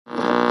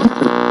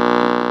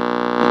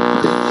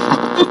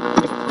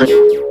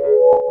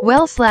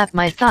Well, slap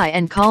my thigh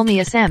and call me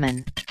a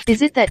salmon.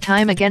 Is it that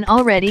time again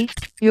already?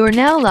 You're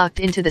now locked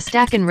into the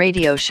Stackin'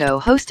 Radio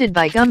Show hosted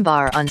by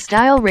Gumbar on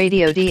Style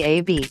Radio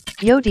DAB.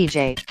 Yo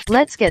DJ,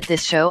 let's get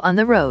this show on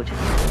the road.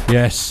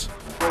 Yes.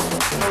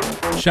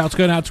 Shouts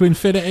going out to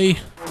Infinity.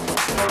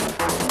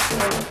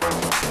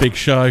 Big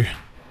show.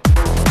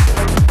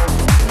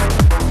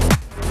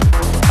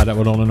 Had that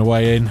one on the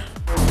way in.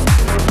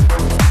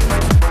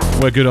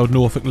 Where good old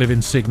Norfolk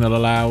Living Signal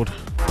allowed.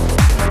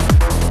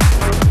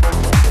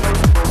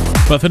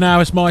 But for now,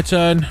 it's my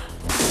turn.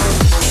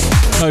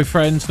 No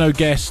friends, no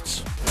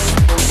guests.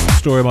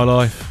 Story of my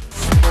life.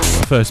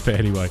 First bit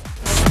anyway.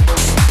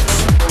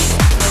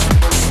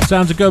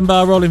 Sounds of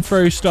Gumbar rolling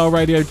through Style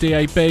Radio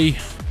DAB.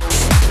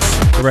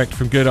 Direct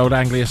from good old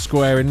Anglia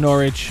Square in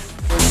Norwich.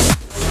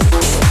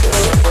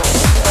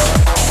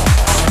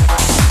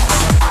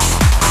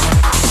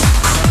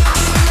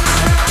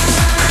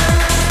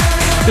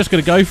 Just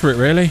going to go for it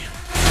really.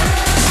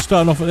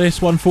 Starting off at this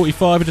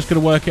 145, we're just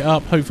going to work it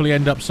up, hopefully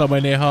end up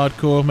somewhere near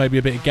hardcore, maybe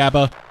a bit of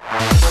gabba.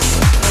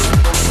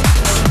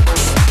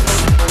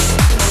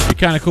 You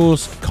can of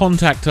course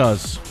contact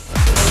us,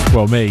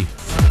 well me,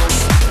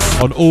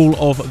 on all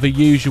of the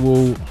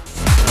usual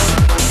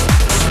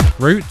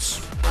routes,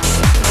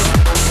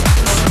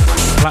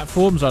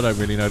 platforms, I don't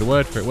really know the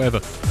word for it,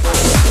 whatever.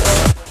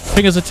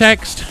 Ping us a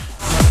text.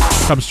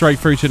 Come straight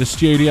through to the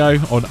studio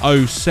on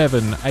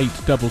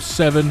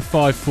 07877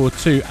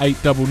 542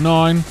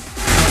 899.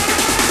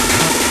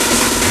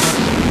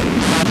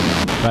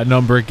 That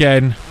number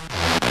again,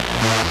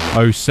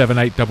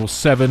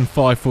 07877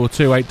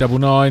 542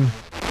 899.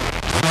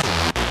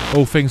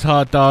 All things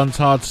hard dance,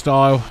 hard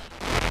style.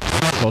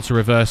 Lots of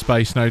reverse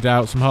bass, no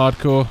doubt, some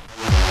hardcore.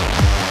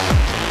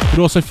 You can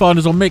also find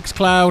us on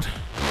Mixcloud,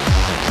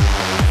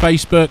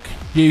 Facebook,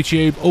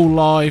 YouTube, all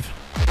live.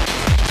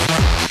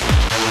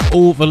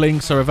 All the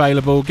links are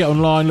available. Get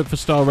online, look for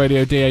Style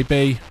Radio DAB,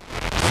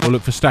 or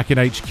look for Stackin'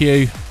 HQ.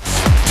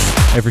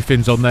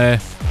 Everything's on there.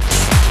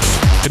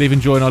 You can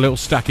even join our little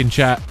Stackin'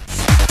 chat.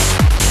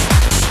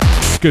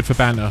 It's good for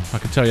banter, I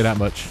can tell you that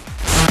much.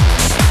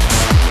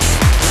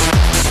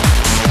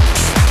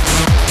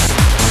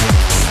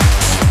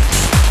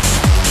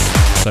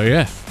 So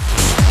yeah,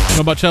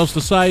 not much else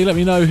to say. Let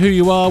me know who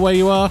you are, where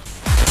you're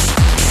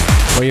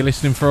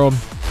listening from,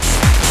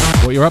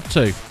 what you're up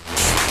to.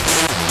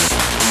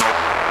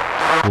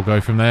 We'll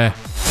go from there.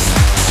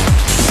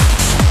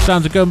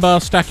 Sounds of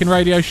Gumbar, Stackin'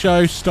 Radio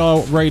Show,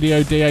 Style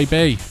Radio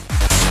DAB.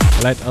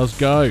 Let us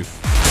go.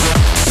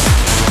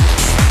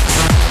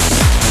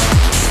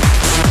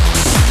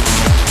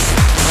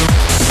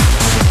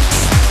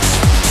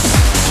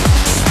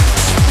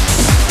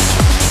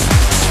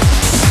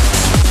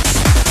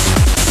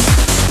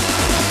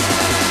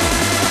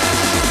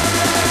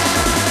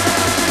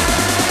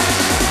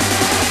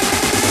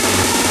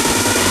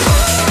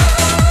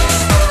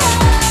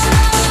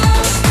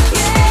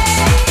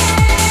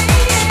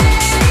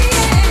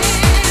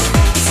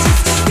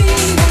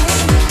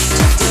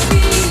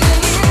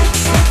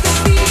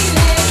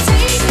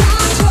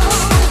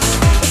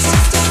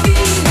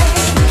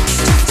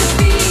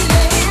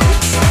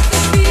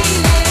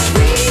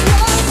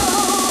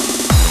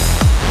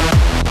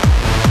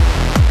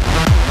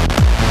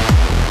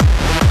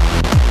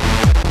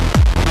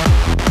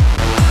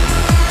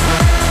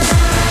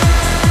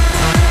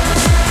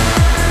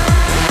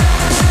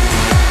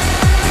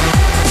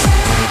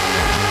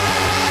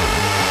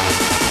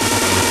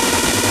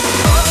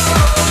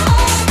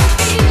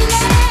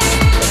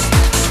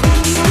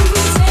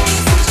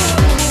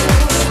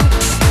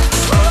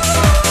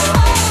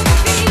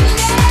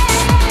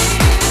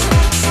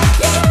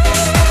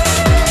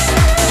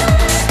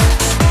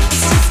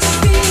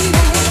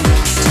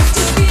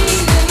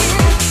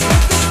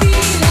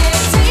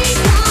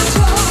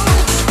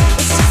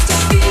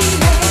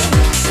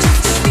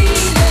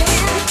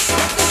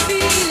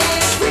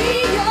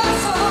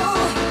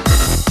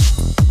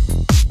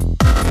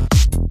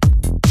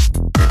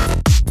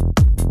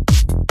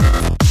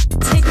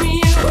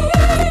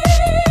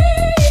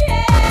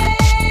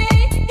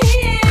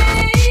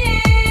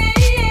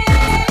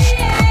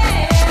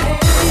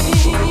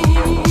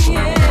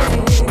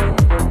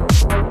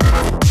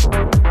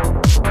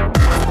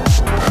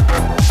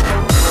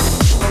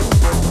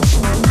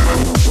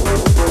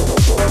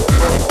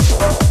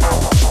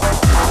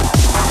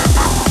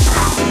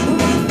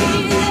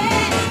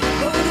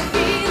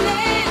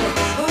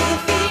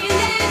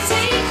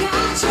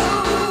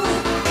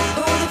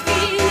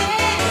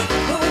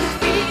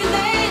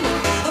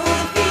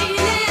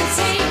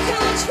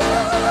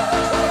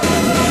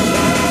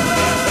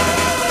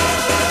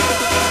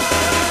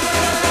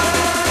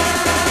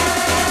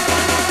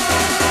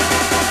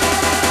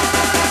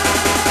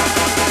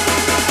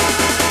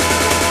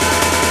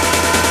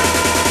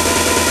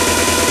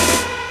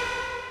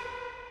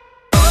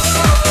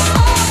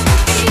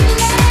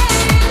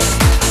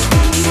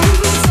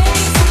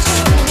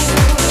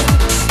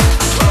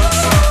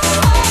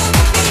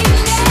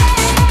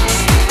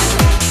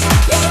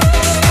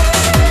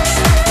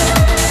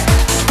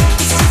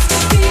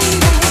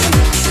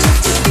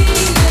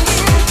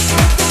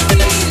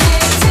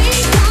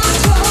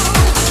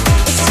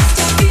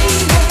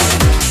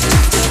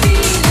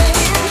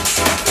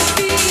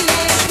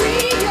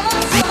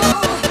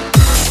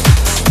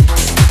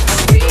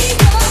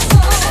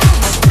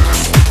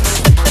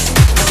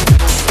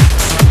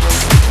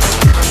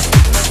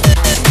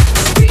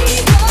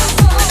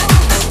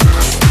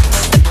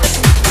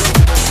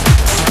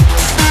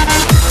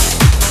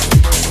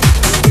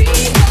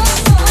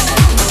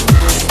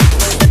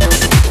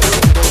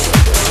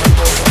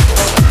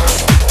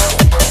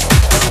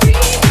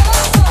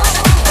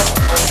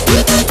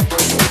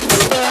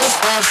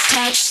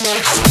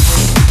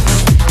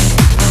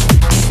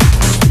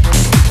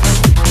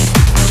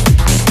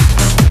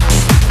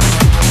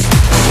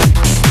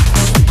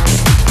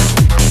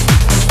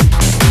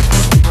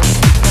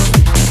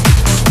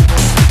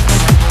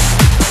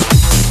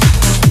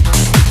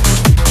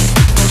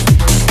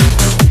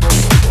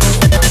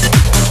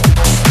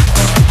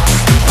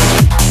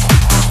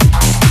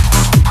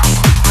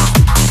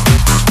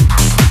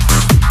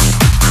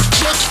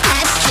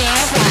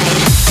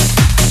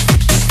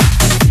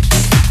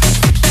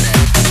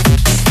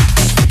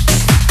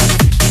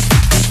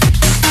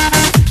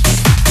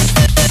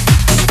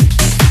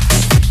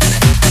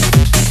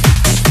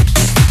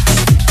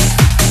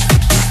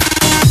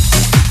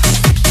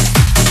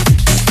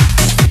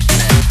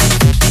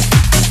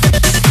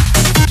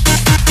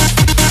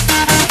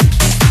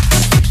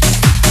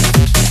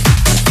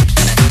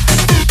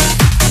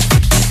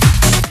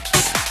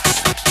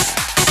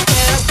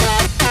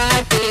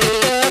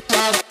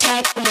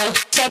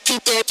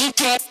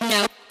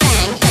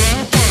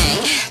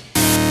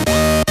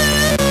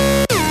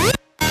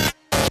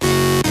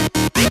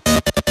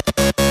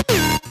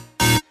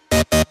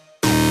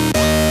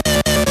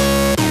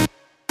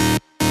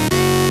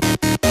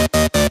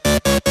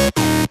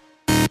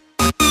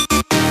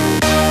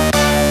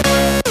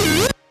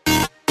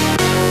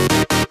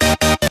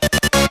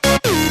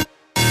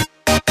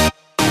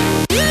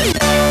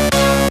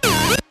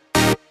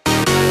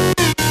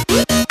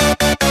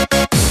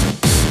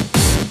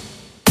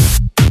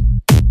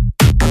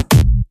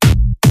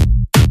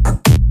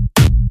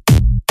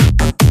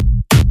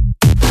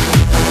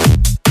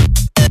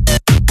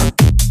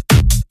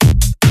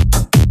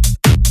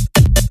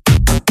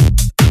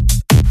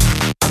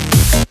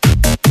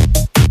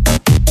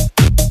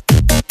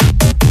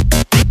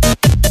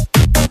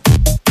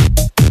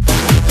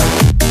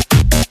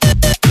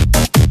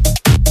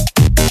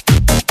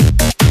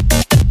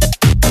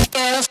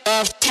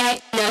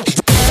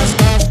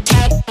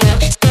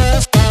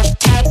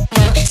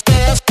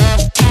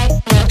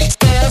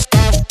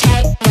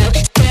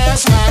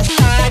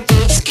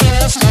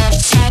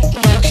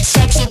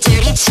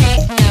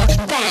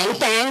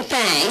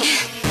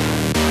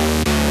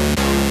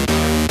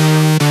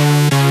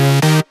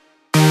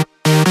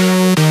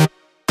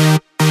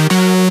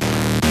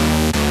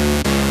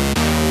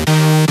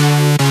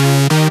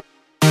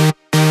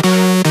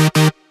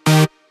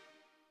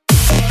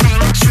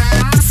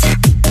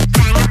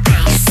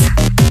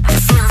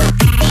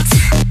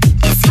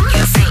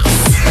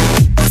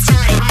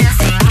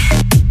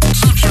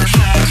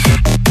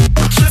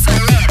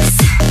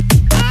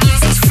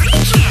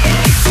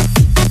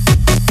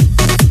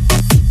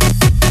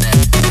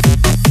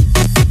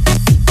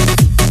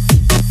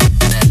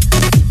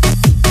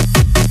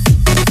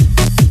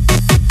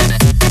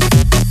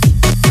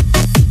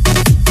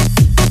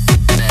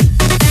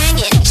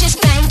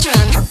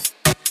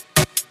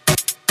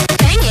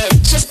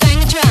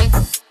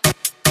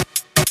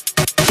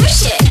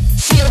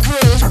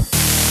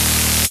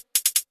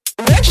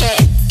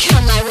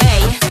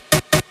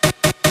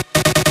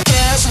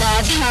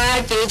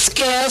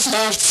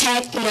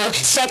 techno,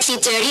 sexy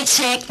dirty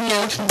techno.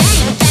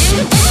 Bang,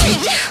 bang,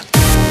 bang.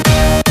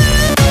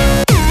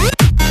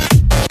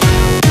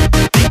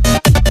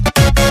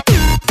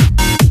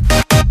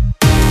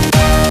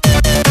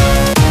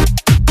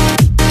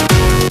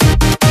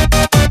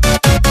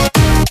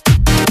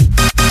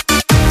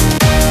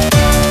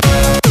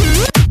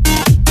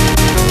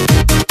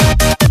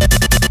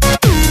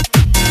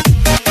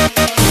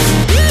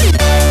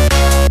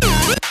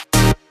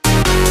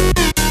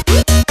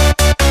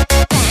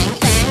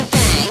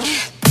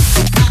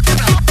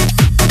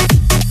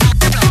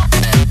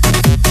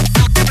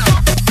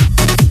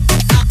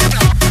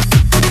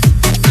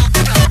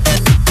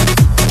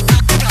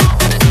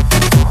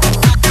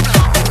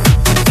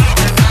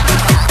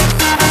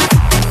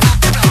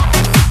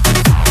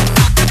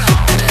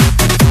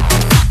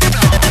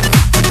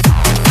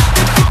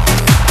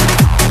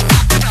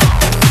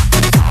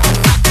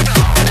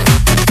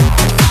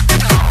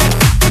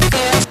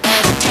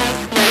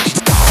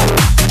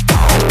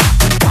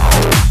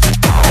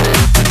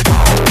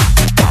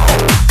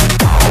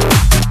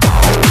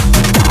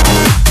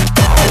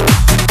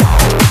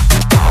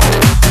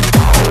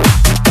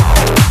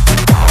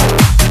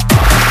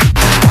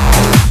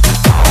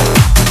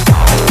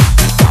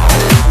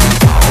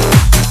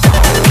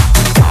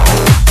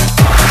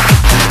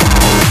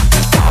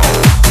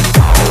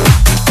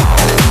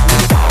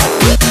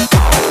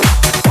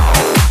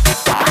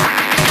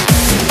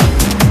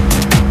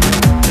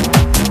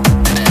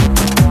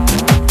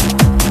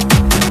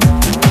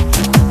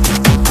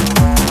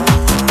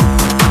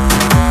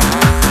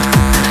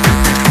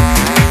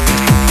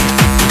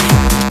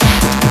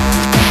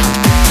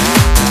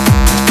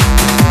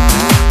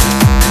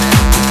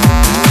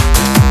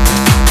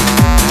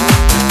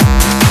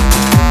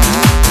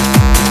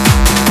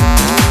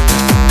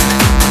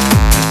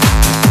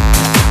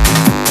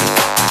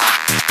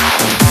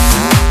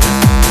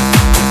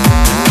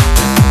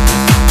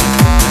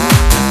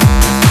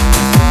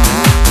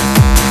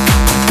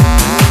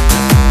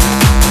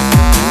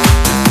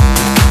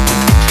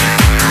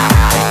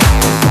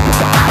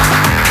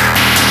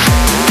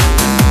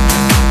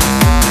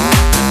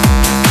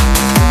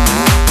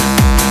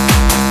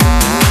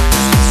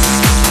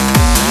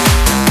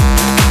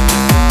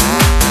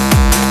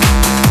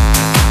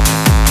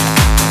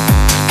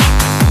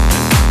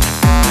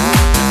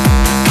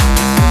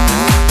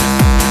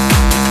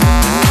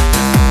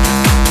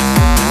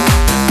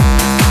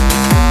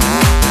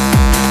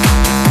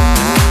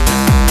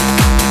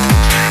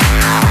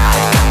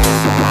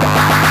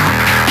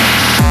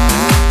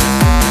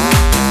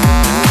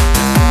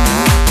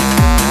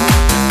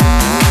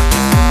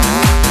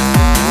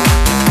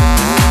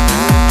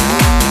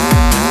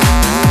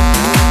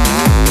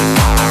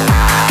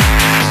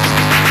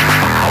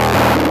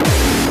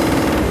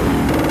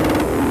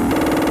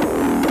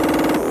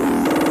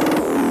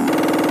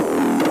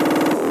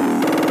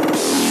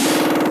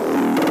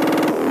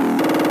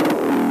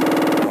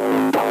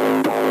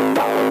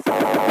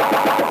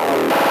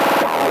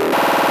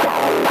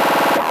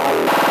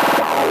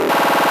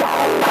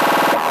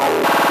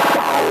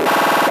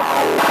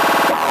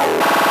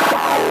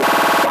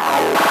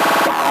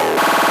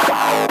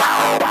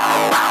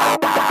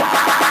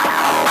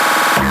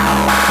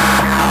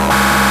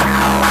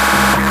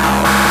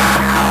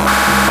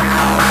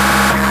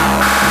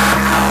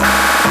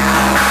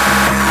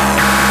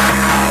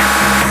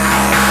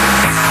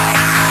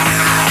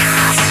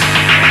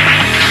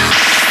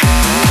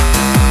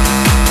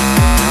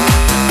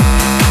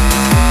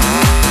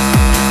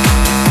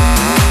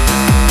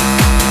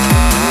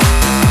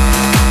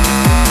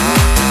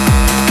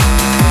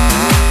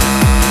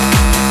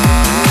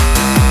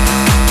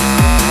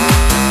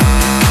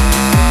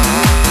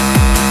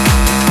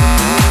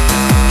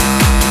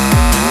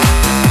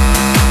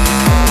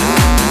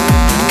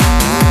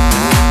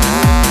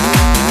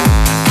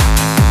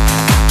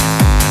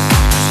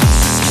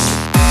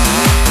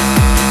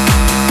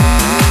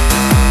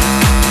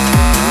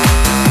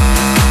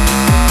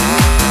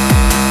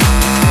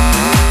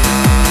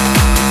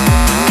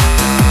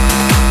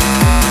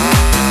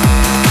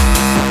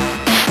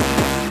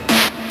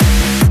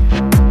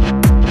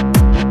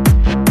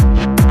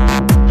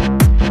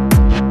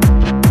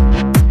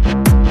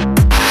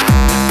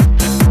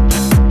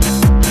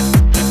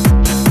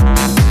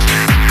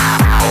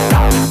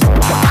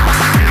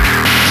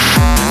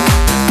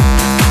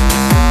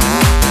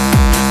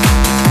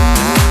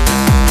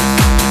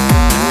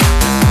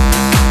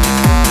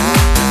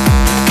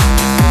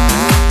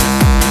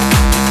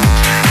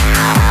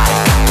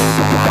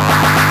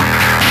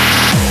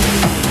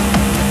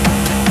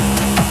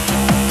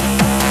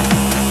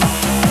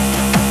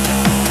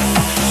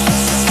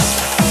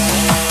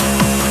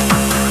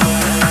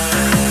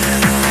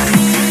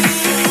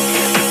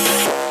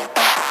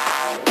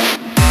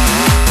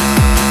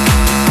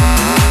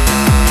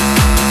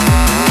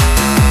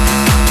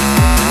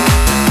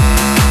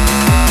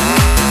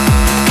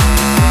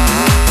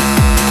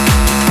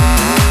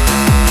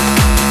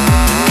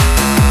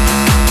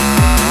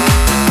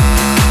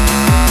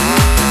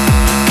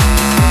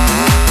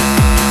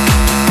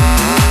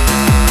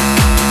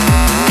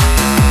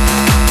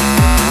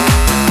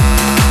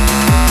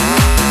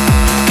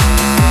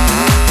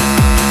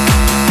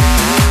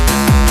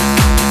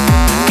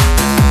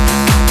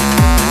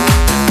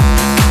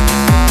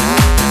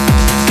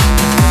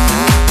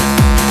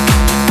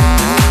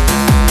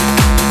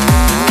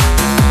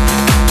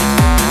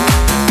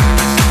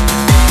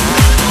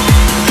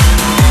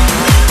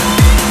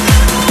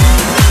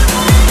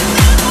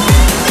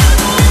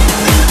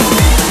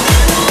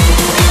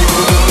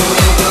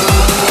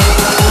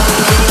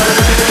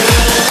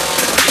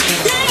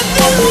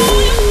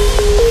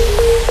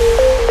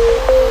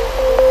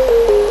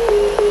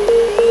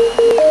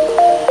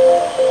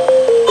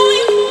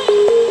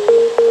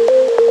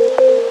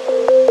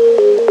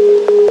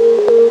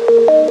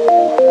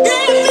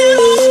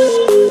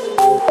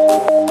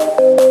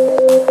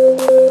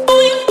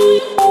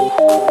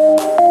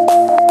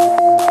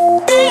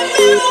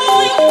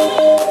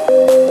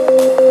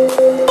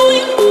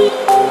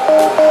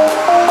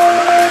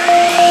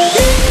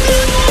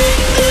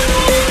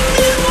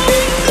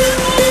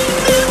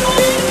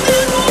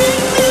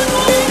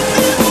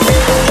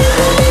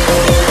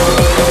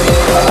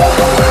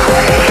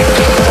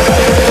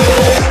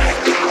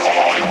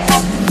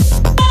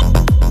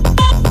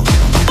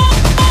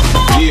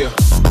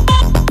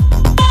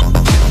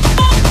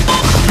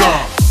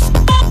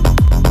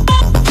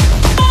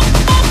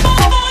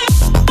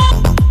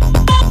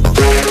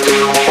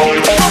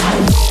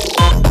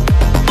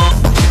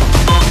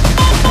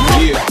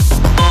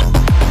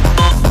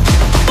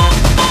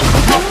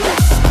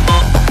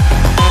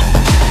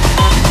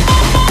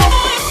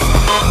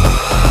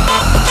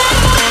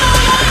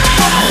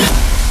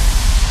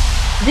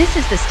 This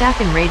is the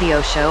Stackin'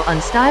 Radio Show on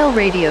Style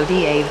Radio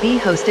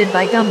DAB, hosted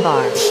by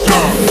Gumbar.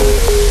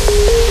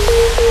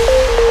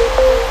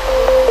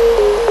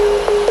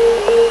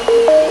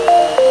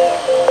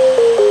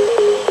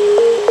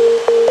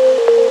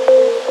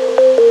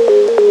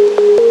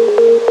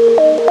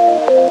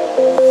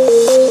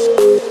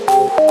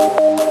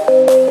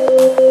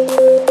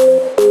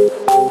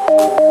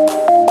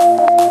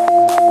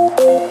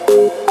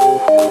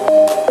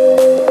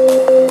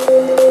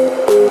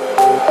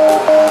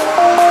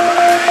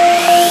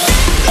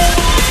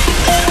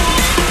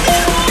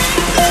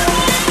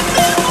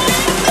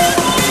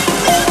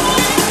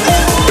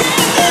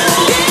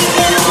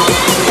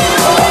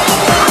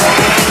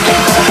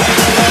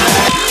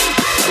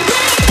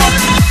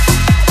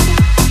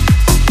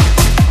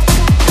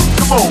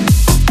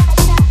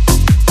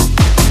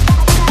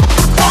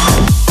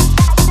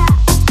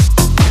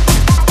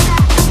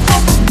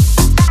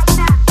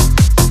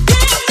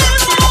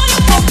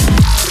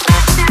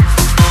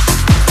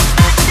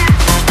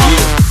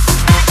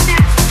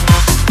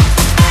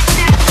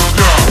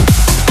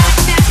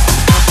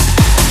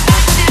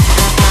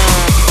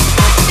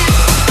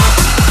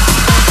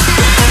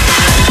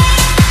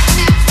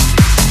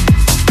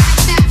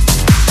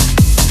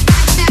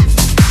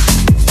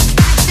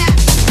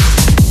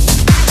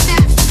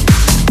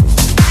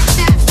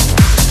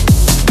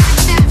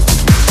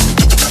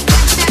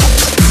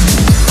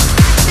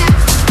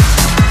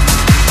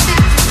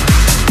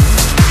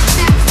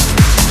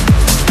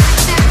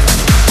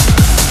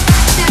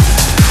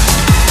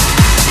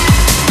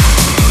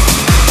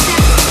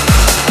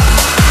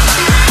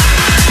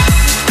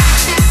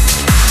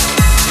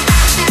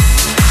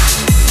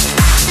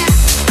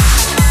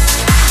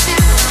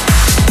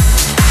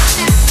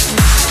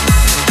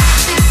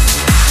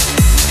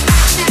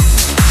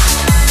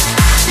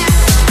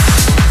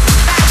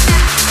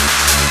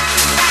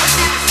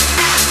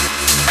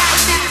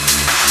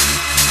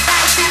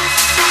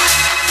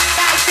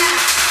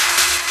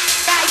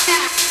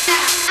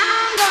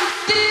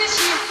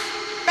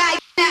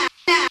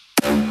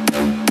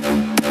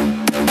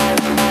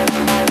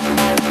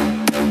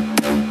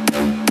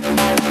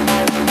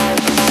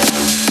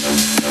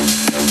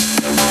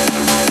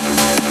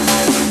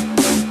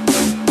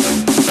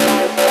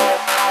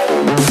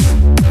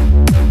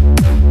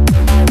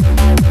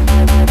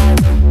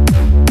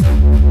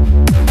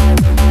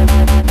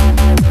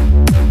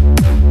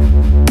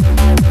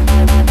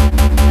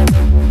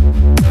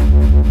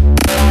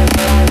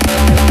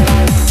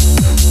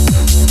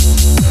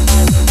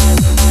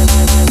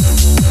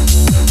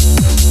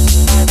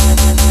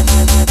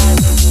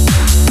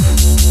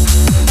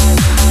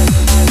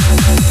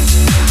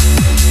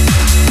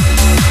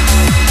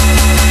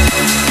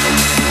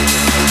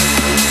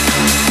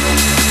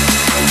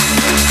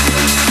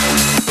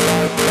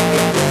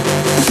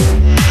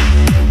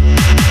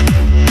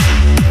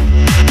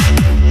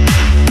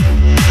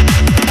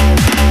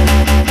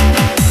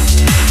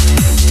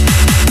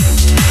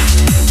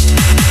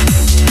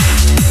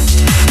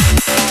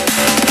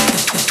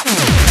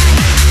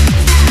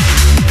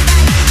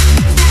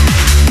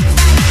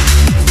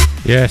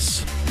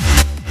 Yes.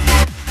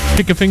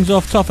 Kicking things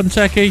off tough and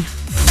techie.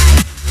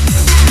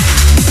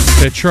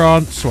 Bit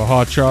trance or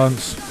hard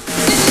trance.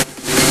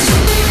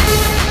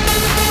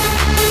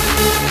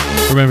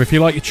 Remember, if you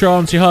like your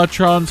trance, your hard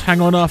trance, hang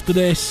on after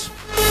this.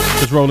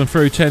 Just rolling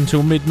through 10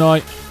 till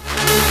midnight.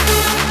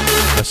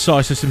 That's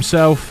Sisis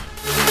himself.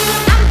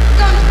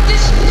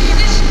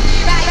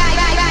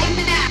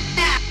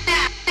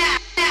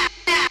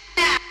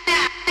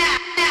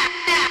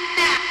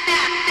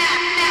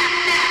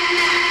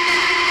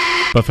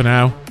 But for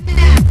now,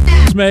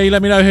 it's me.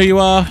 Let me know who you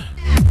are.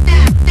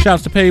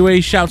 Shouts to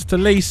Pee-wee, shouts to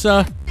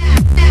Lisa,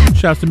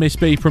 shouts to Miss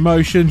B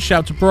Promotion,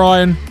 shout to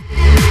Brian,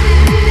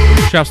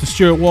 shouts to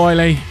Stuart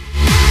Wiley,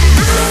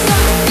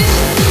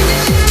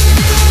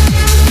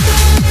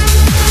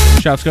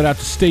 shouts go out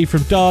to Steve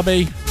from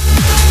Derby.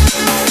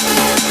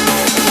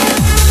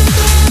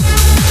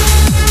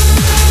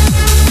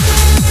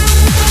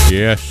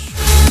 Yes.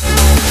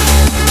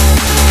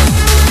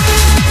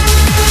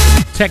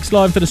 Text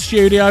line for the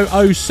studio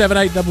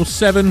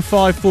 07877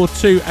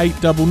 542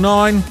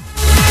 899.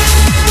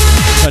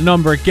 That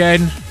number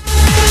again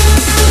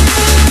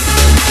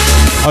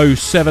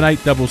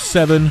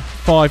 07877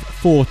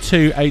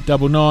 542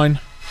 899.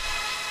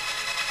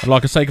 And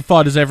like I say, you can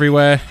find us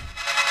everywhere: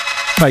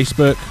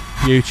 Facebook,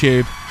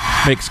 YouTube,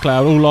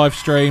 Mixcloud, all live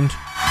streamed.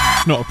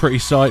 It's not a pretty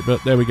sight,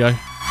 but there we go.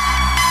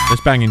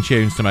 There's banging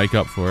tunes to make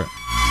up for it.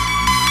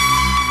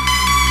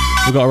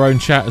 We've got our own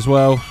chat as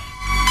well.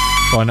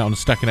 Find that on the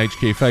Stackin'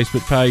 HQ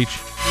Facebook page.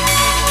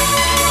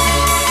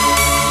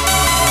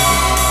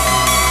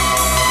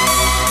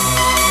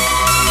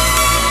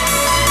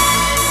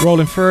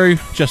 Rolling through,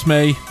 just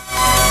me,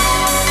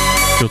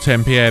 till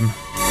 10 PM.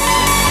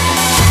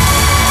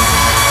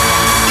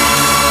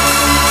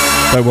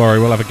 Don't worry,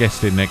 we'll have a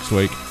guest in next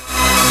week.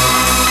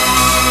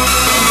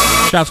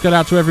 Shouts go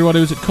out to everyone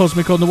who was at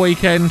Cosmic on the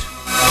weekend.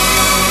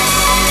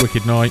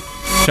 Wicked night.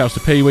 Shouts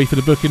to Pee-wee for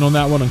the booking on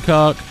that one, and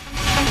Kirk.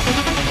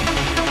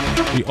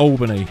 The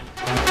Albany.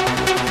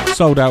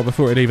 sold out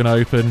before it even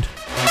opened.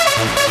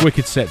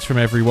 Wicked sets from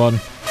everyone.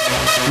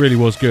 Really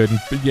was good. And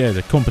yeah,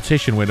 the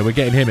competition winner, we're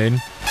getting him in.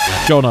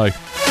 Jono,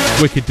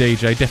 wicked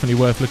DJ, definitely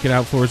worth looking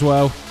out for as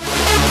well.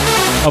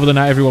 Other than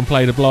that, everyone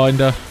played a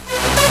blinder.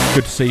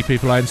 Good to see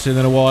people I hadn't seen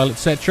in a while,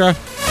 etc.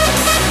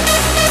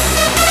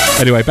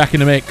 Anyway, back in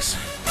the mix.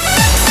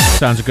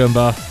 Sounds of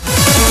Gunbar.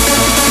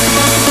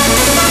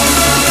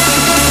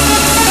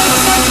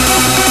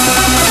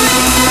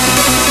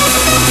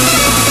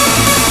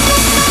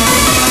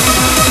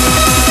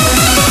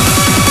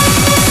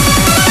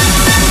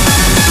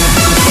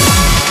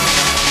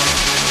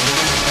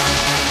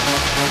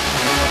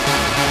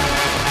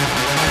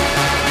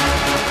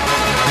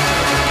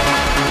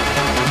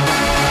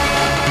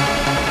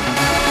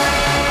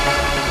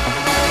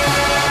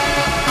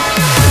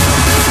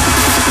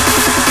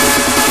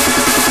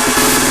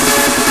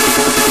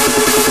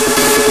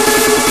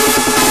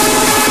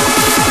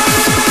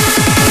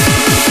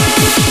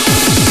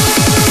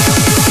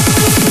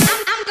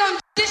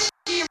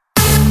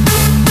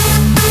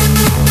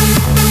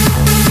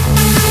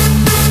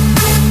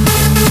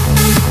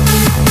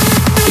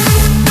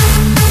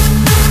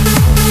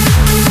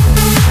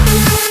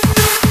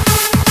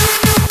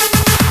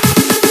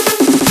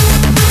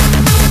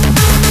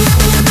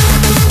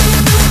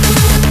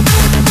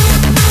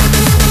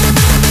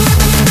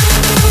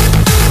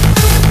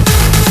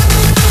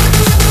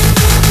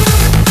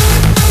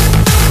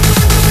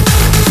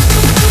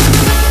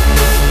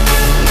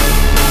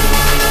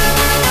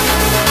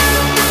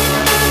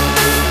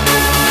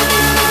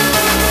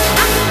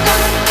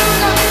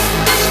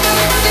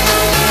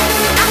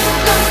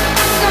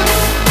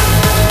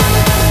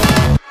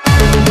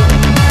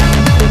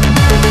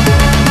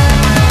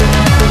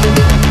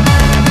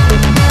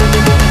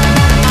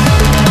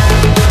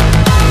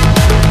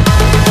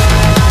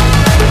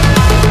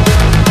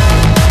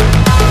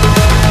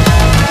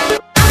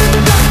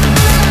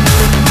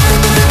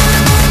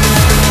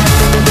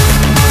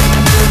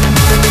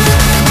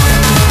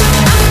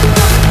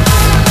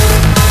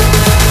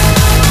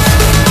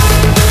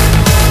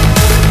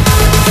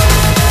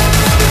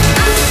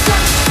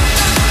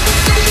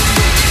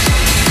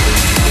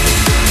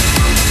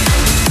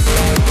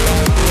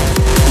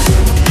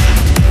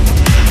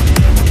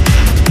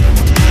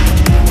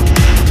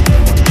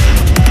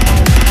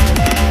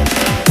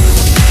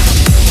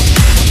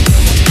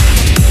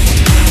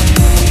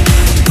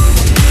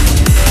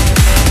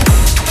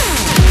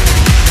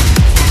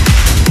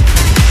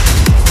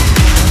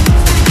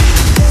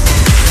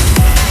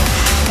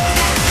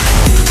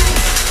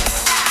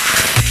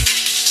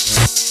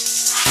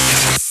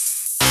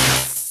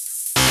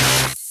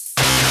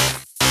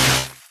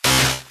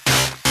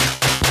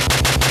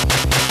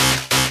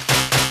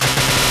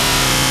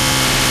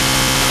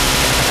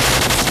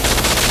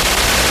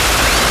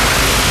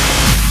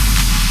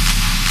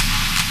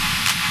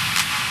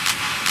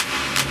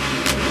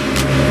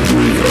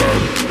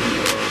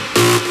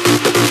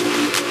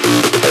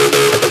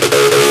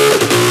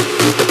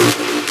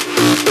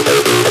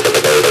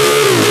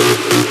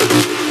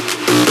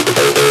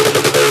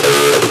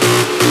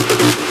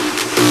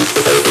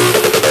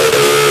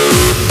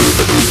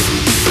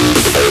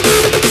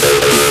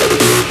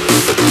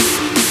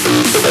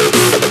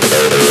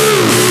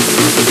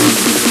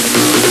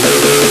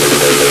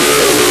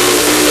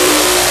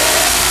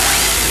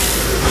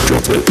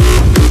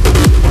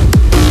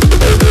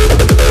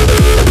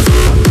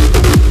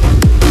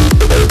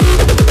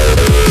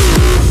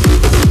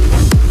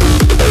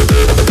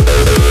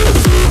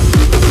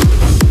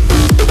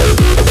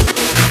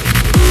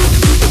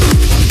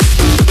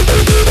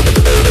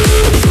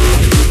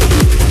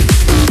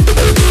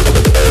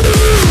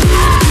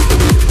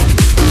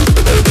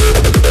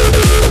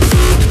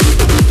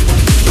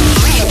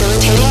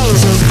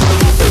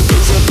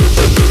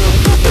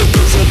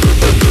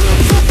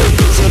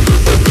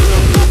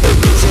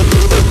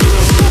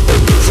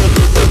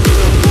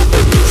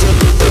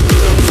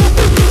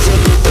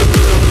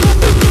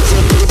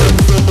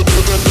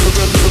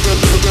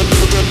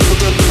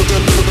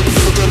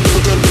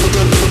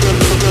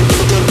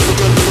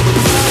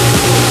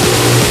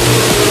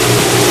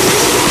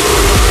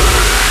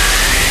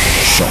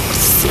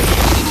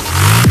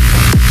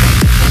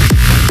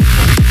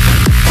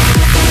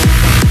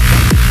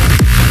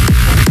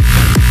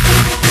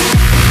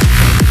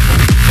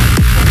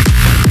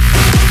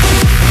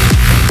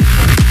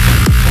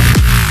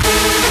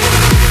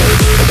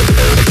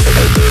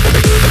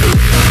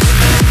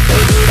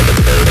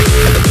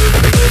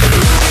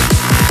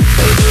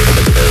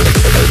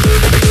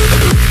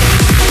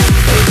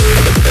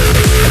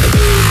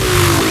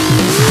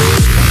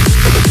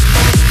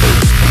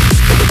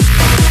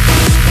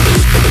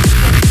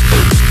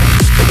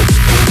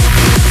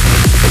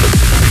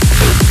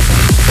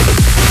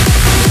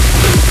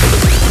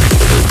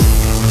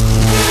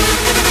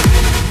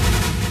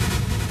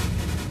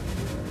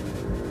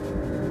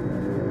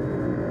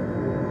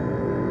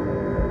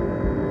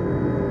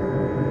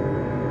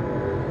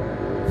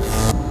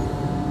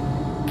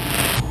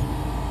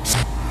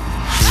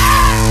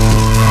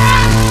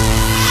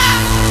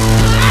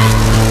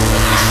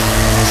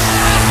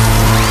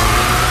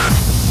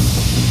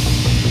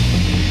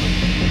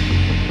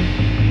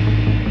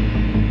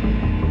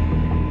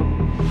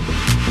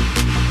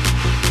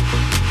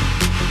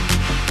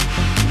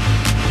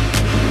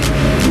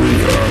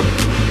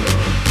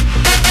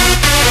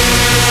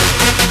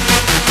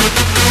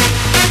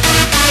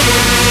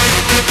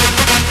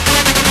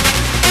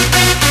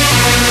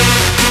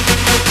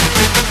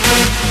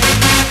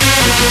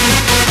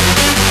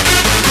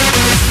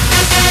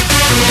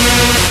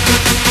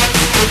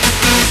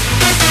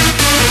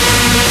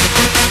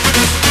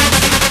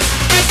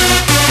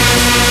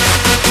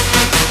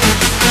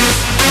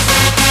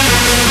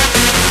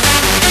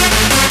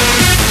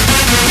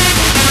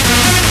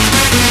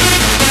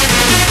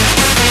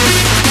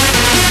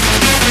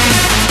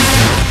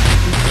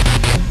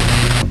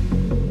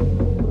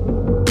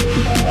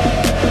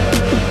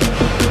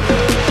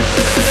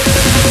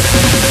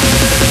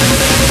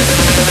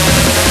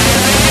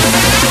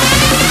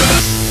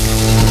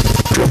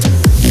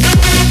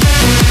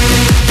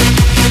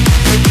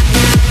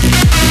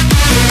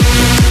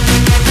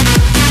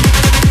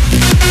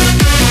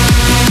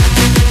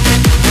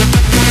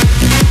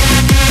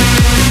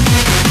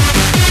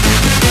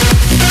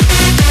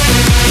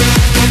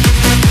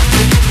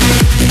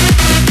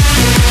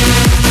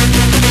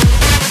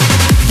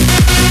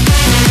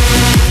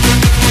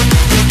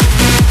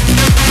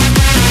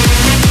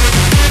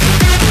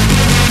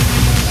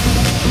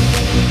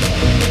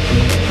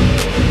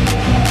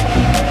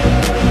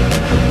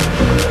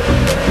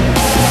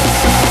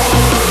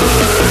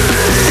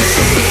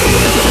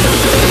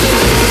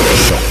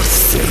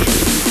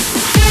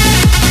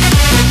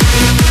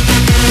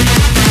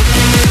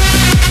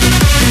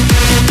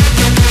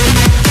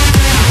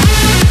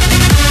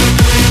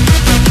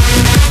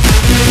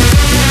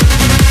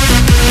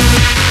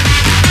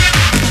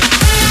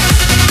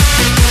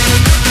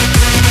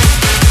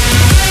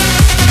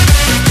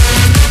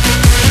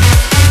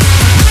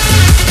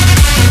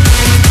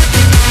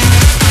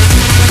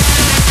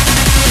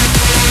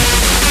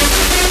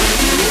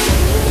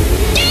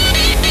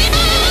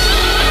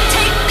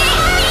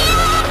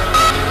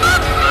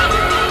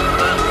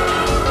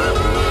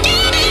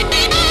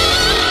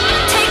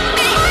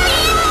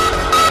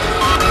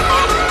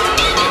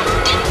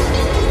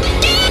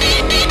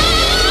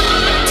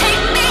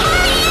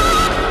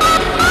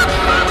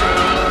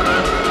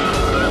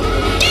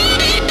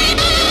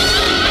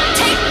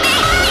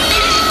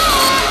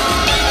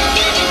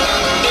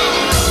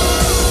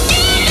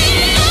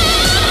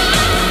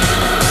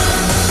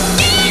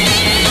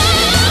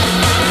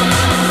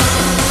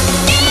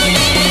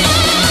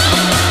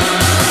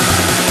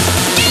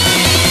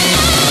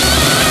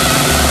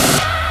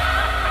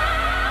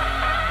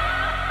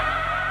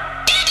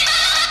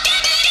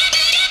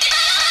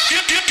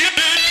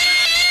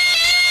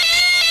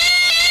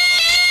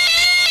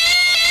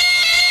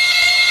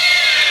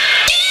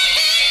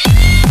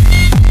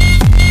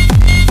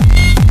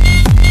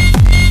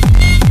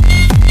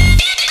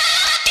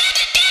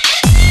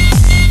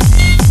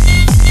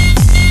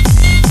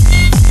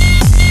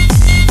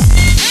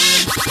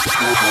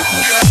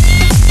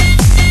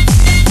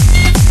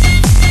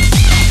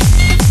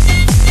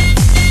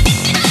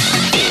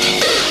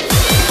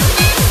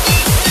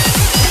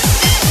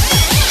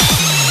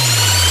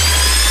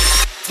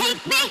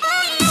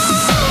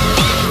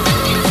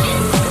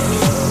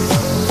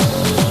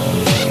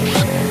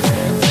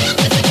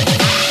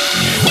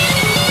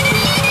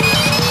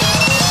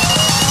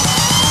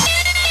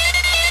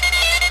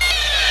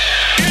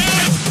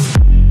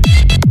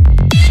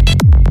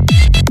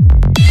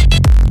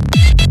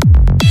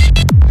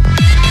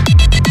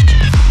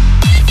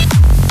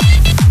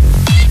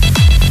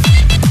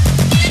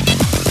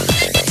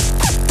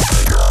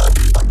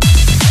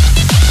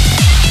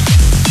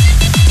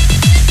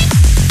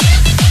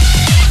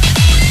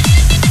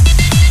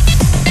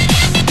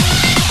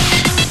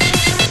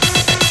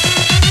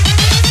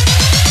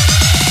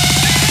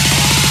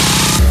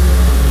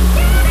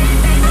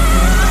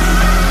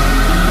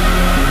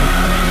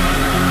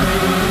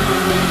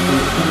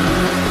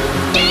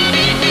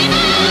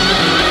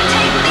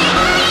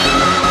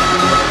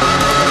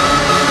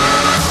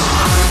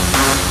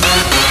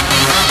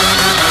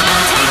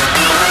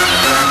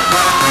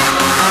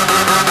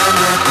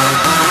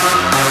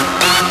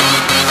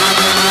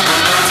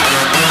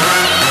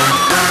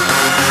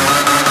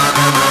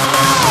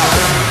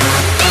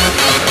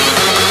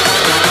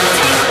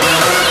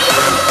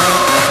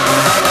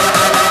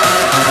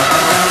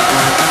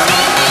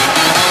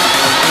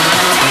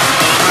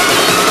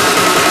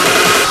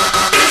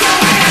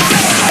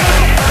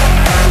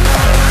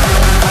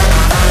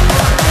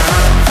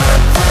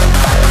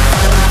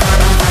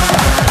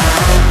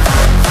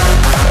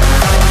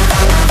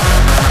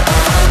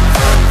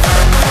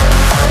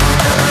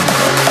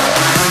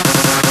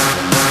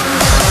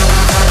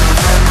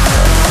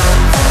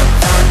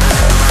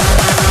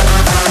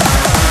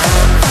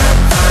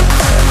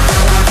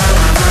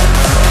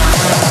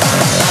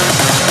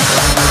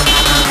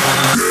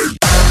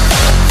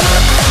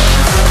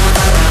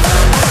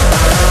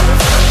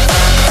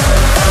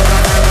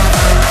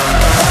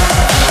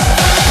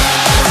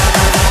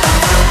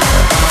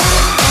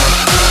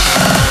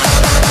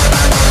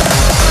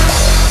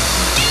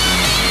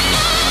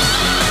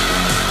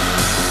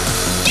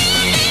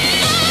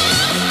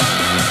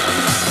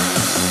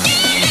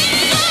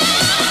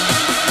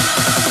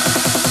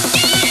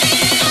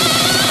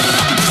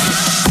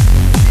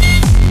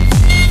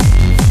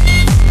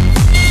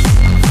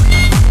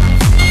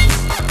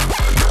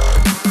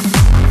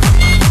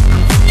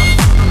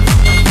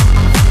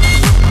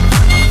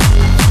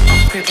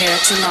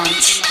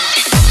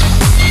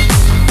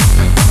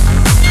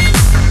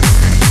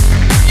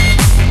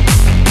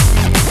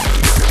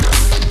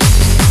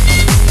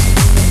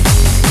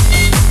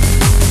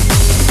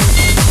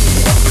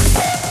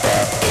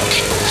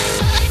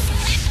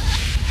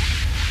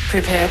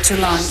 Prepare to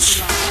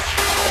launch.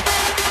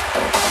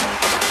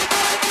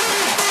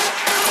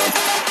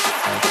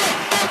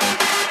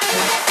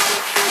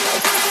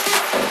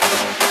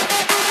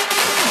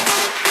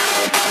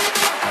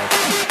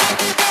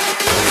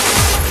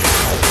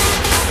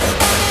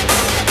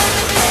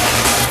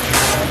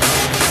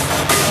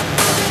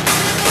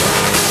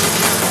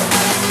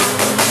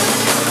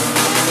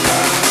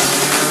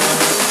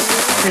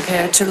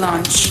 Prepare to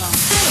launch.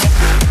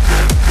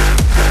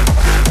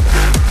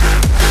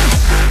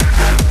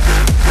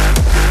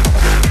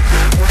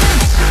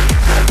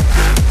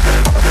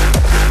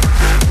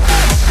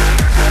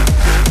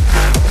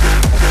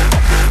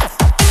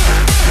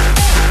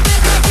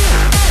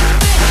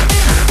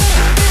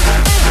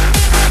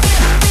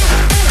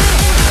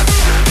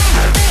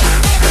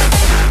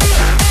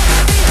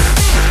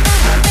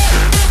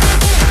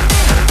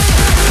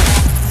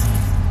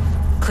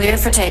 Clear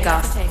for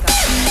takeoff.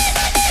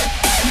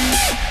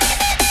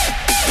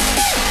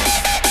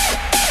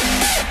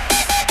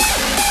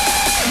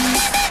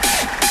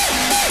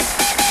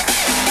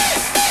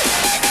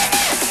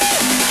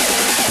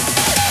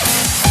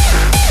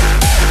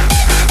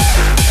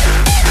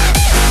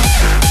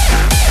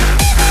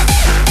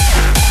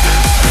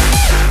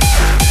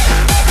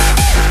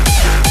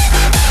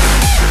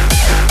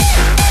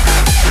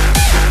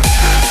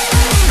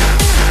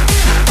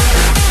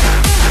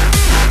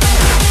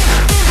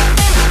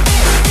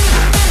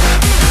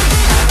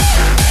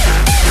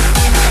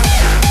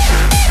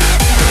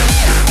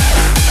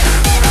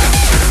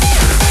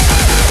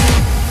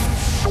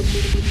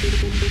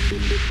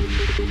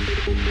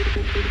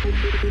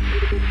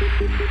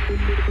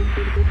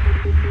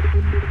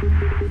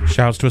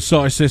 Shouts to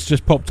Assatis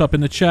just popped up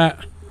in the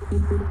chat.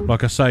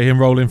 Like I say, him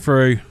rolling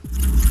through.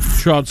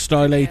 Trod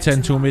Style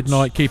 10 till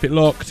midnight. Keep it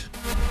locked.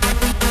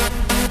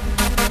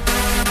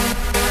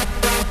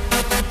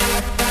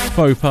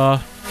 Faux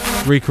pas.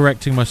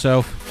 Recorrecting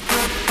myself.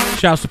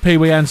 Shouts to Pee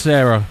Wee and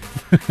Sarah.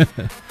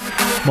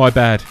 My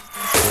bad.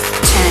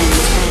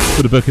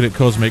 for the booking at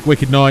Cosmic.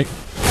 Wicked night. 8. I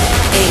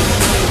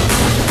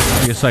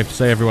think it's safe to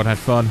say everyone had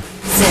fun. 6,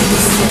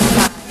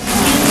 5,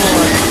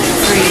 4,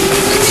 3,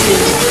 2,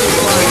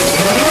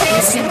 1.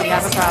 Houston, we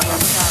have a problem.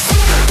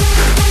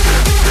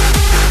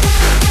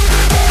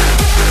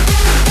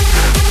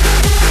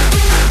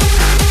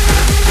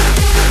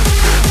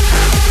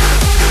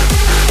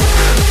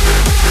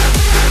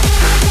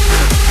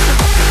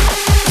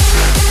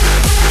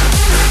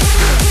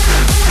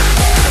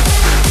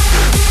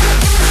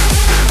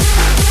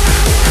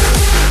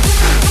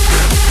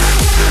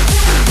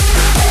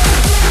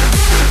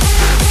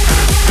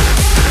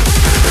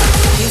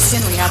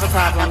 Houston, we have a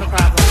problem.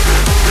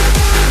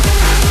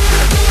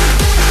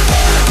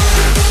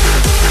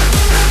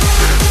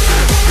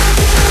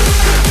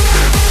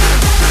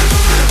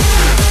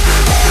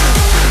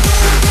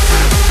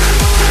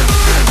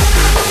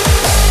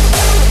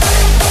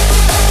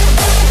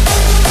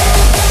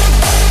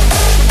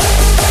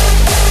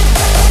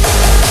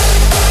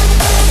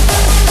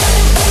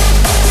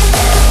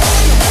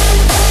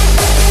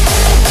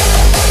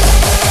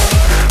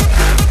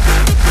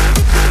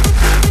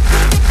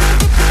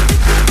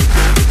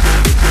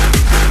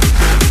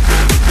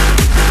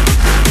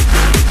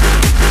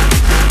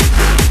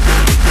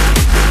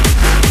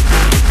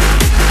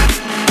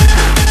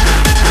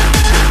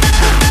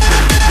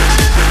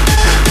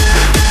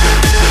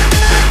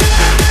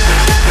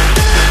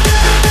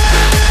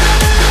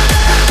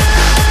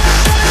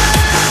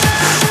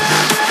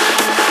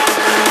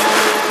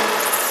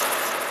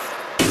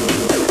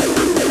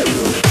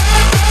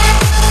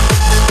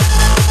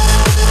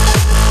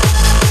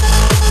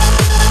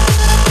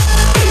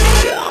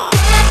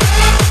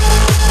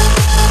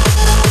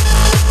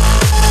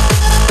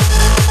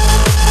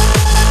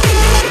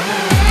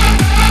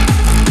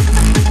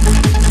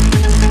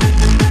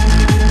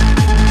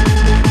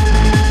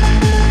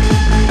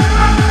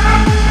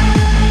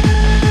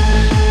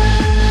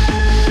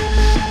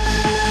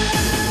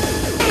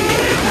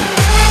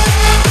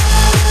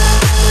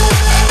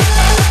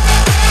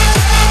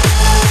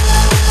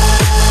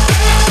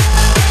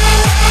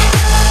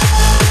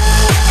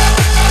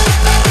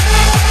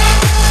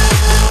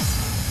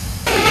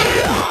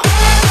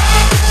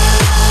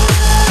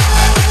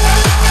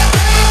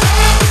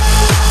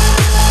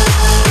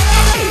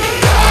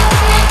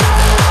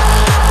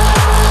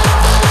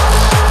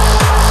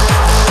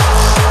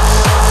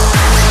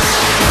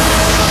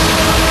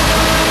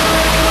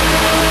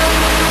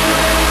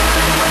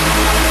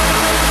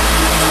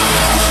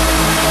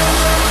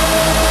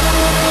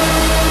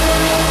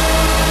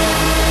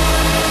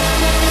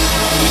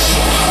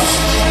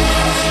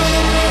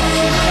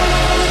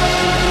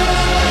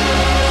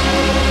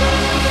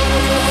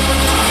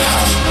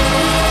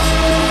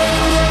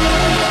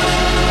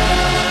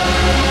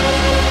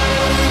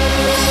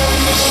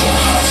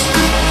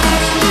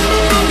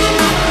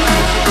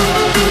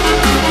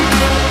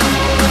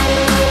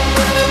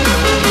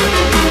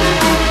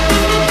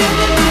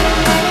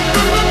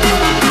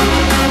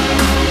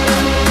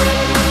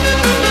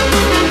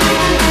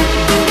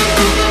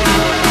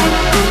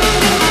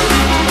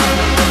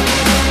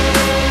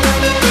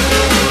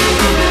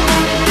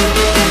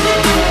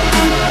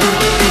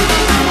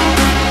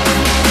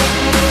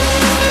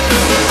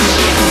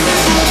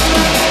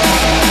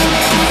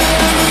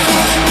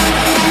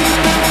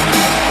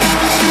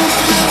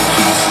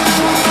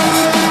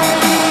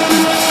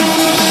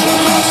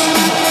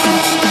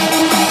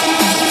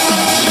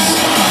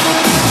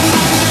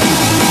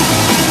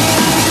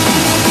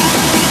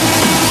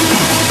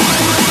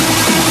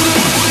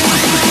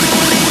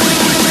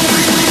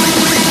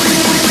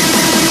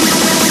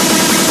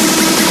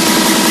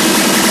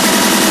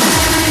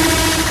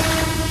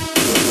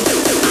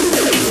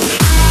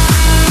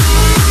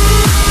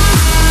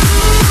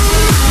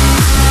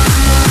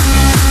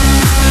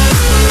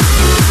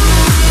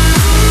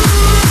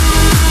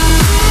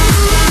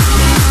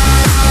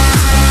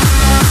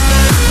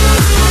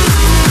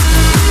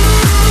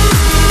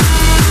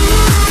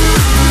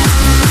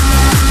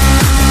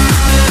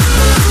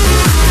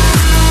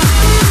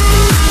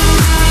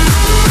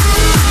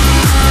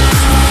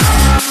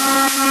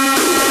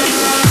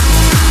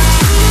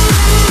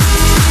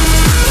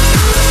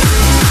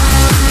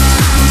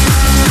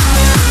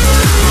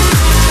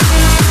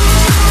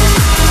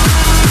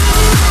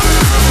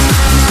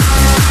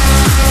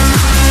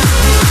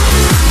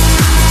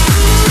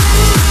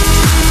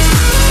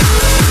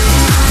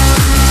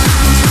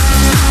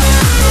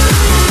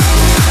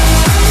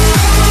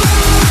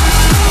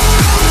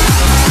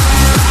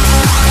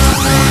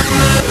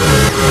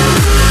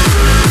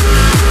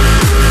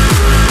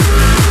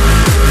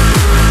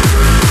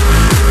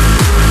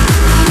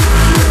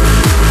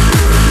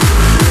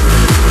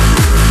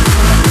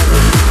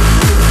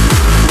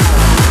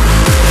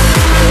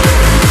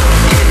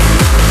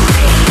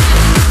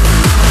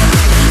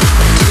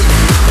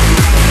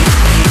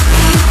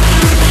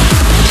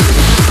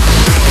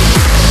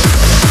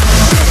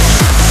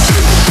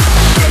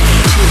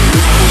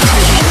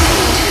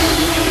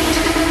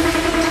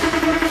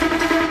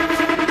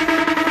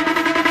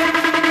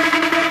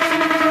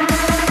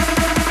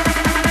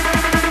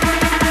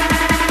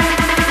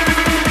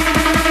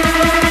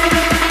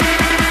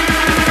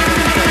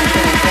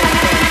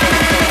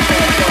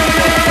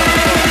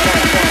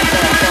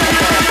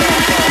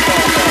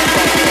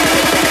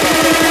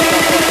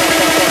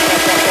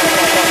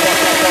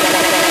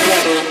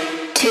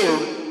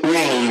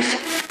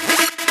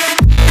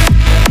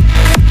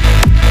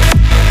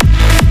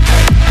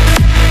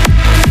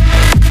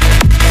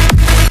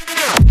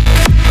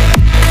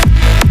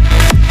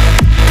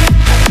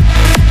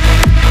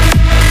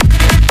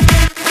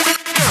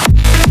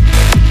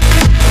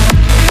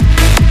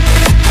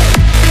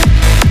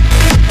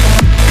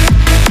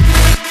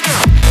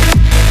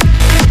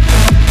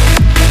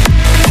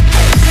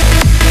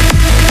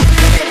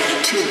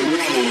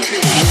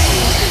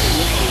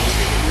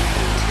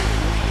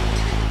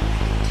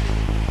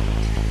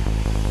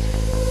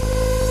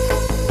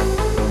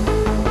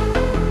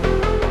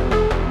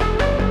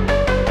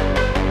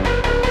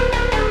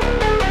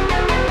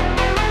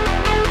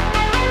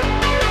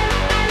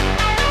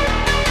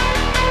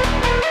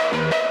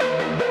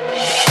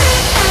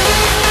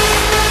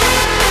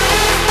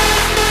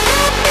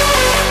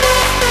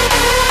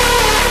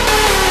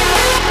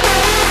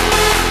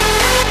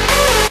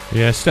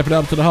 Yeah, stepping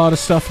up to the harder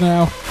stuff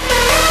now.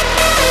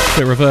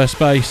 Bit reverse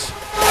bass.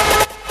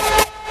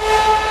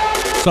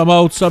 Some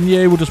old, some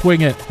new, we'll just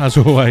wing it, as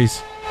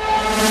always.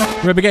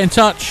 Remember, get in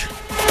touch.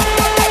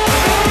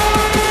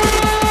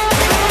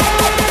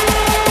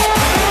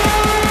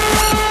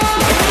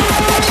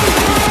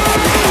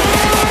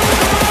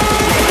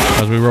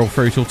 As we roll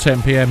through till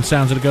 10 PM,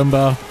 Sounds of the Gun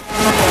Bar.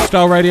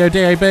 Style Radio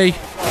DAB.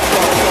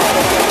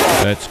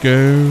 Let's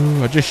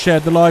go. I just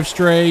shared the live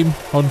stream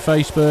on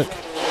Facebook.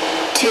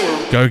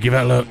 Go give it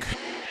a look.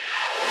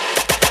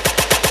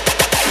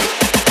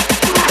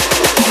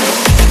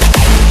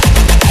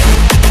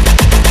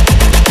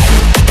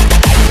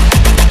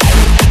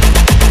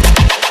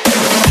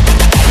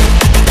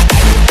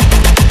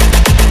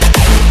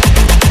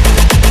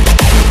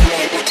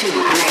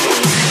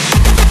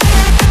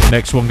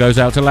 Next one goes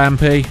out to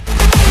Lampy.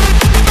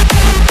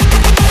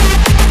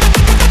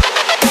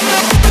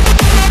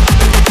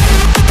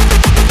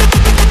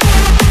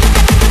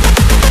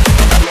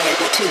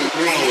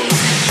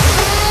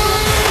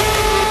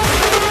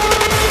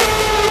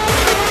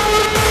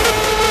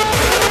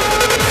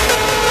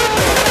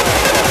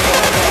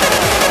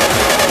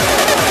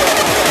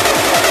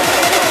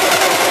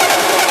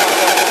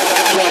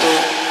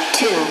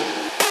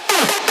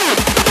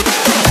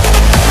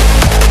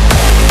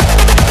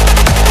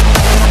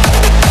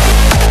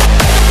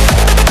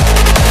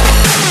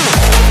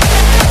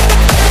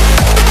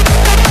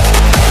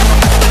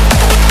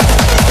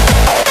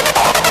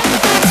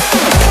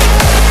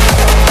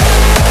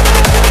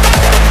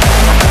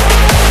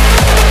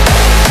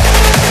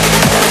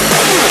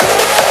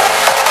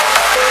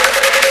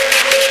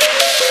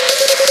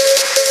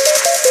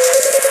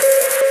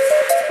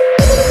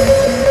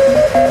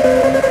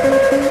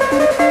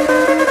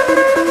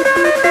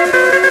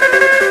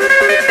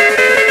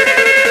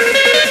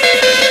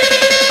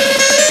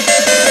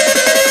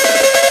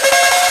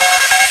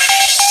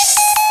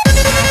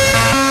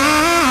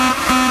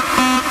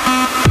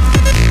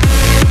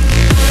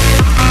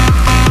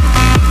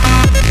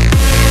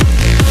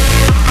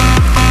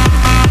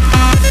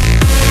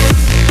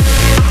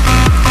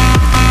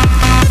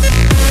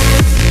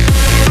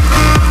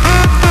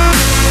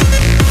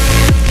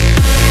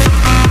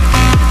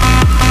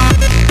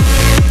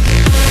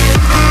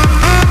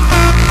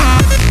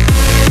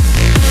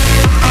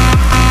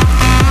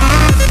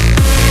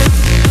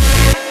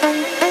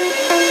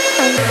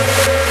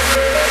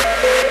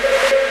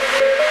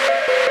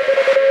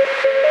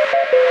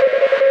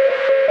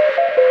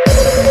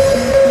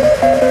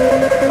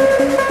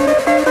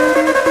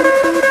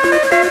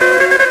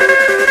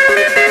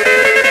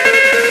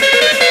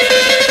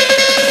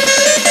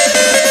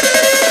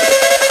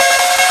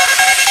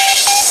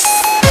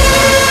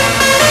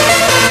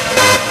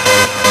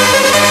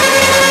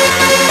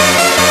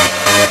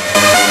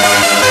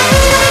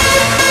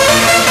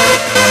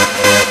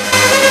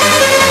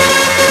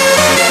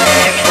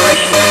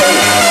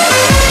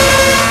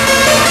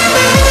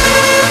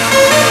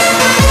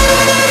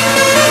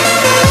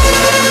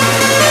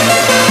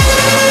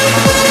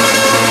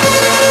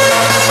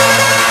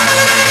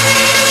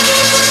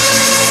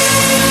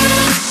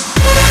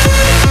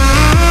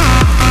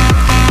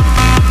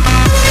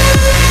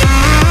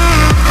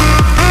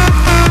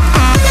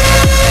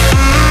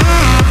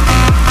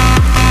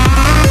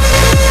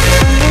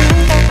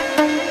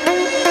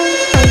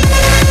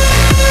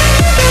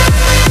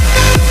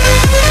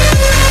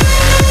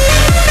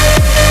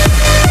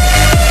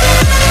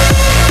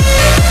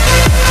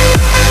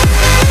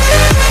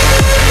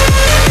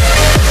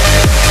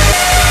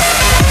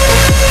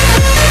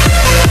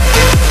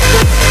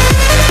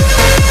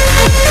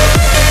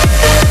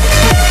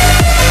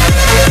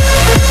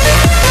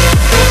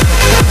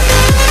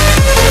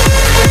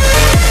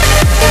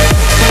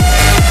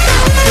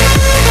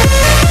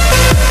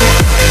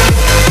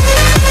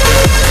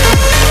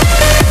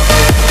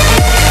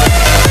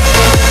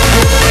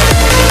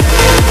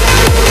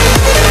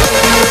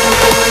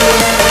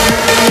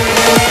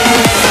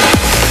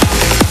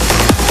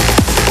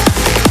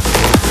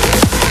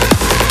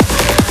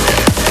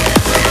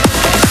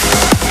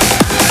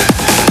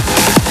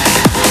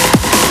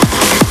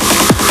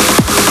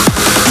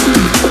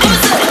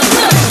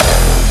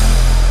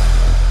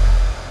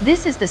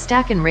 This is the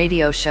Stackin'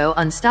 Radio Show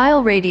on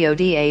Style Radio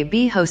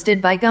DAB,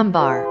 hosted by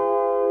Gumbar.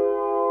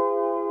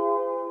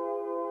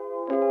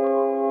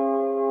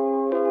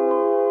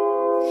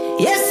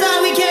 Yes,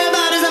 all we care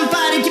about is I'm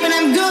party, keeping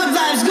them good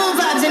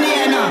vibes in the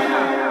air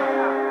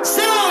now.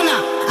 So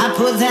now, I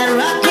put that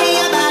rock in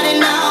your body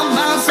now,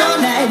 bounce all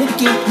night,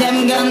 keep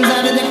them guns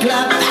out of the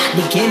club.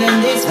 They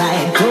killing this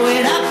vibe, throw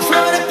it up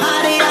for the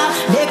party out,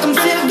 make them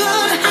feel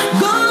good.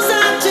 Goes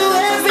out to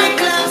every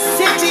club,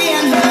 city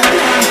and hood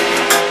now.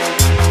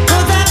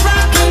 Put that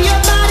rock in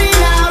your body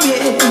now,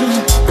 yeah.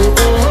 Oh,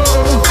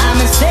 oh, oh,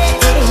 I'ma say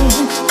it.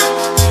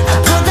 I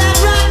put that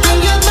rock in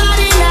your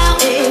body now,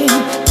 eh.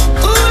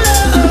 Oh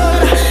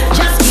Lord,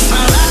 just keep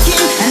on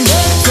rocking and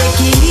don't take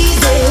it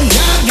easy.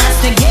 You got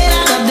to get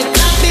out of the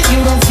club if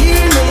you don't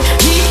feel me.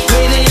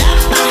 Give it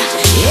up,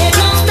 ain't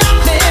no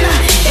stopping.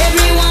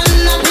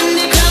 Everyone up in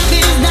the club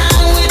is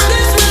down with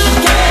this rock.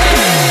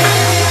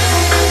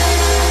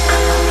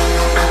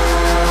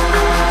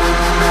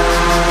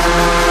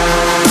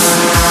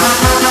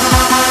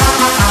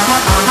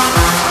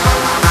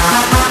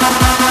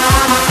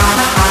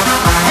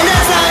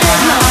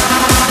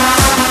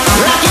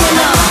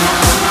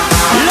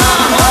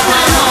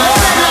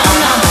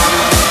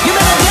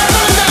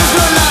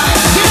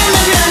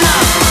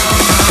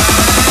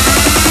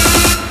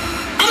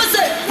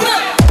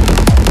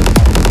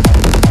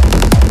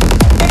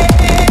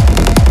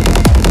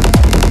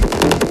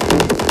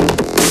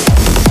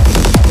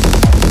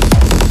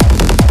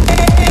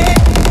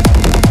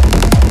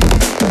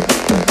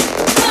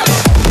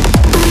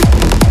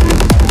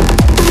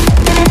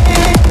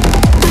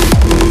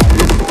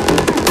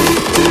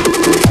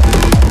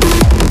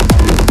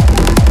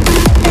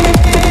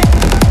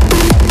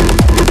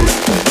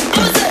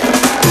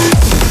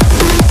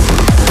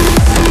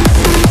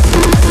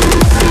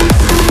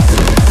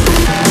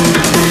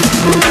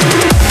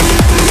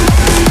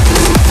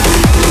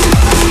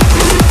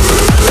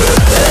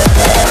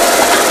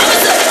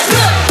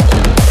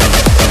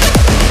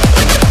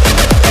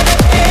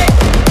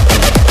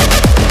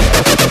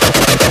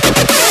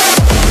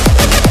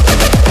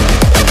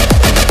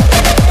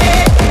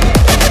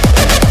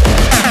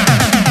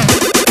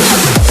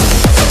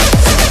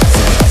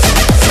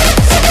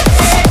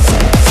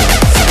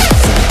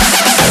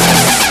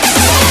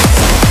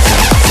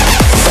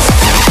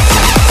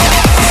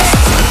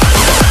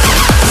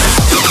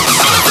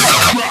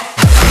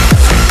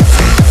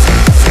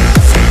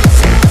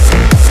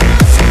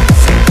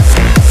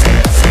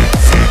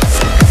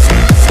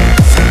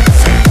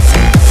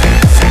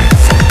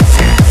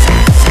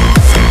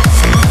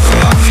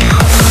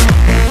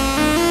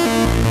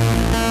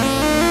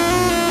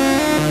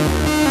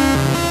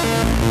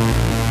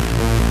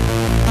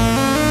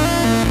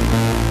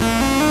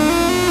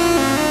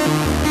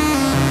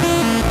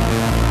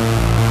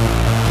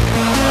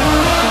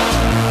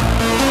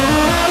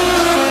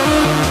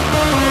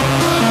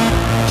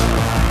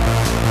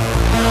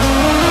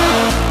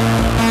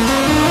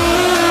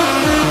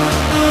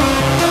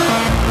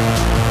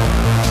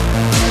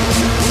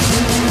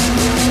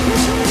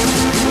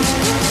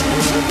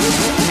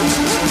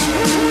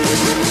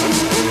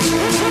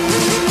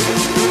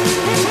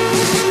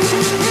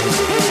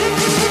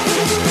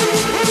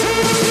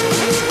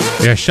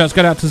 Yeah, shouts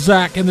go out to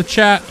Zach in the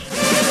chat.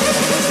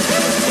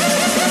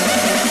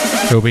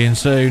 He'll be in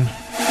soon.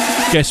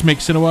 Guest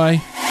mixing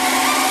away.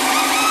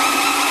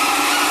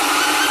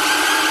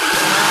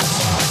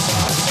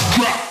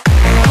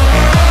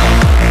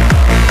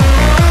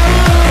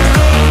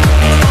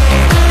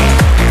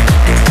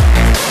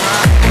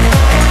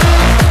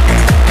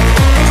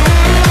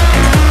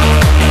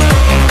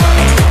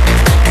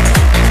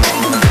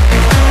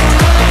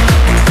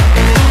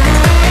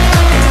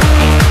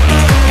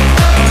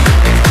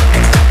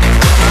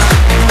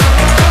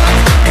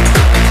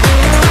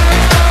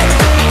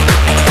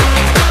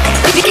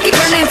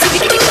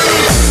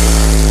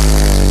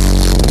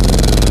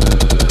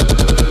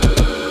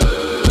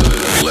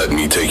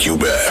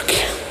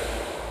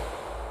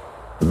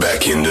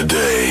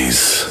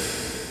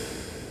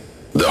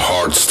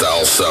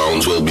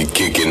 Sounds will be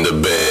kicking the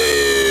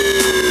bass.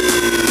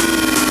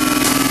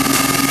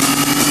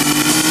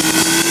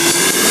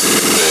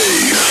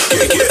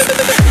 Kick it.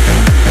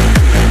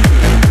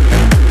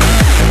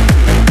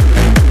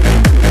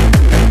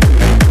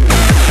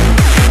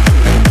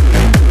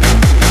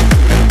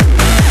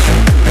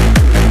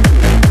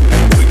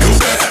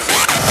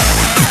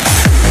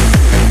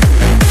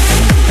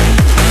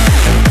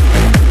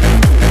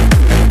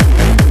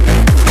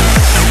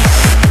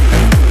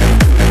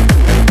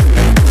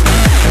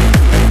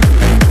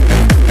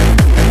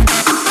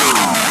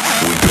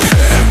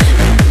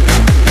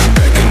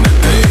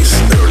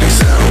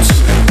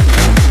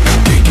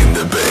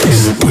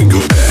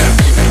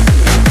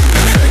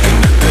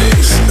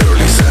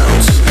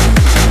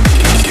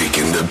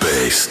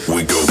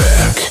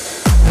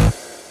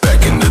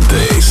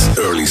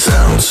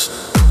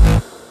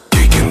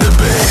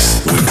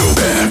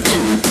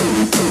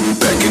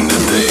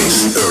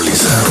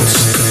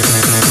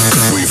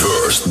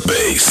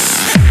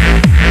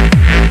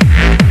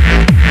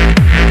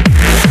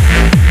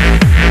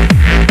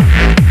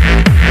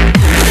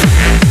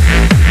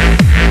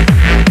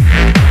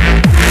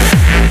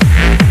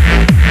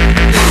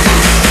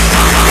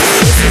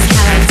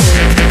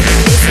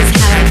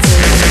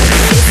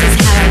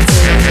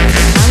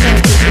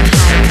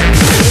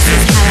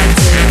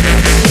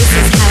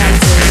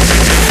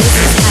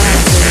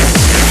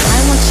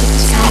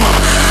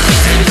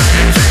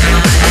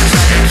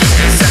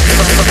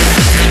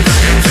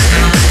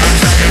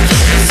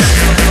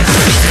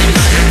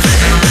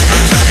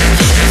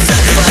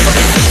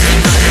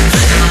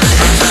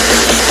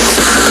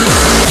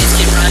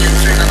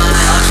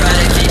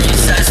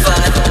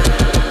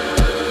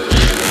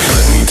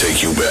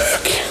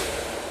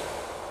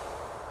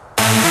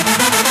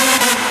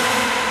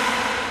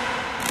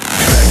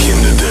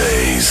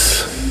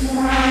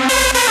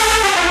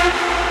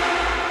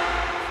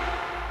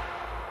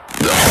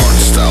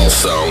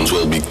 Sounds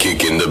will be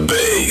kicking the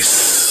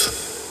bass.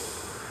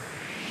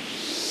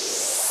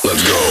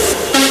 Let's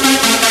go.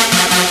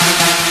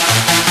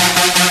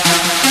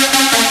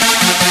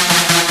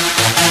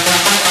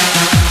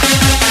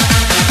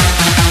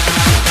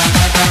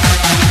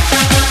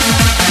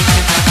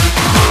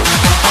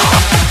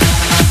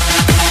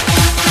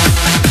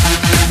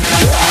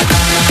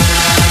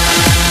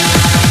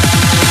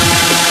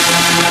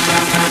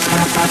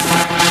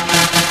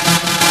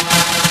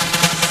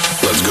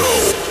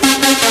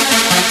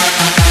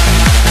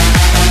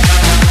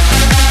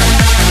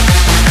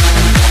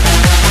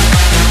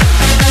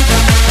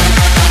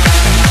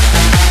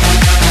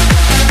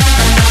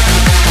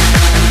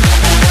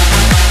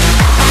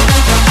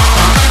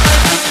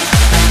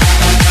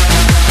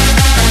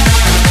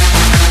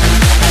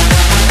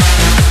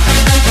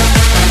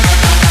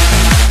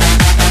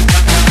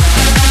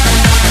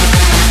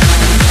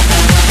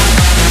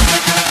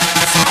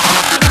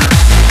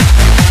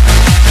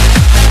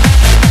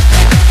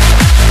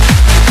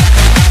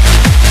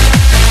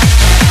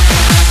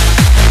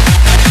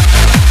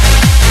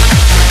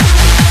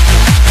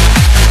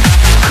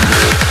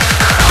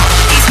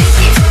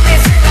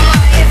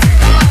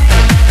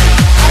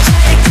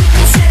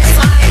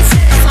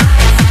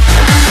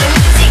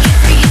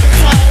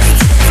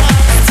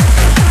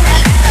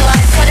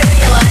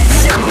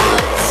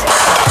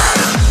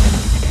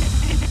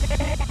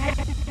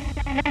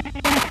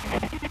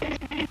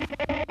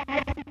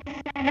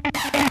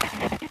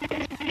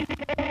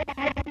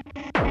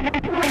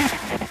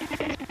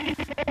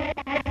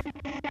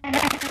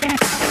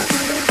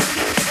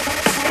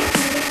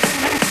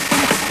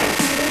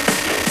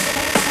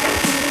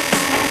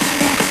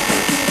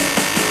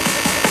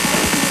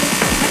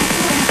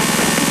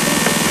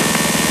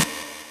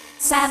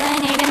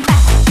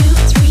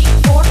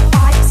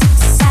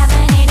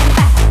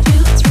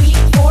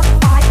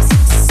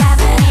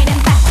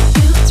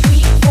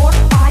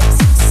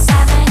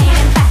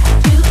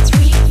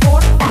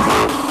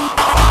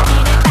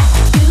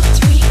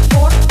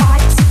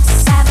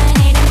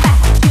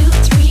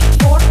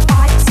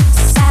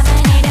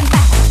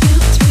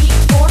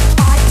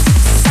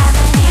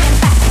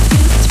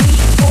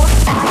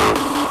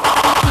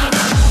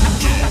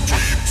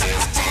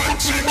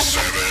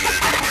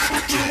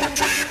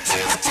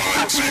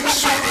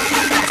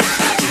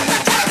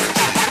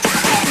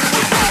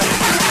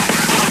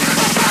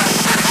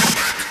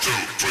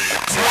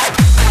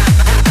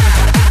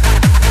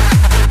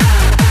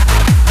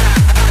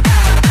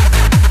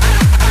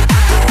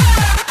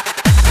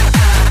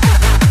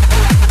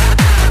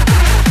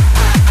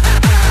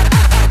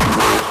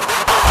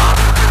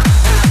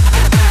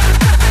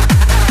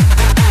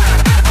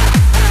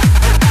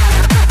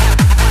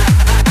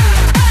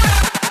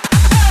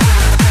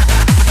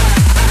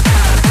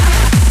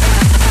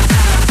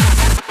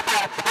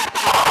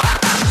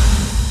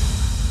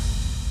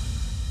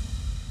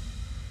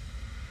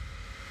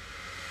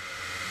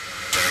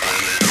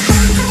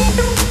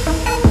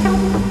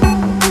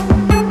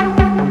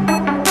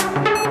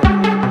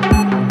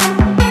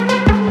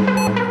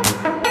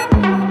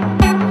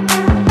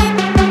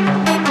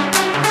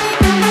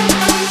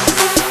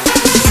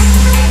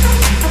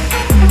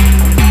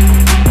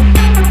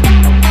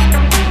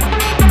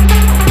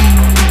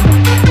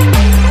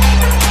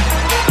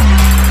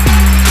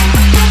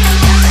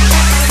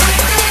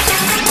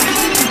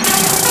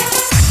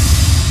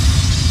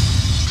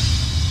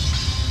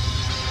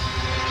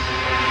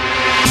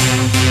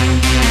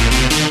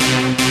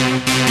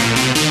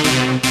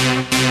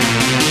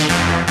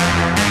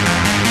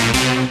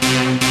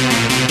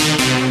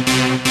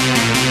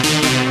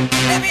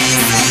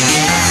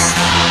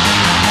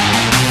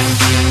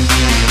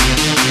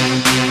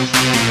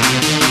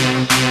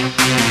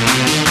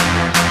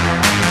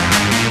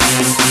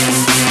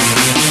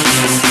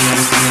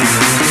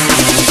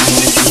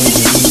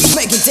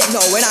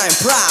 When I'm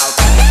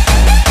proud.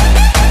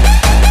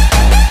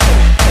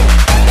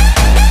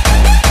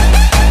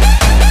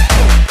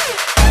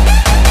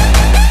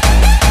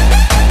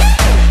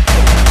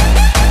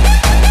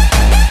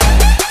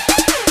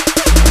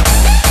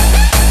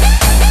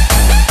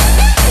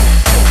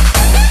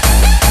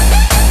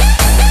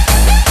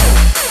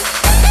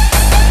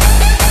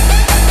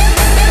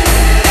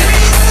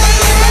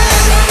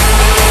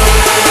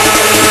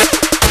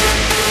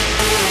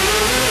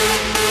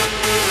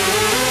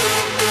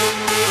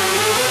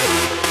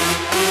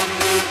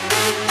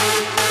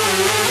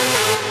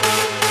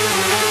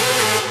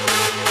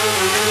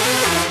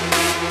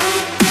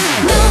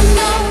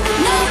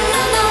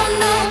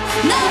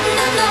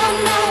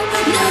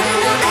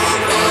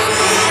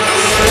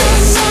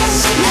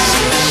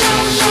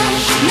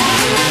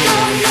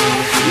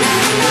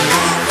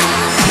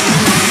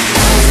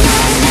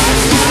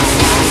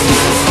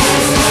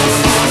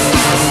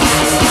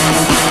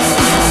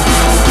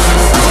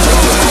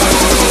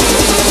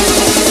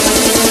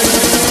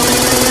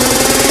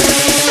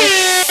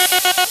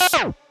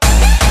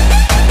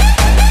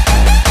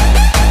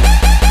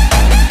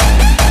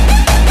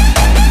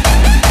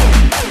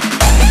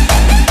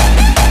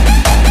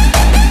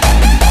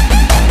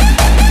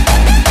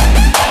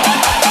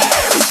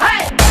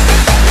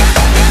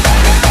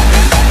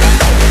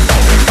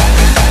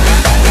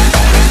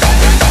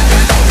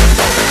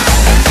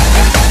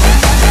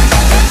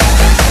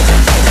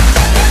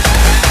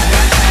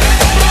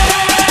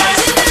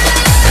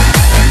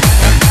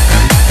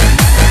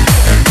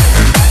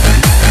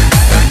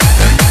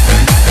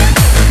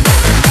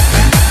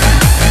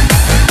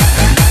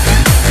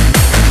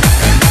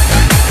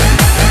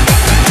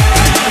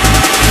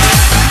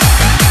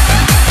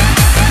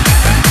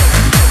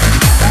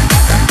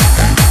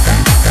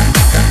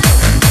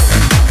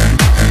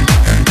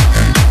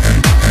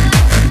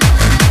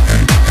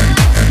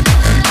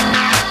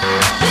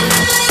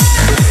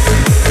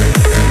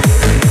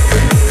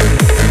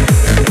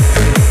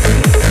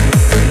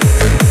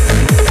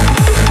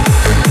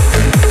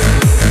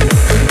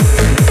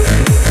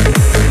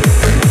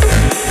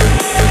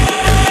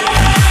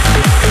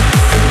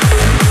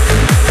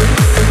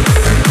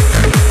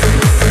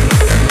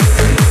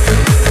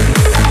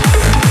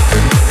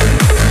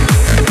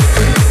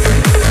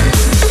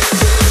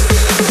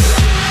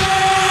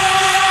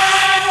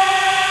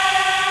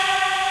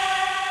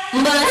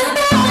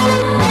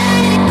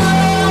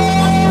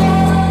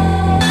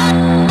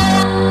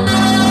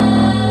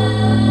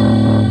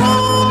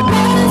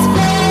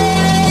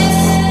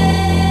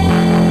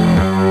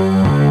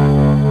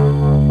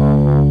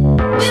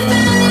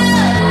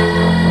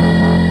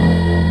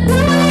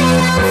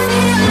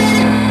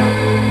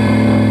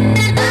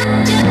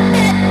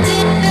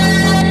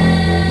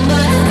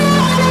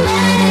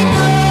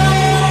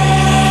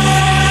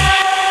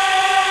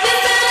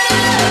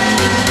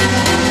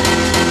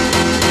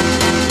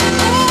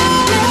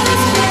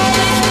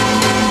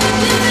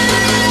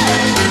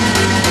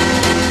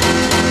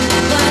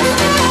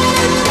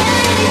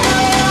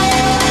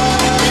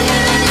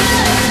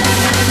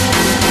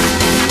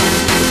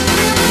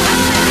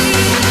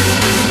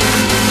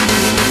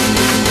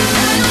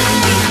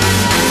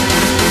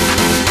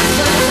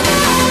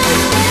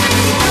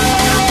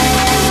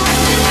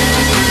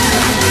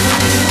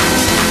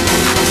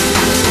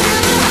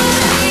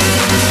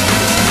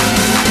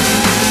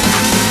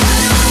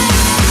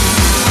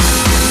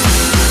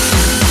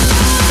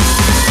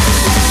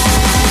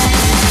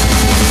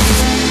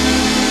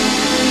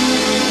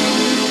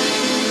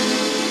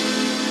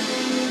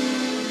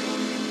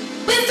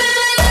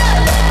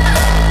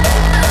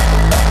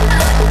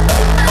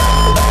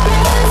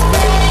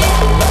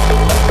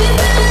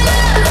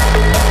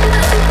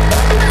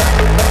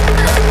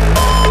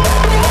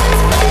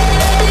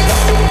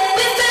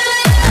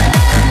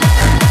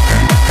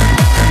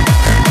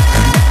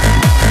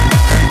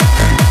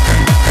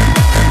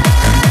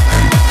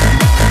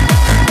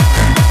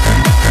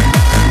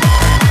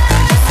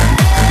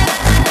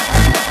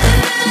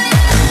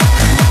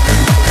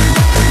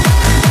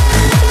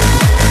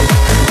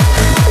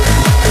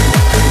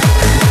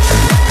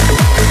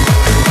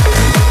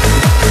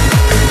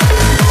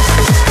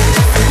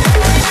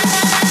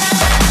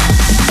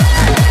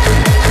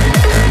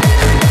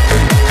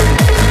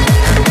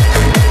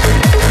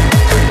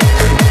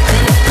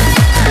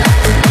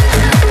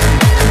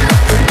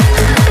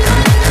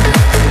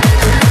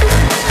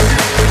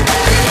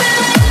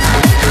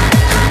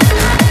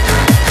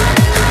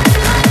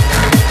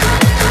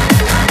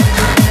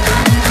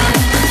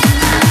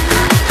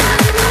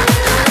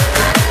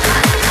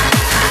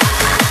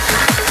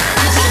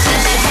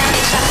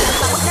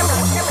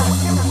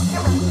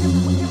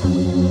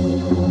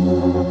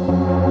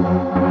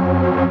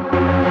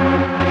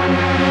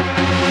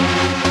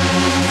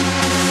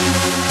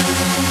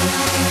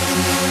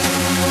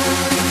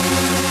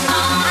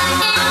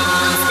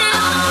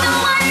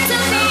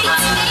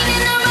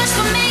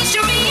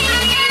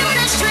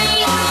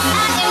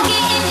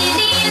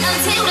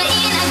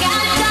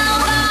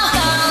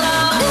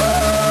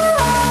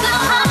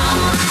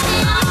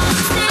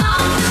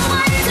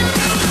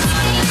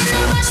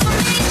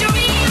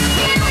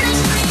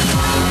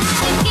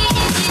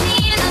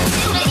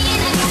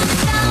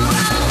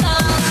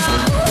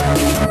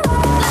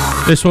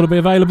 This one will be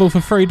available for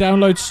free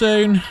download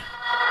soon.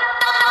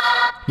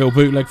 Little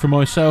bootleg from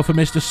myself and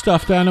Mr.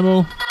 Stuffed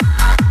Animal.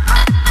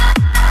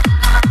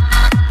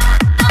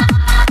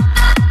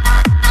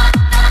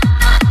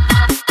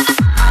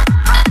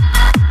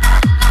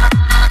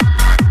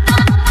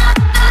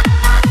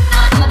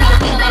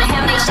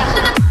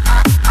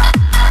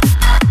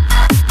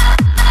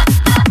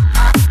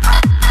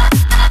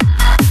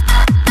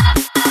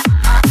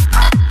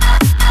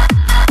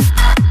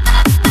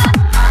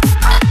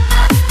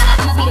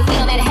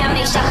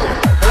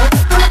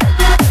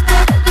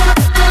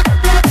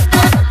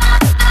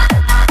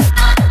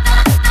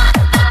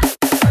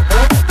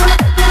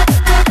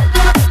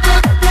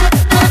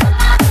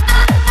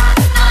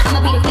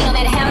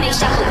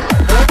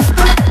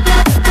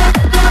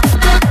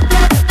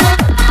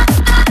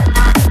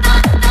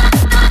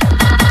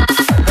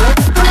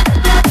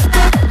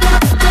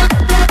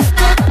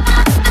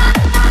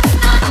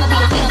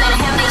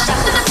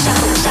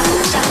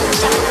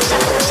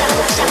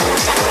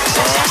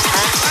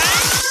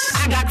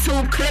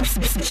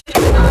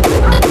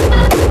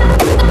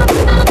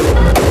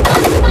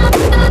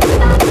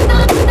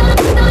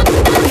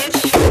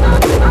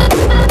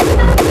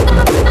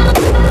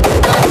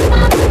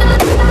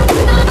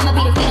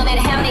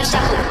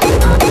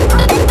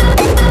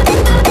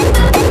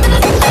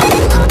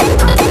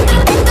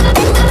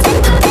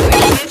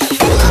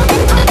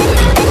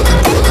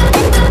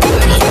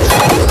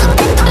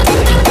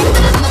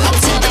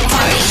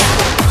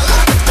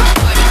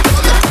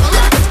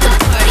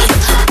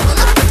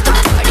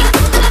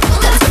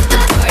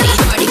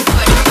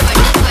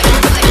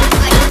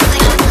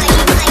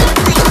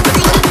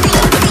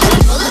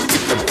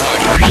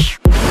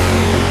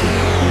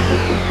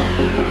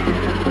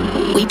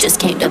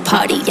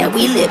 Party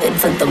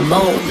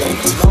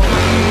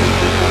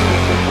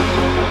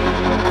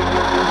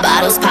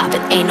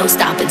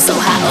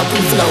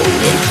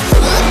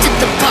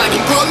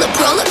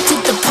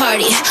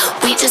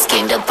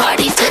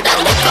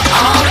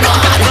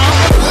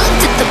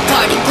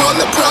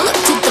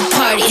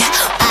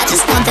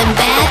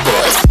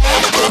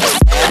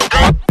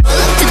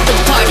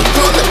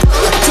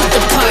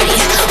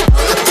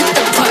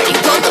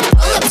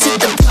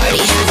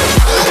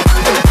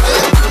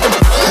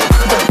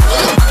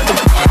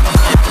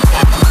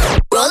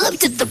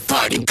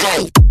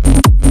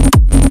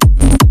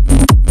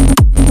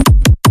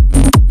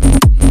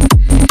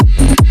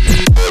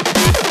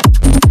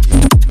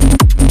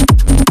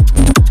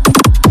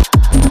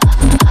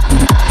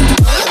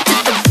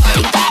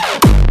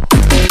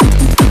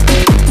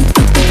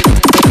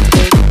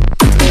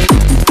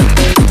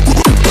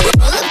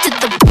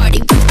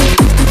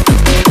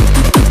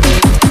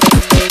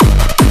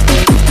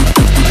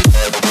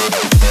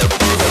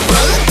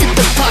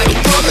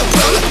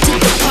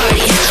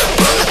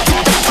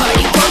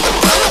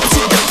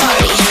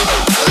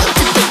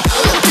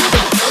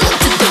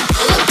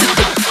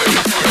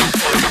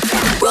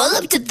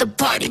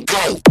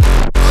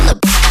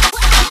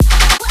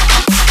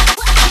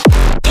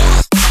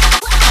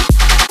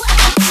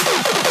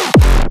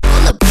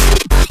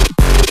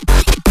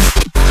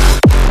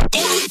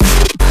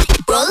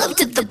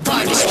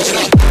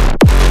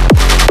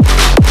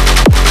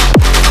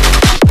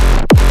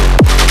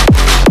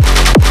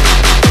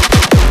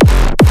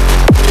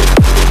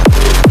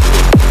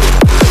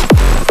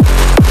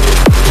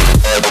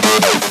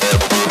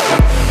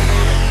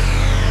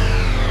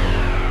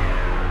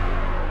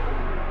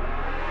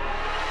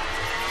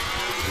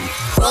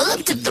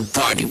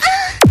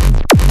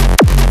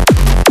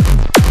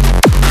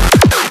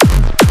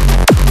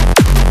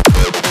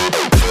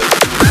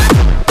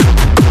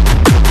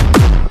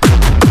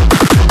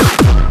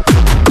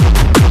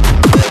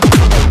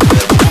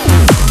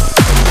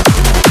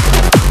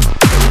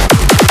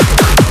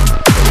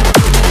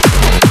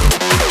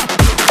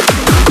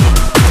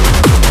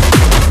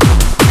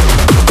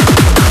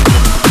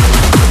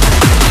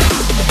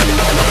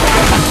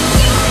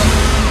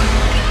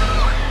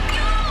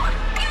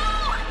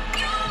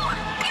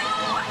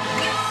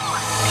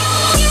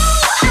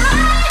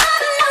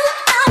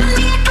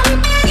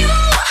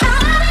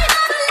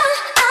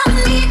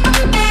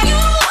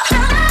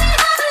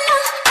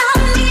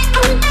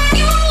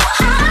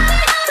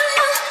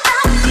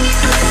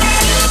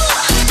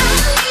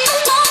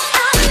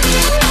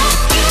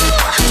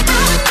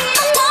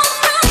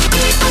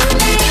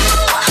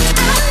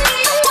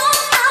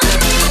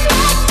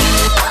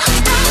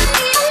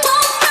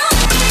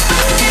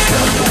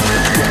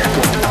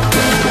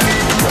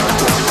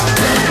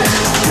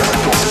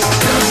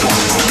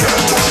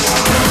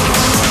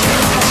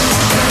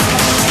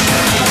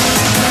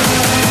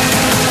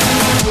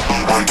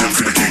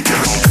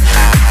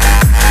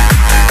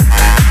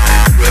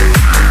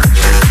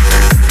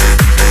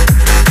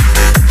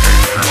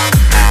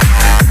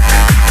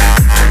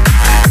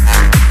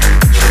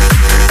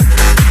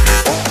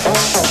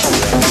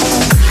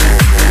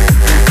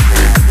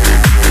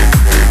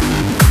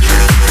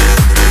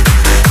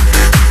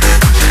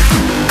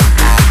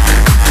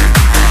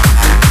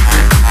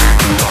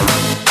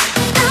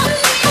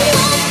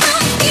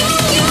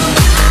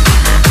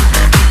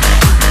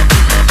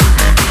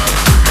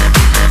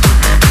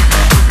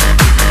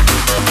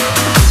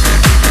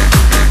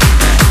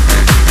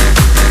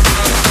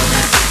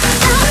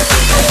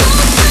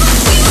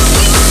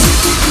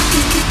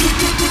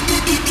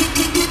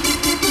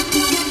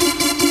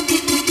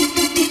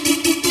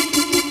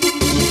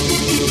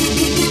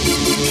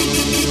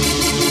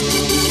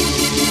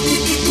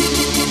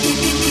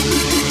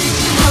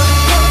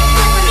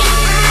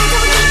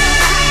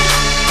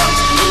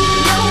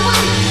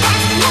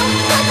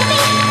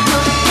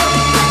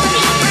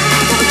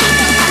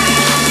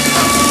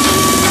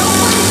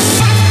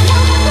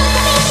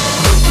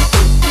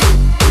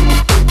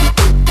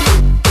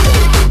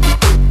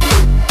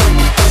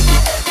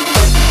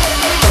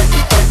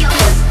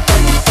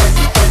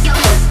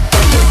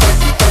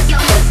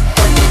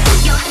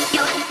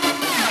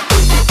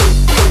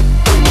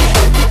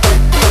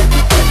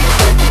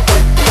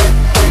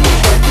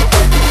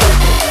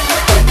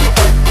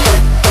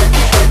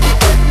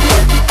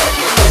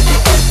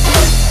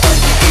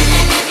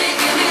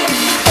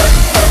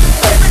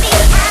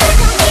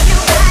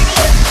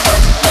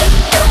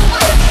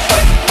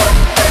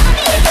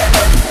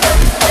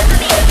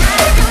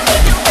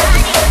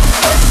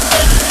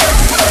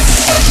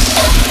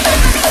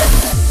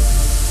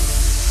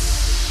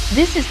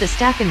This is the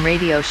Stackin'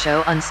 Radio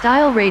Show on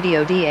Style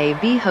Radio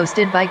DAB,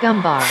 hosted by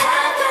Gumbar.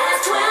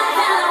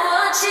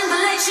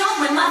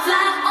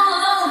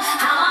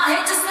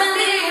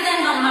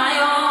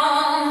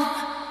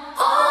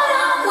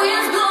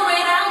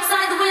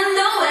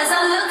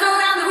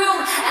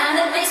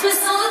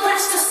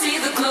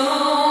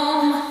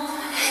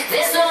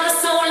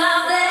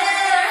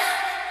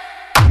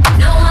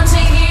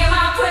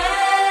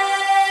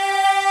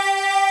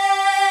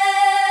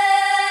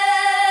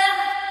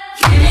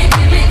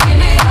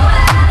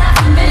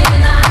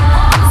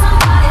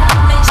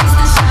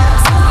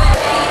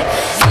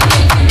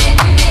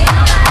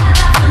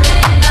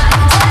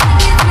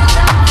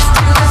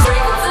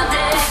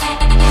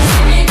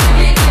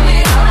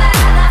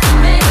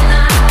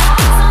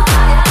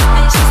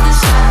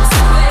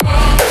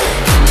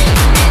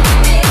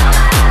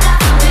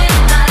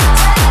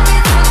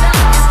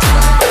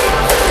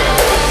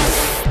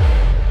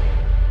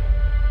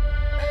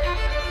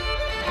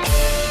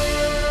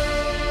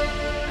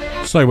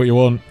 Say what you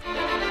want.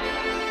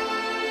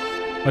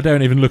 I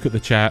don't even look at the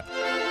chat.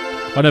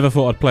 I never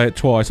thought I'd play it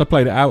twice. I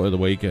played it out at the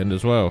weekend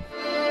as well.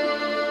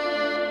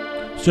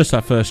 It's just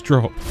that first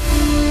drop.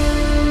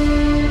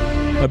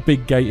 A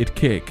big gated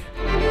kick.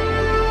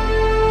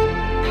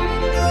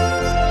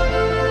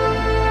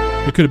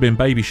 It could have been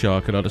Baby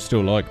Shark and I'd have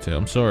still liked it.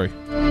 I'm sorry.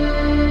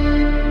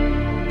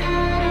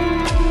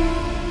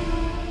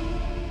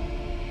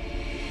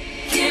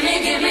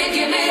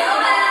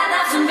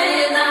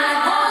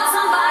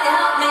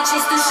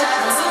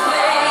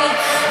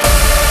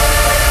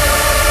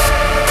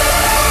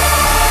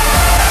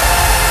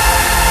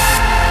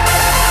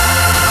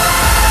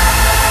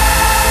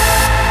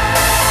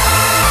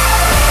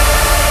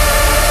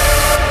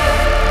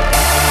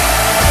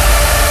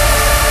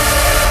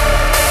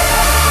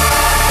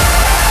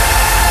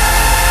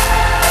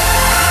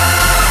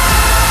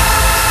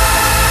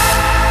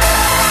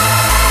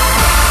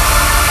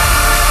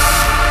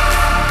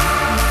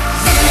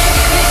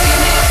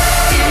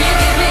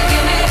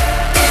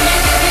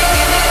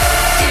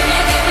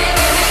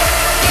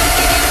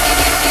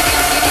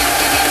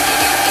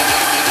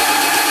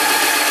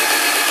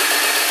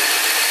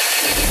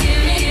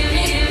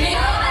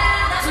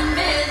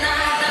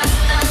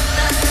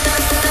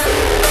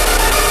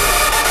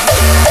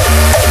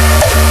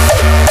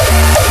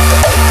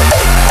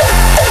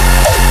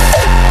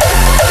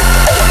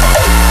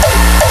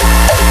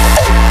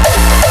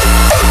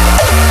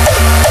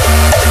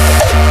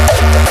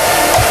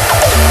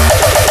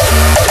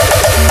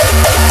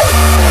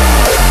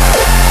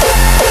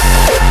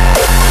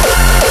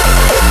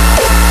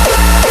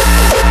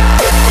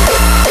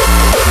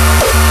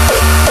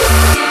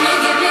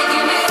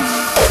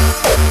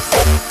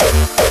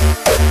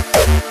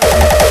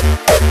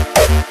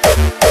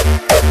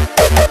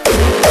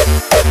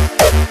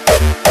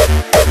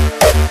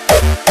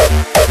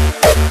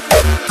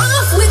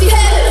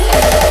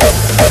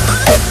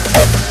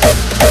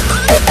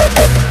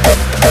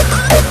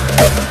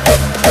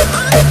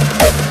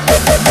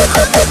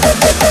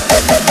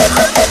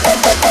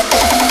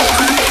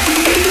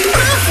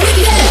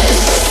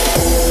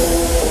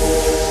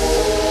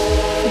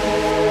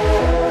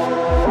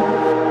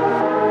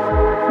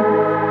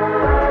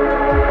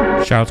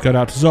 Shouts go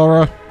out to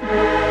Zora.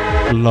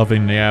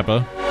 Loving the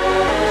ABBA.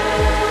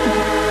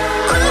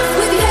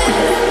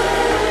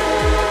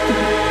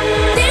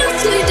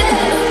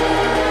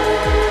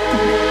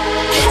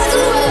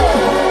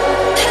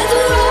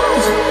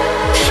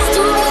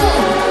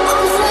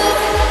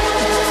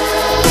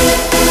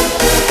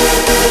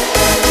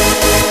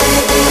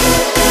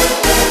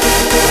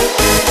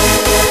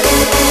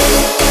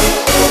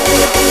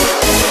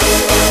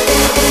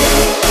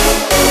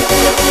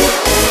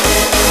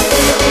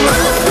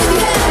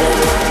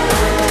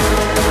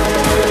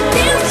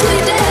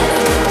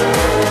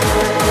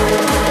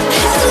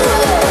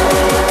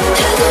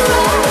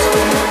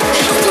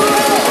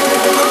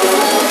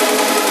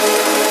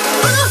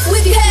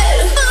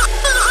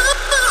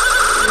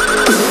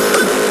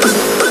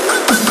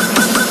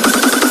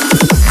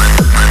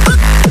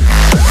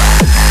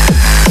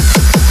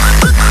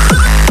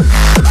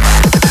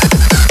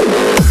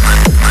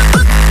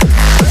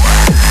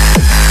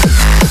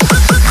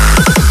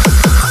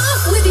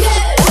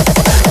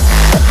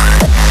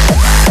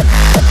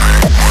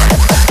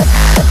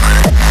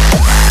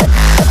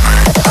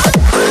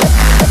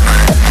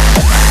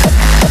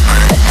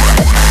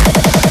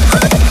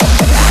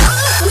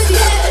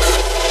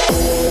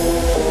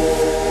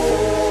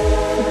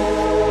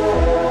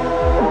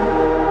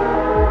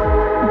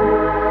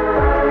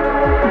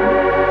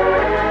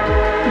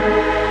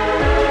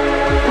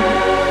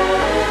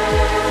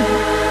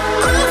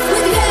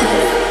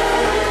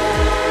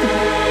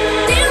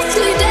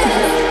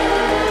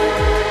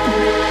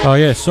 Oh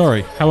yeah,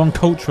 sorry. How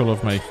uncultural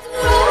of me.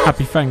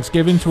 Happy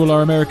Thanksgiving to all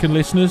our American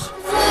listeners.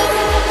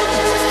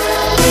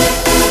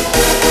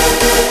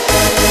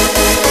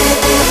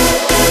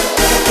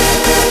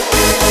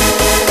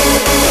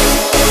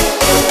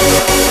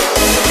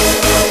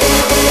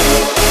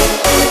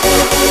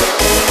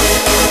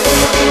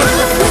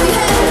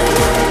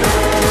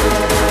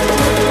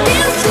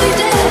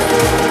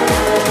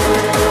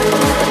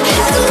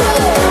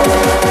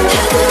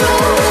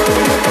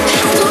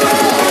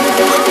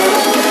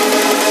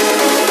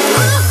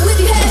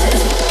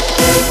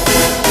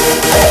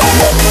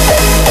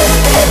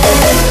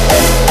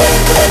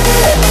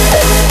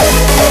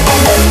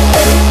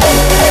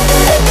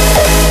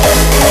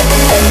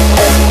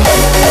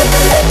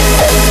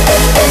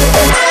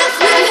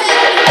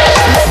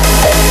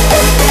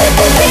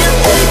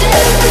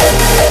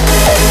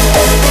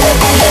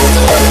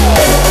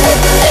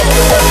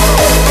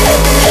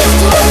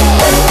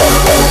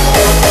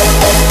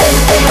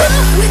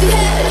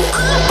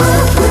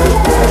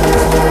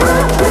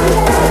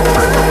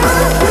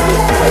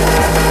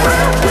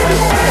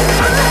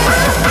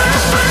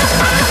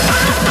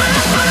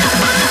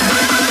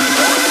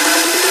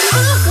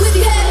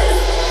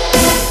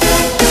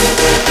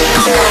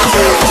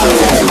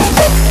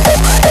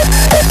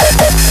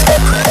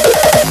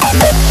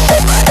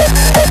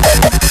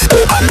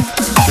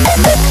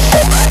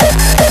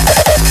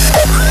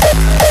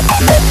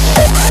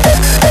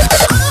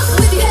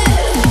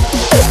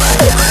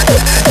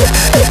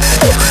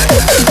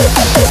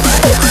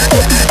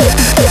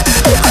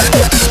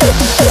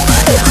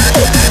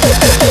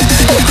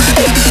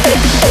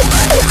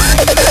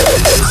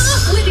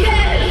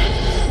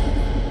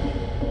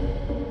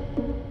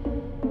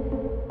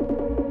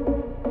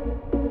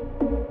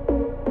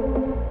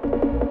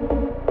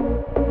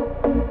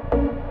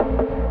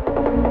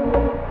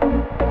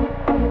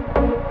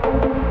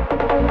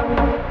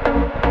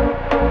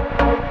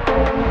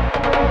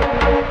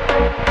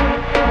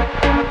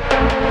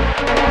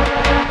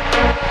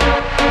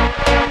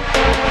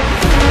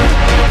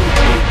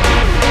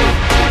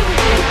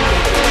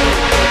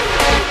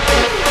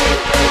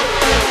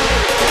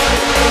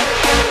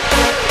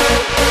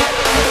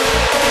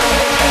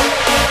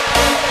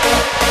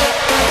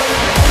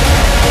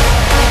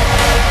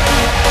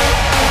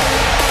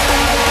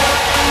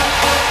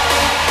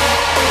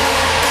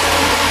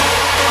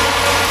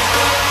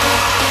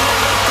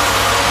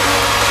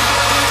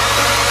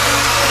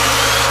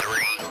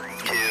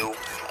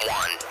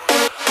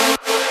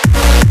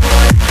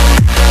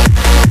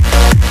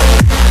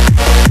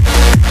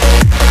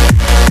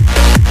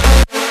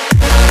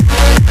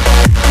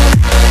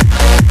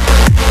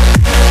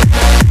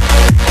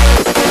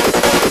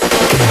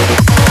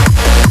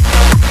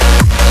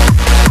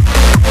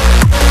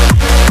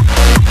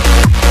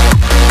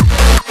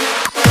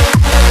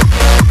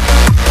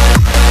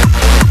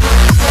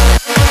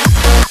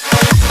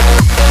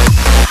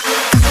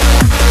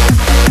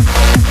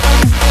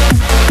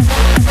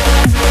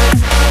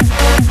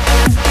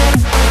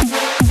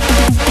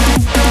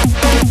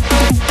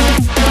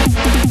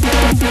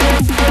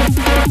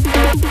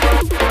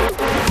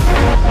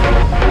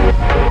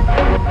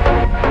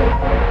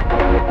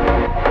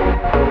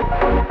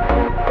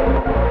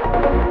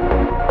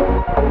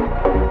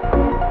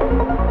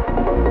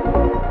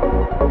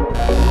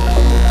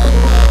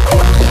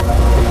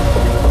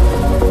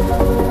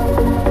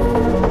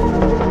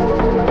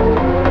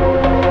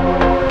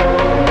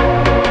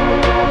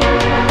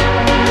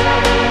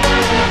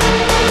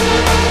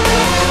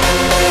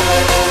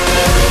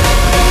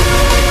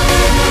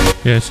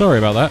 Yeah, sorry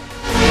about that.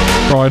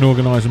 Try and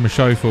organise my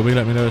show for me.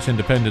 Let me know it's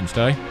Independence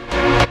Day.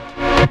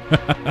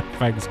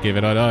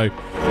 Thanksgiving, I know.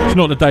 It's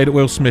not the day that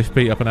Will Smith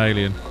beat up an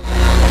alien.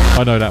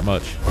 I know that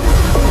much.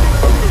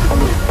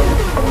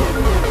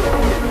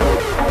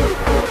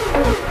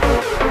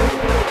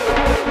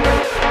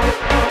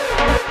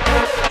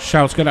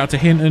 Shouts go out to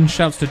Hinton.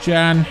 Shouts to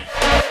Jan.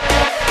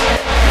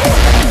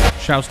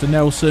 Shouts to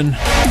Nelson.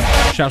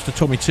 Shouts to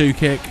Tommy Two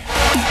Kick.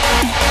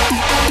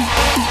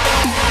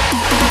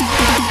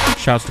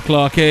 Shouts to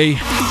Clarky.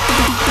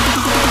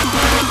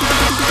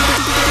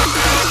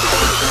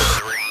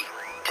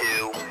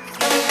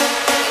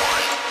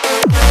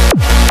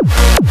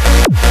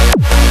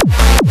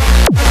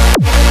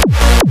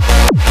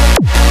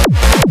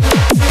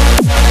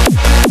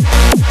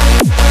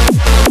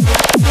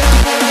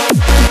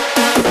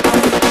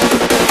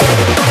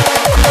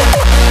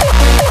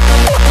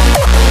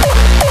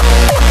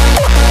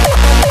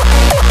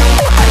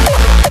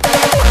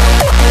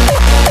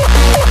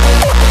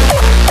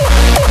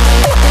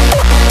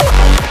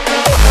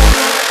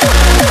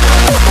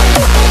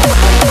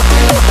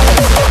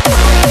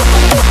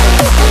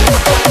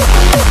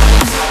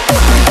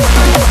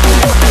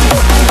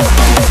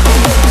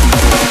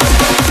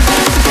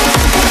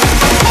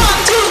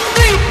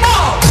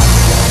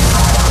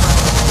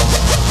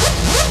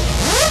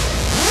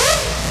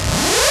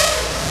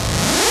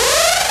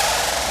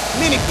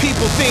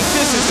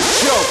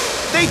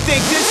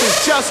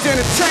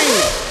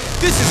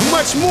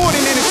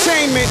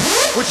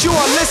 What you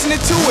are listening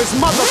to is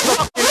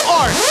motherfucking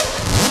art.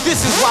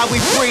 This is why we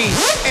breathe,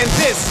 and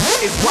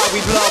this is why we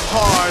love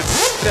hard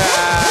stuff.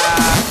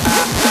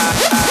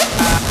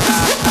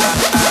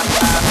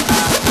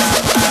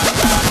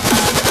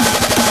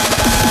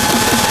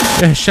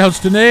 Yeah, shouts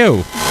to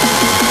Neil.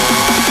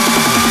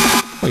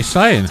 What are you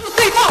saying?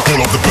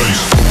 Pull up the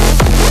bass.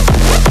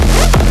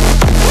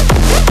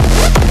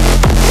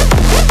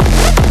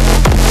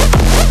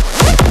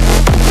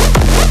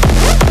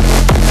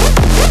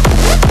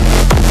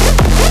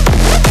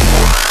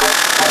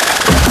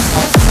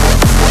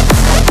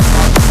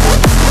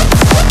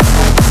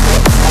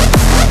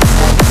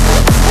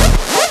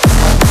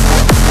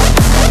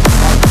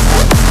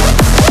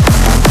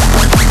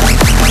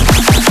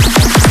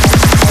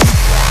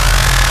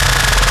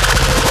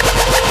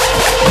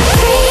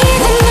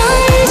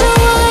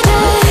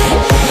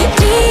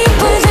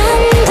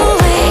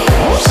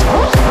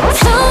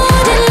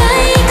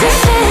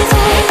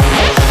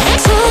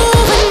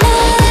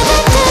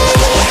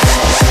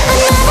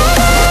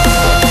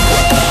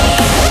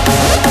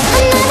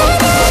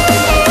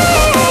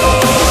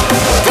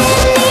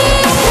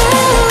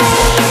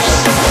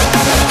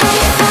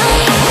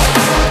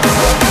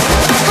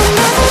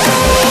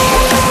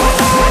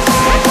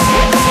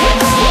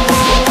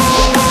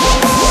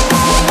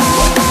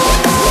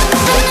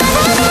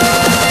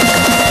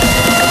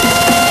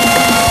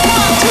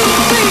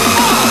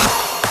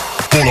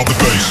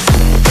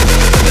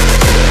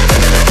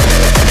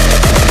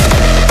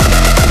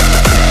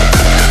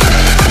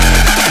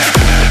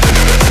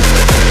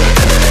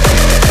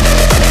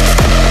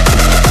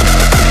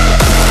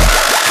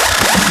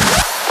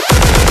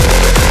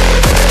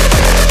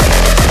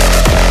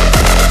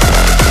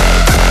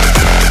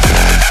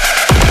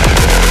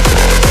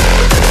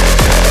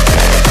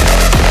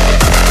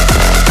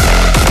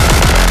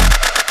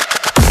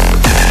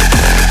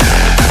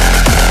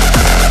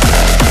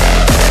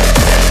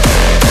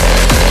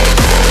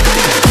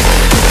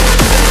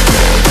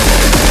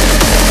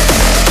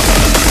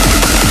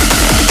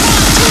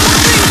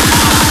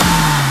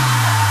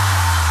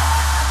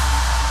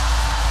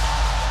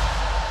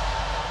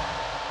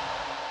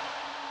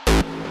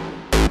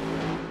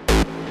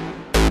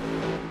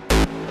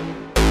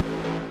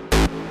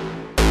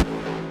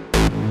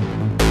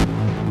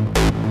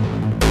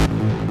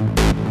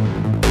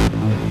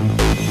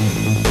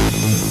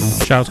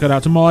 Shouts go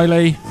out to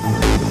Miley,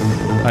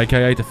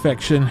 aka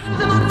Defection,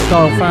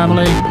 Style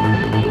Family,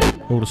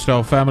 all the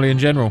Style Family in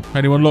general.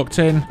 Anyone locked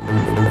in?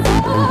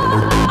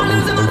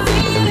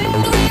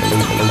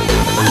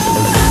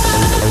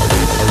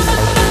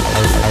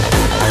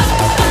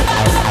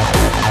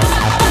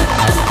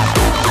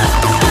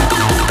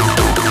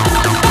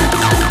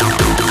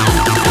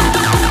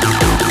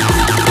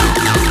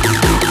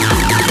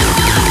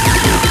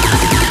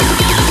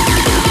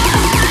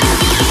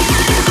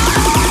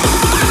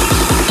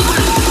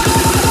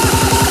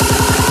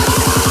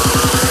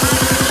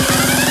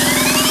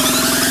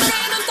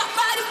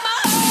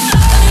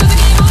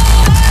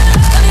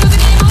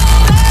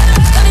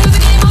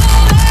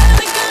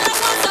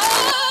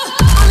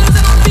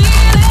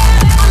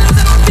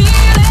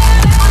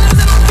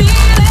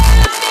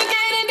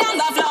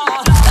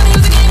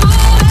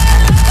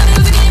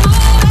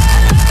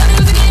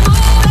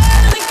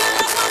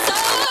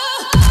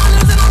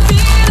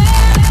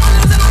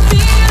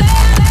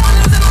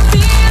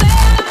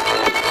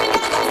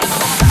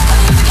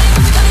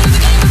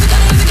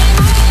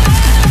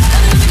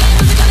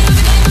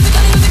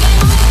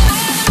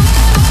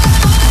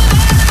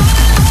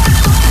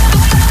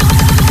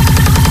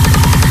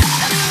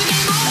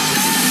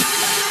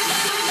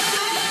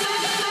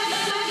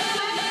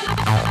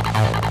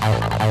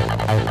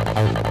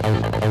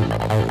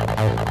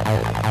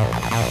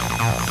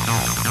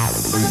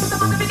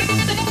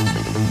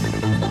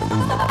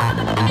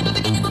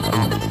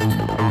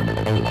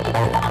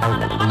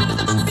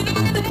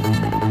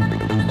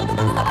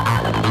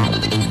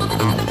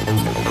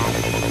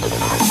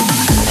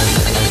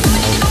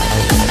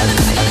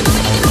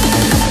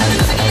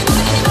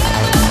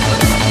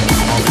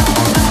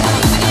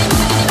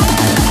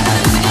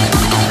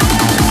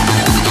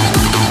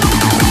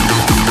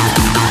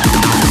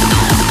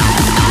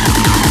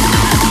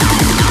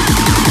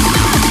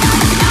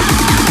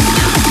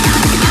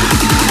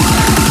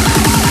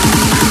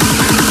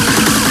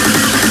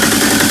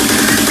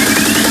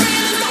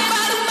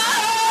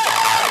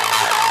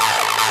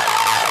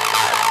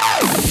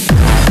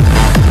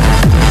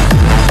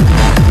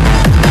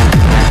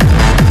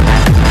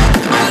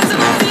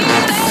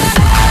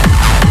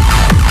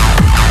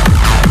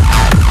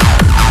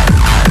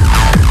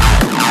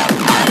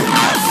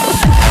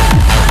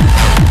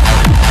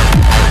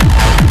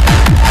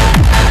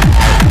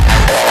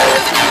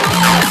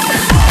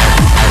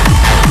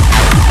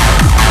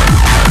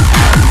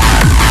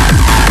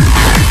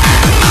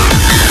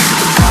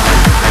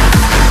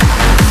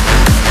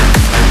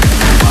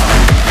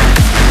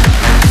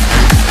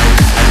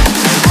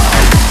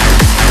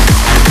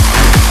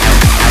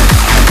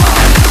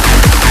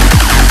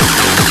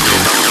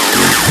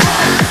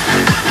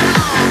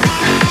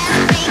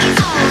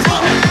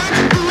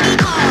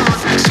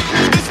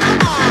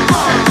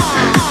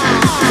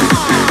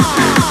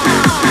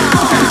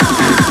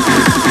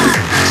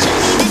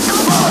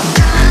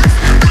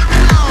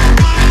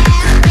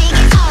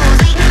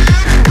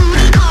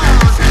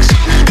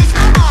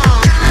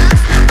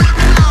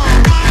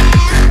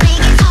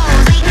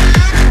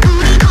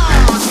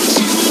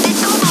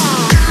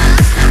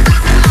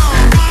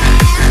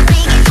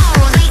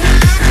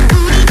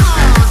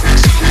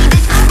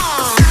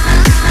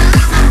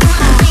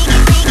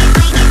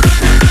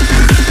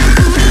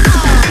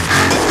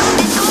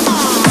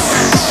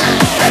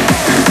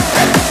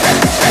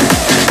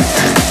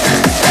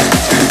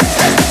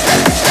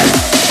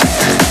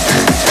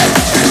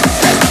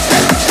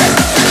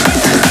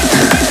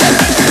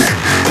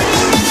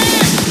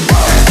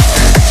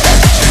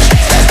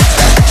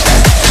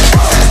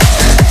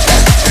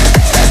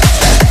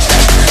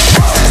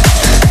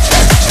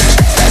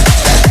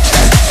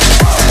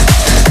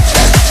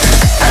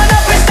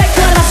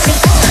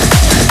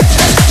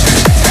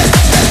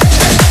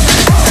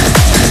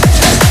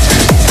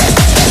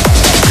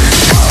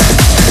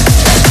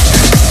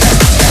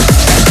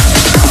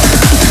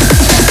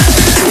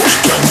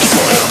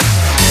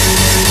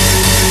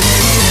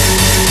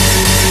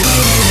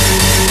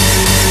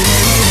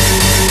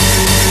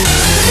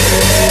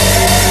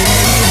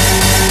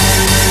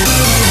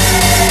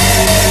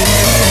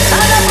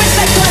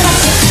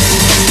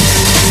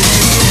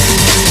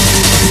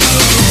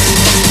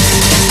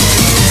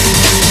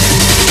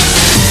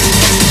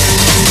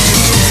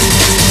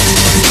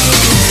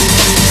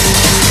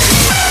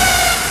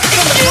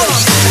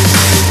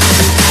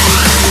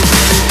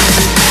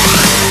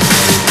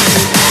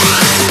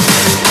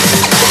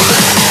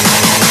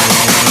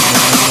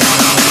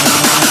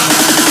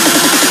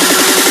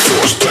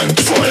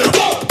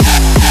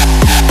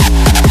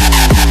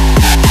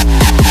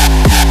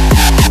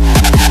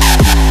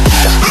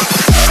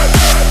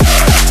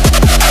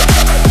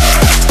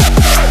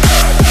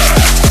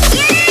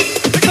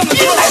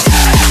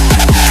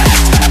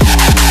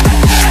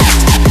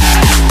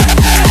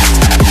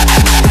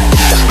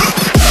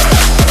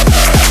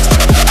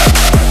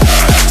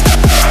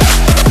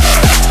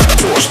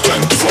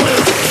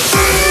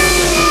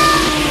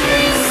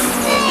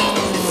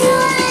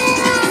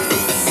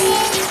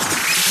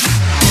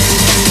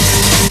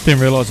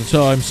 Didn't realise the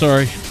time,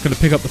 sorry. Gonna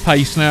pick up the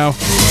pace now.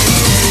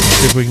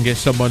 See if we can get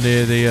someone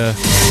near the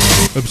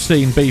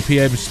obscene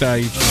BPM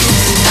stage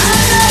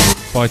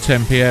by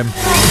 10 PM.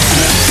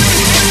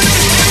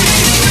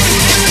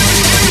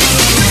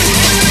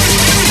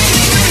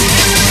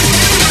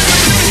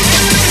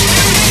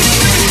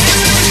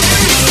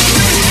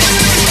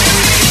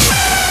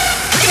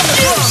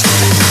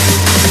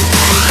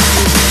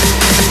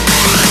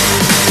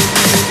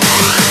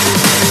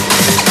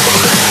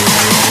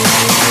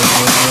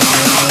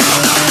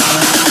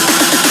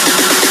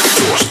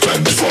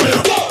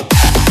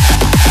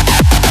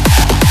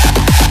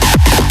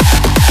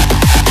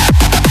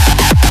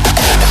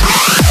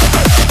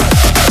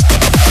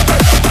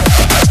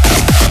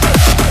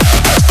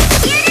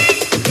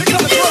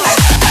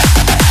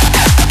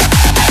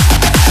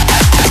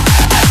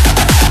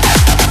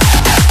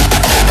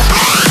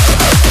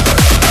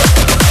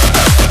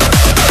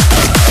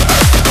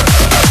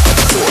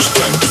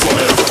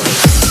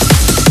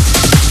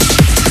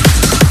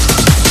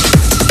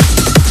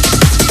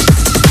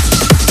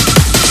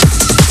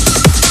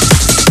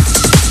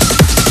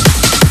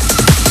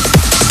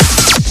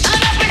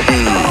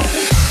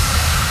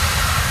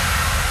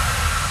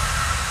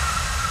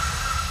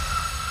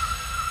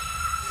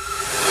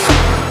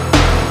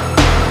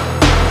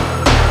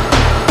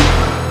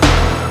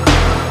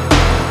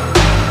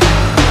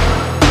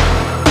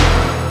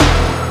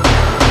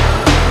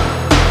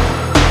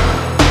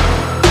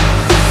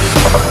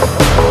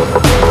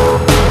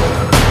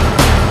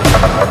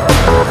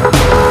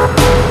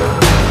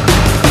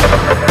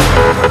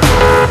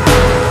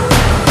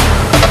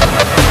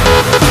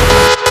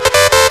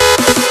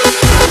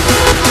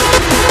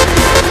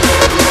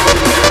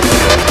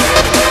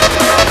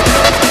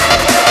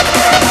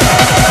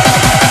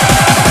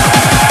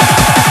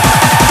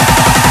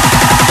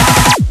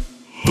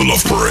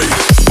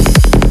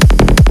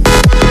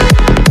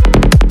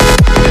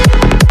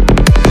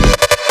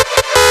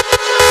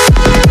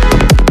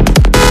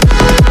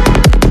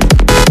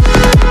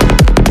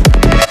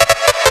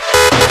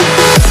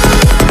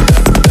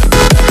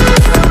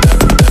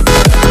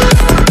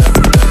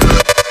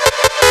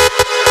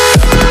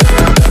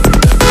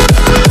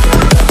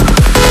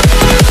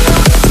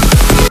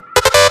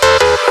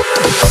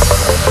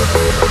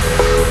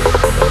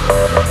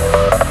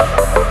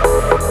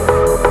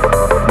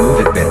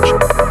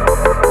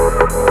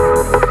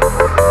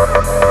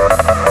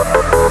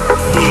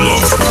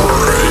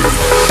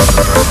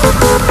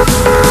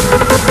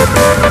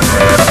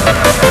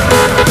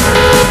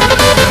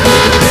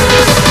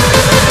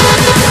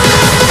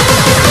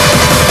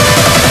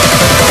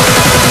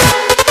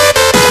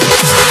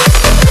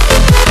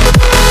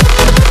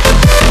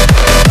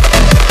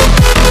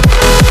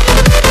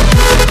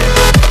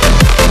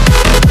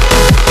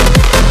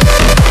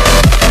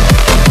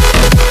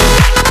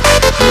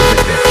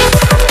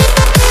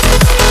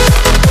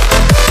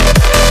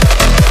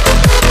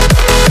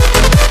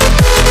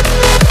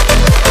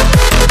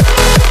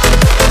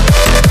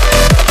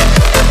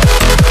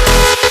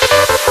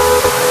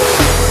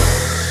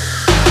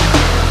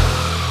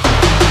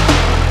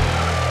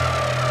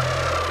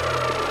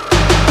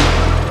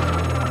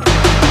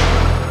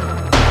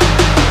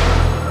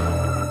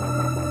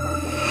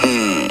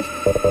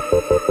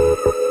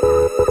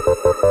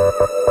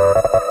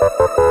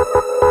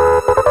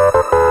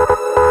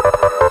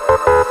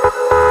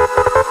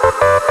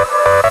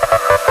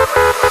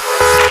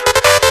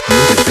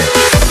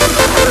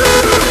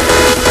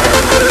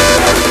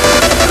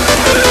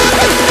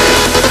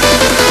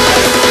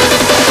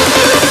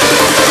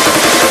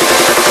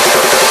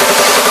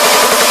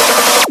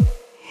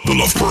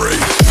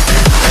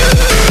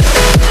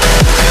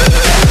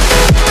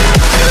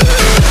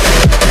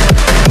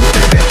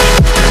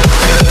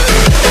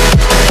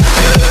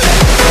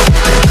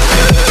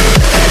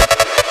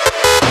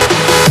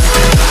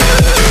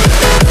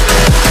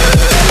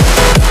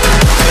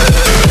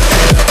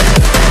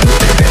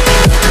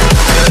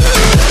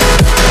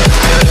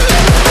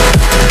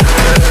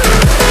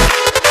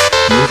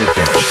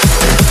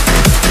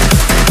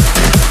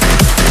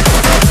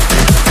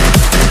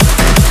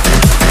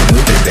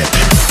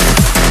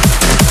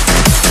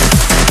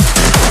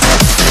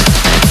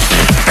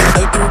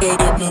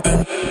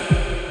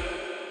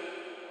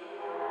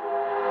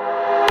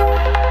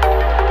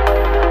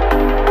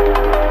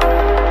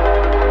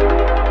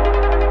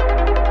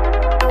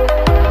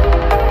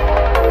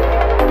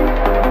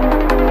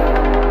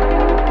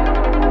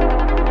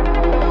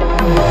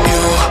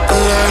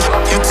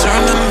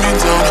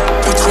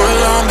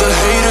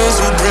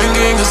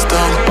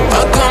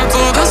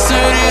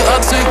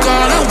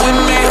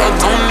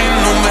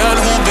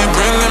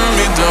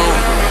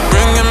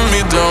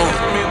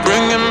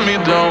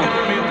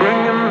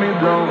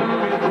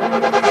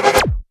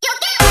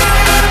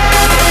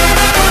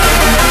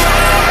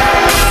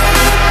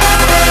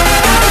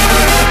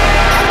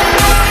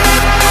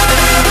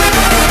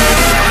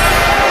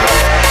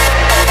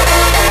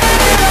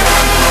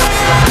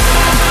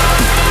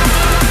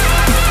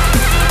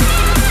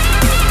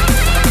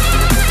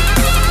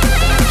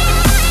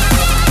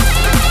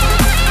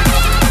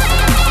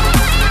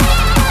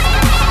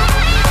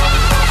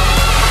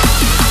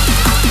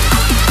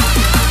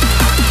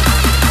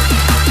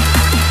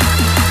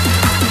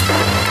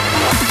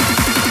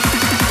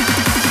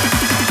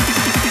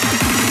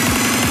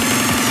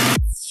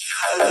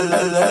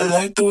 I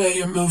like the way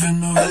you're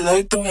moving. I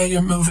like the way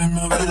you're moving.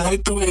 I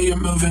like the way you're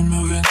moving.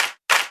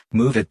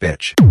 Move it,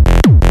 bitch.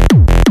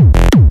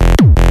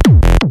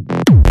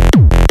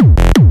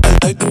 I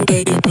like the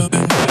way you're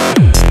moving.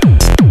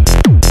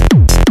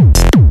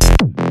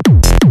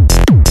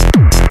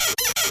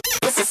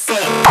 This is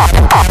sick.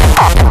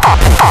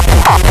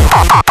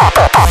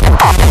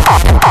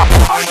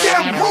 I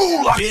am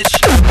ruler, bitch.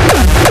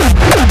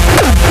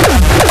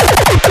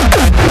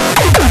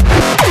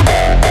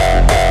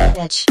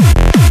 Bitch.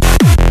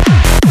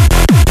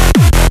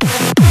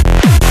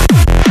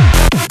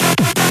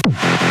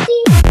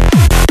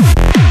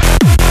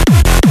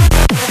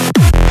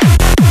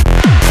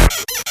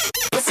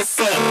 This is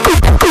sick.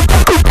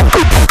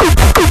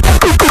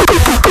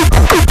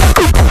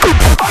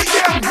 I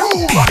am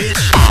ruler,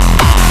 bitch.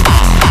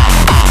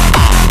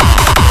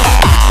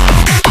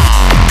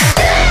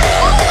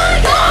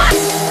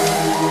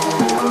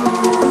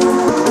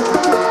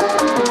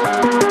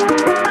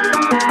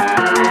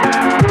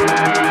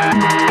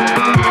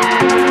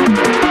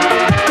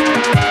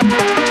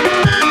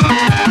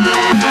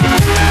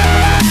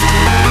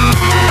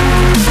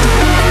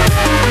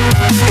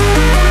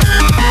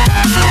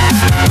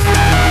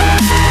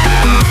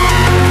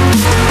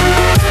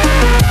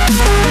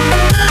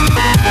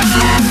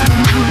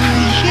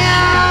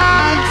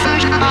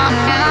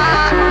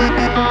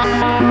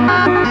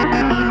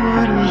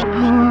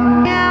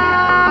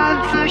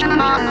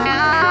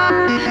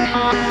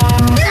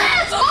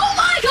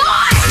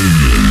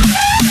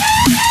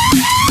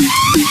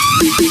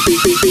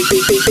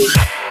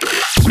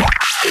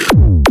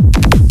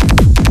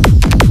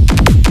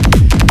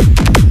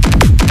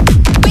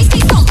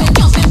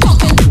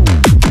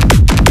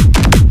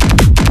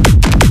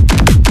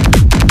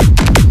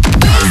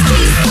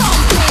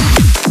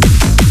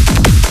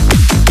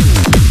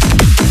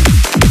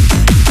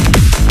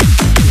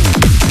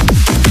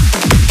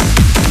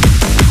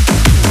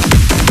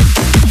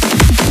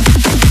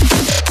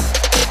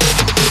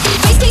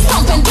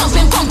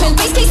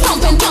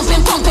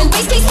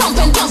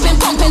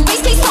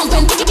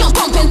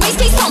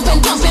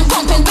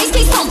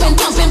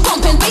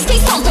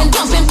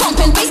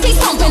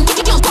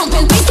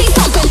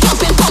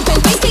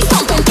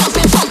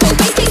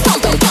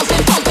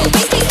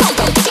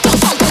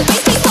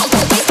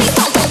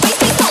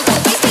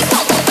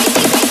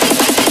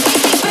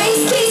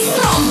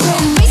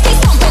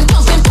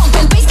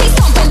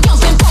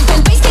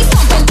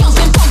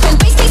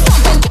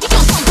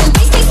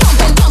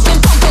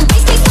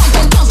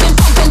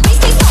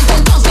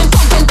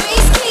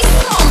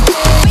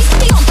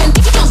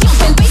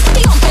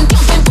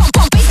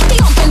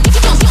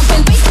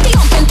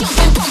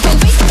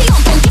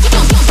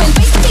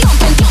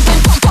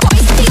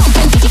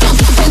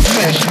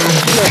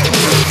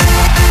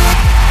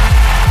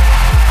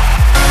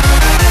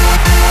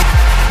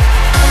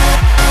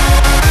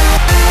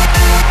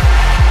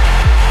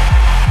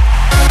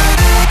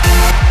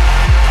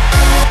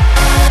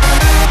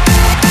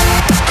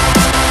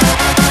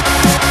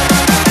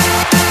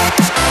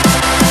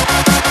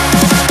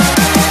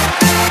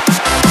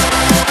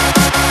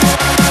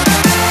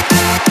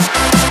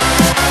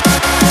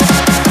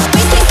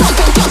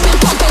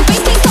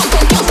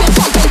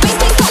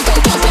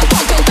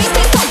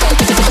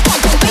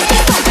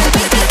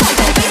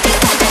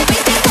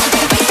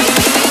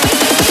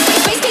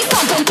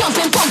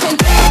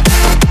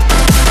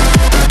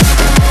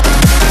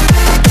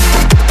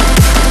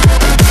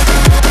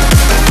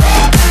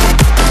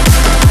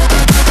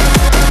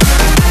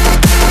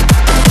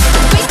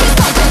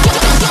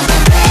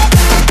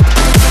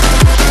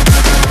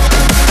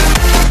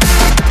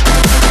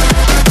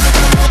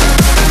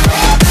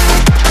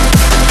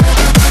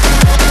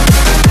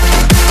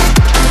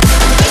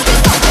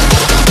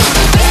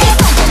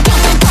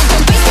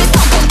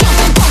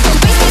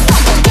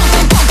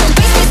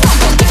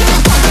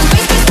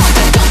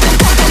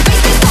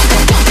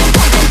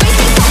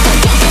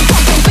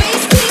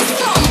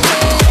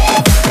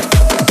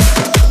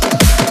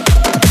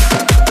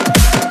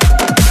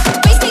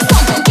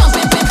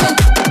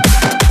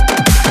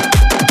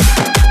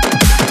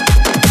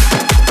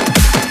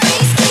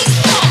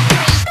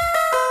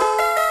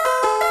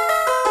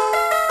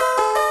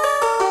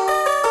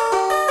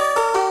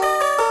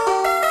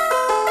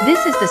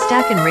 This is the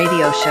Stackin'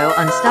 Radio Show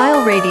on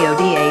Style Radio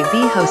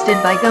DAB,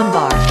 hosted by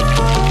Gumbar.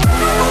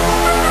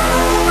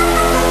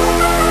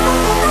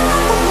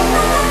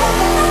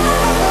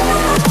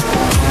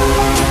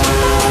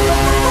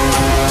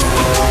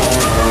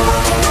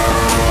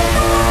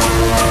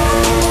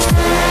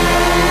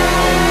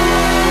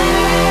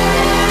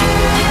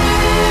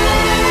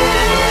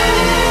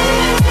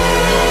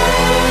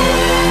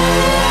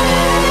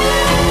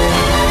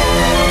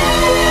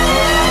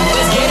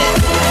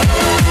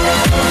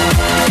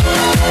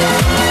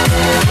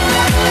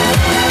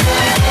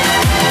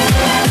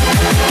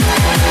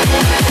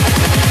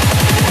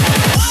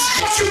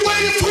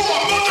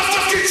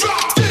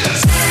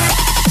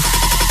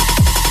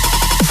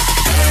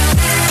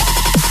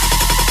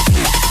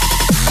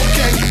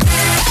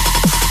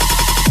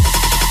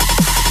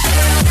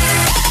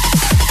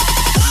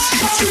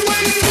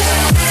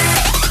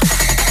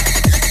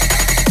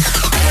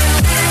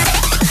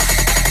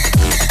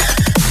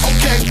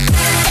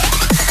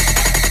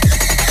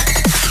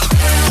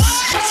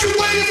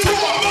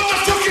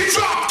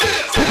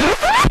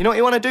 You know what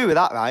you want to do with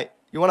that, right?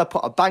 You want to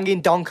put a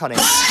banging donk on it.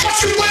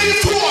 What you waiting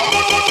for?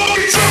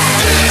 Motherfucking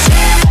drop this.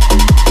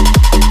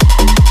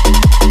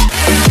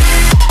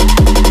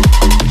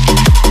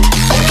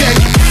 Okay.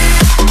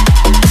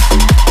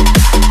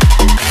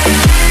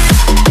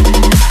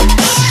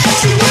 What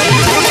you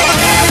waiting for?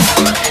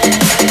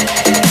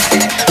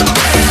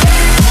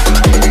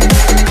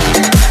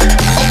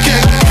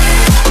 Okay.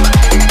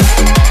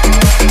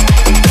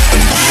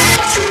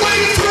 What you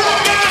waiting for?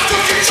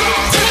 Motherfucking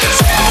drop this.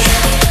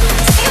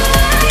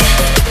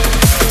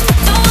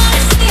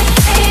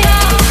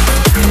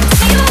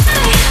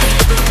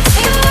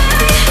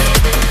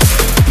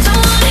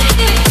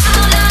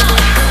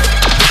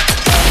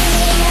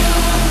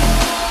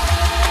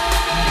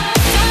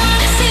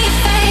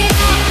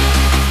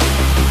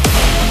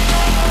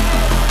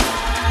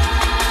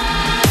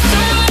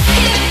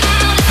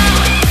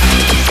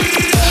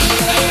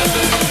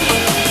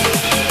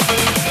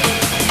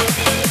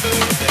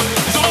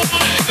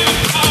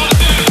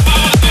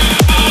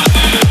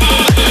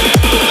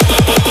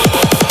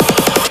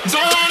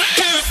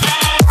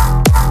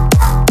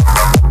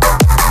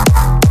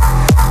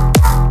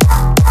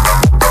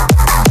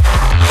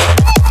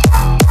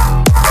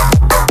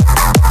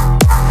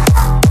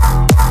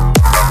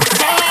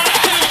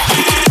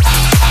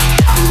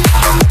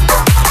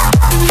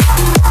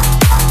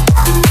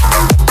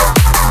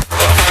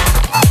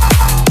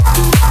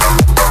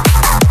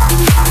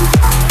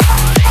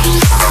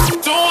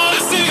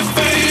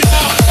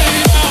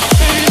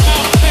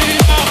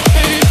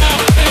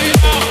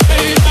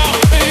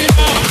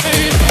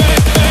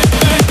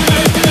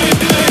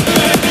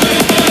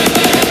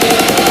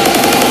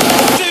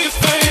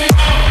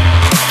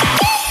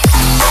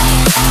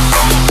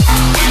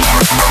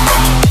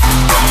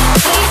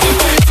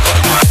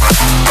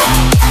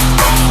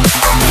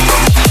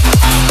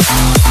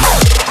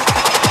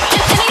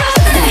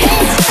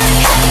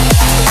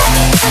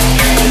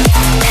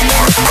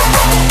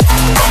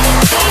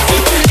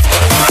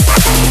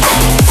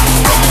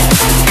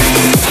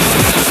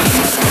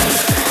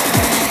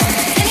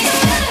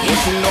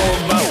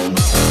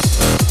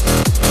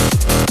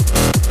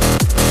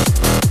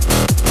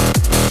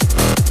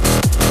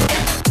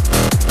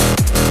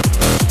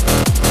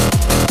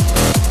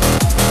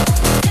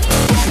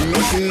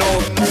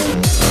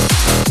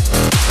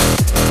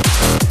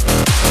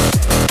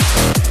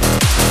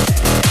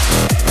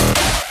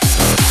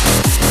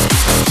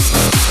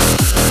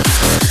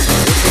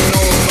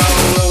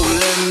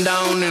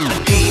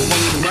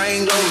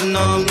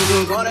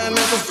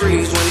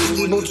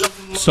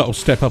 Subtle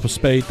step up of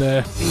speed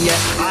there.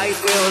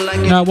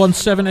 Now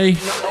 170.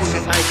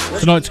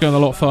 Tonight's going a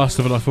lot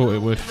faster than I thought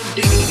it would.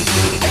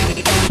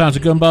 Sounds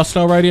of Gumbar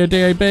Style Radio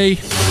DAB.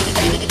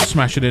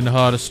 Smashing in the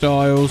harder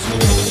styles.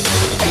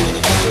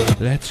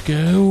 Let's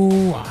go.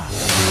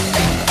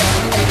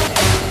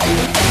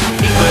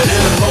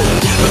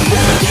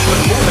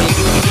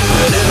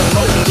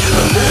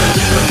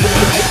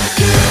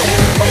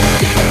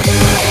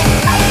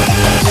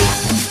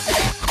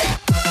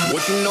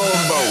 What you know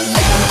about?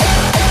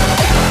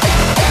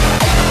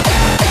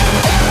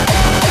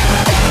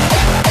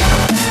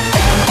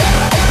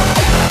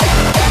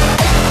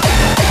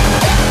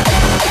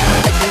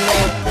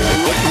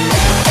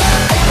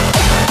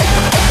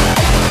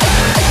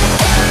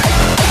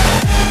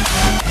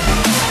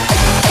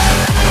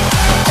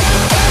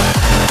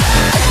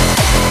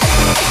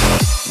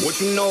 What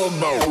you know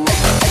about?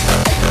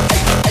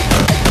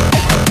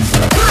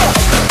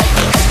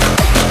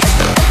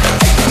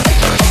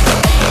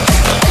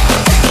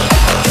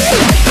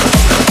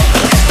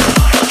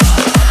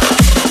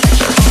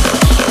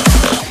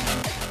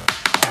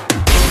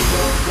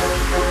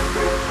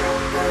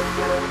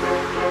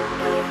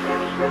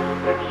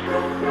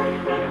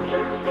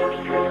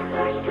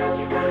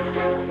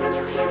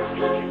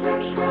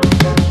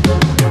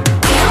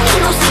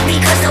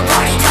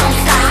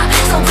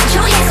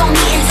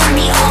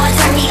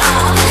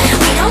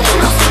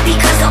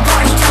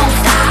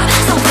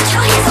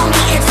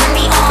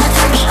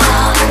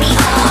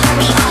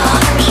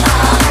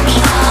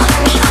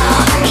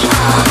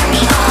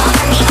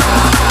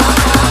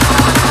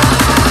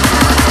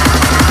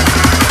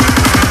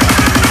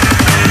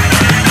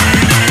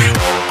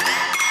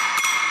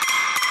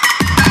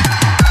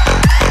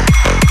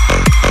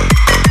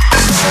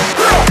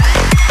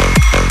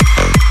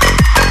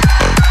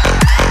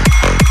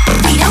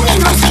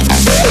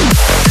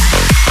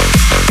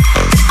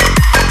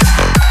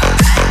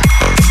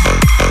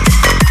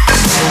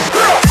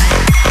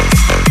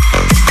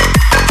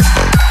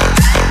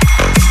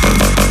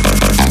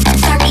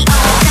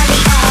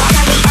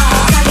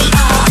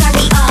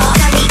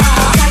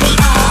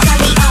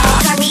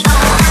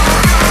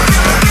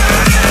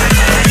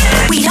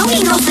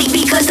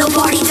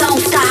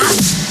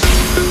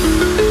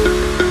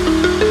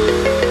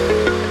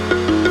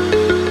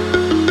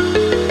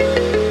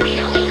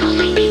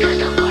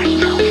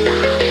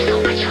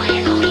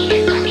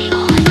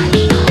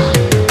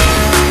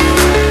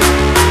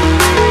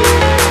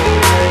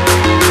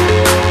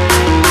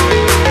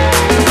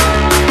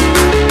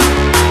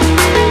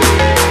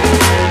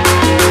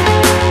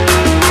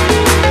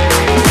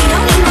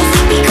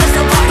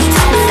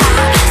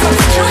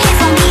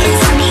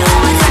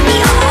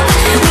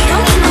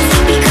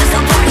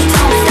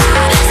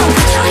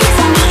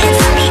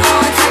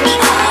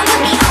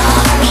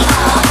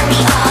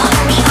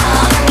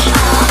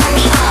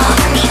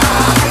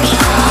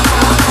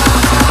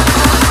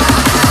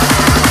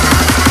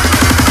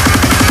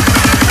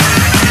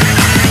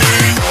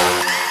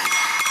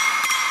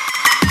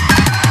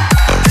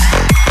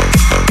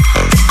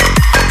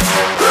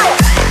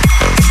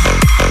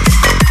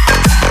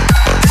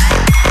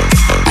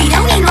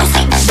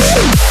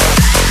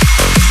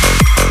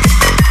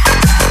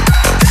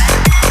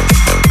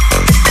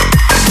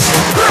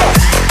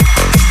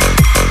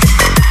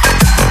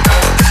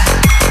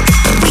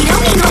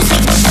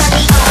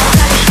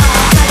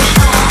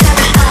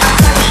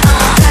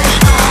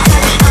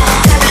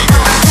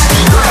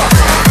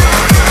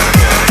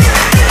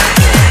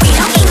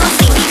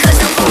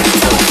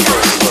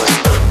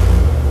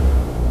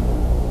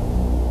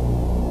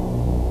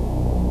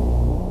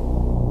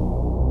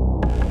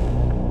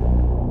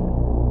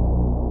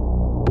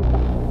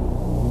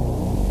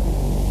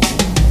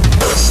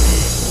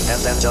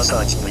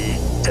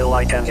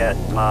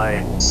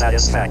 my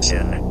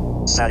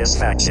satisfaction.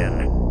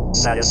 Satisfaction.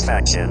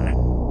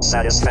 Satisfaction.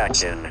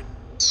 Satisfaction.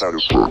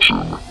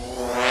 Satisfaction.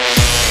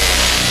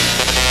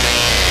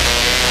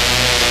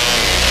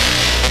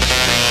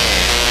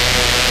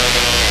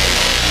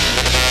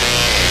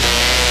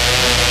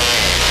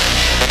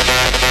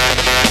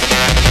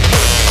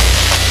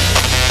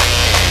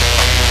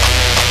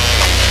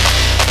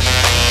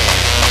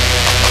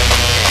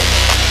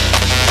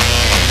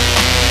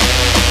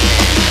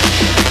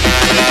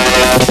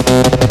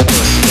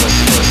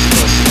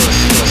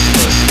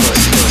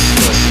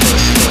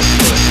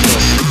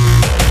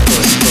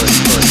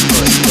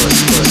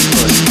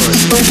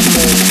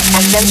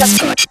 And then just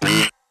touch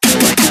me.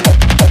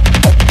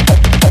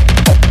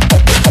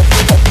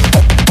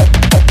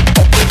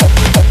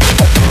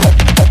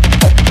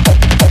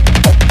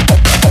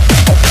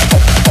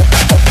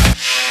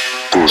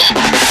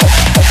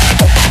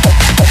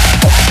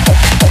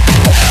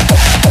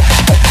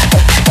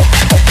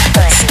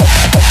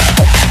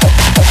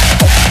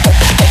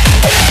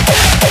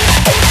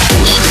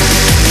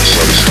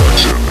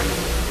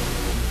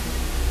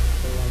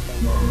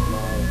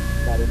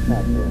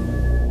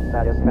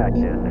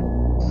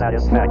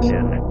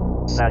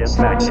 Satisfaction.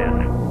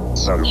 Satisfaction.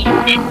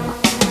 Satisfaction.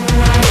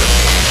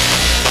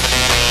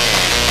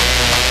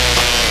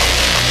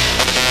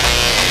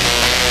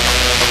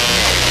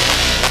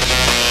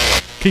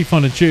 Keep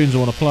finding tunes I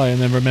want to play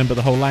and then remember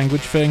the whole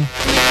language thing.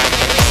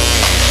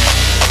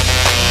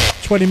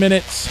 20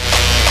 minutes.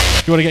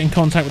 If you want to get in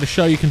contact with the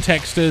show, you can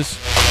text us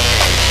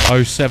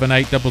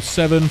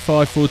 07877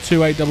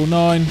 542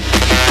 899.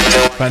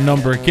 That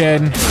number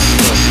again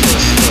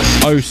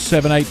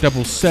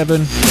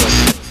 07877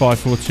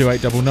 542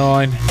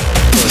 899.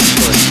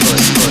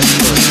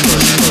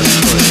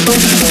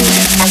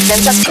 And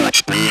then just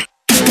touch me.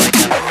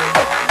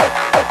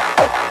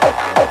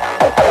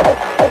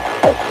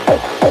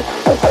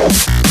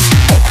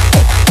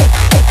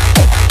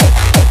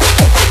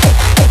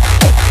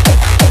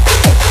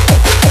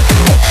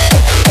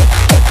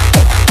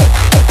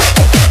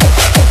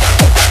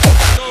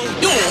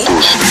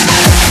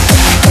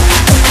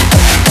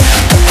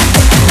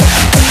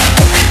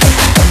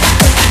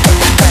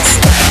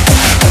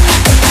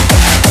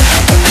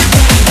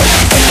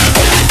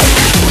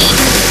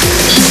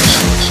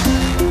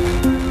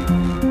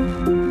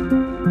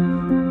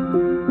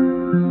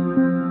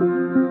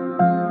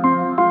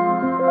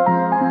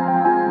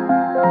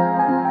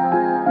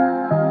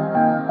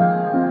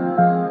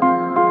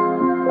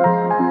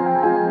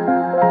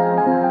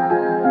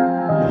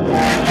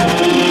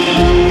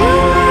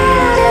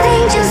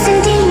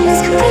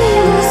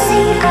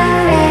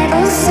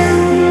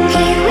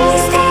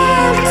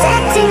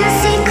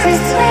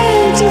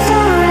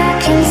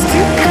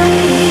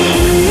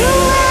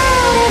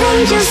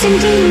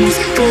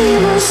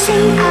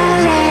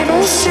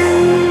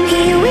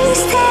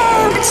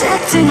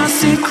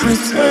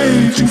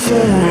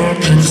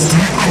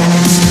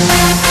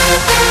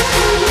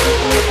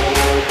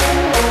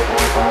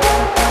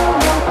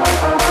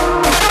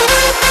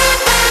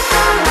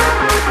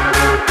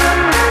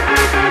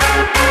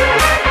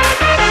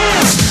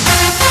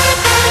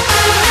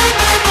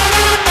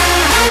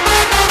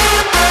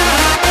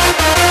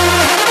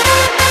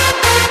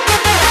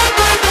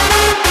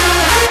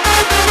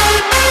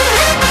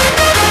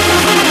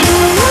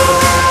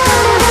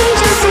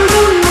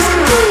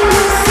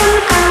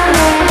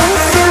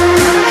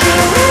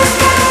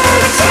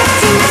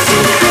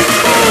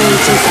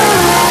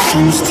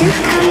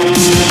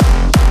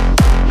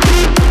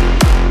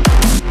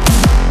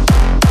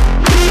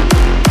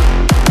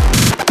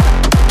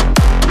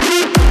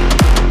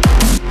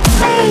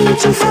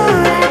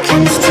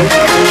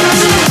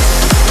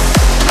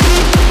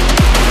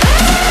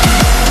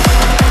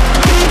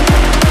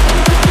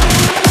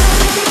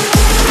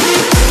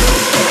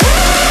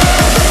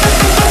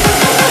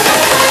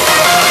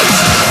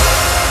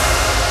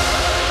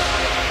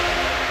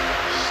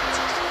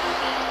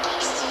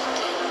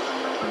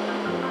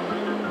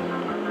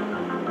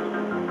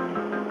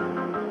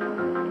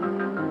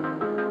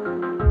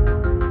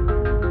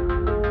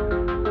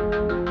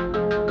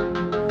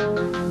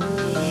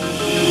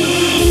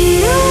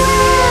 You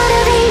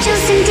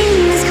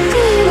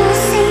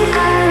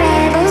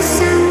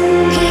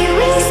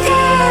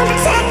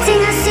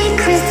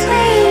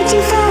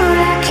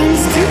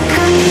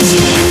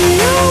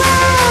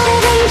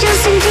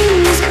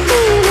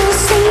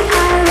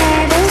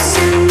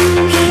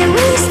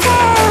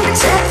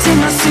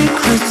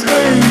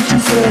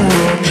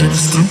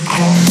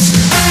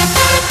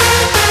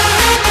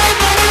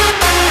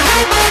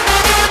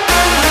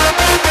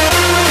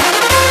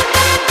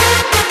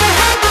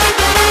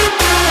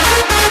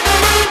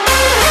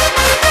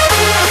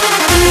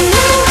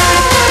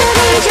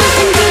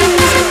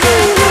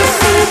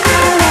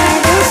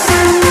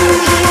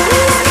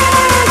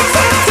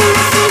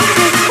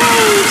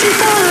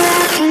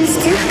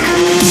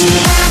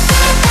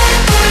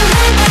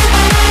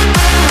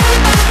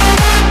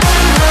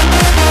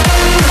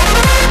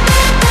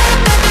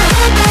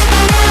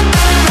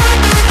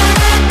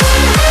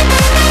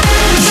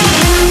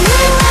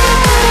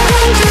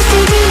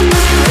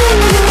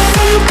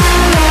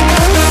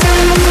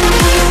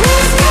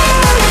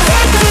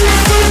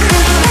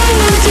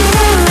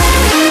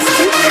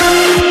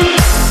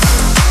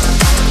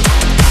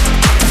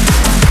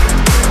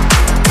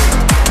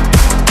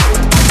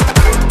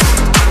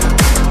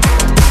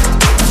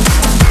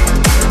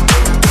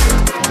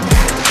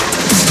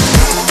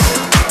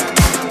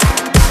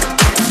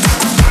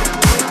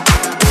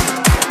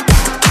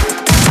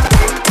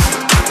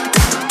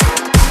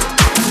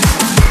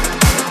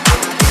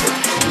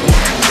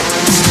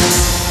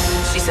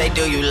say,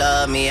 do you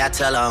love me? I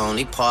tell her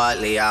only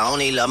partly. I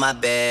only love my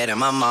bed and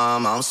my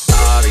mom, I'm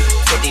sorry.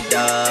 50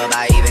 dub,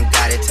 I even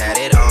got it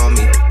tatted on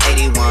me.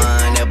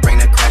 81, they'll bring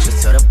the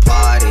crashers to the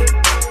party.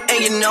 And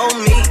you know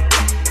me,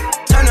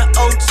 turn the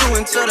 02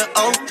 into the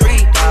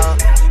 03, dawg.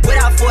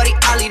 Without 40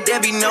 Ollie,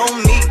 there be no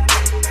me.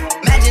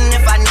 Imagine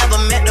if I never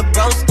met the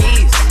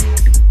broskies.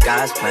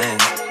 God's plan,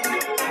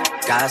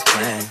 God's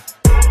plan.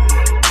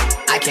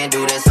 I can't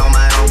do this on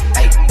my own,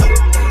 hey, no.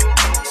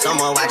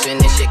 Someone watching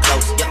this shit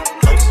close, yeah,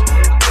 close.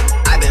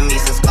 I've been me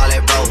since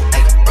Scarlet Road,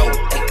 hey, road,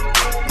 hey.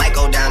 Might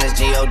go down as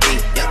G.O.D.,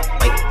 yeah,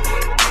 wait.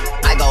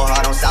 I go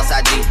hard on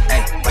Southside G,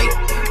 hey, wait.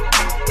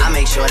 I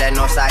make sure that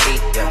Northside E,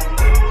 yeah.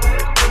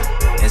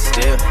 And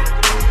still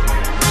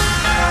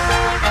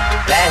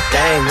bad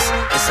things,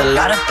 it's a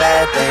lot of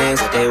bad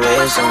things that they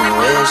wish on me,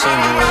 wish on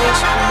me,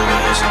 wish on me,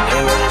 wish on me,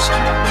 wish on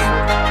me, yeah.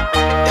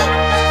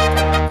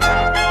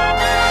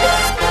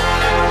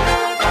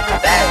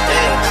 Bad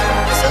things,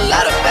 it's a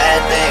lot of bad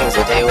things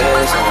that they wish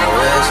on me,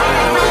 wish on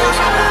me, wish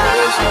on me,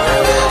 wish on me,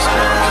 wish on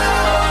me,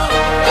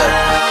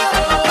 yeah.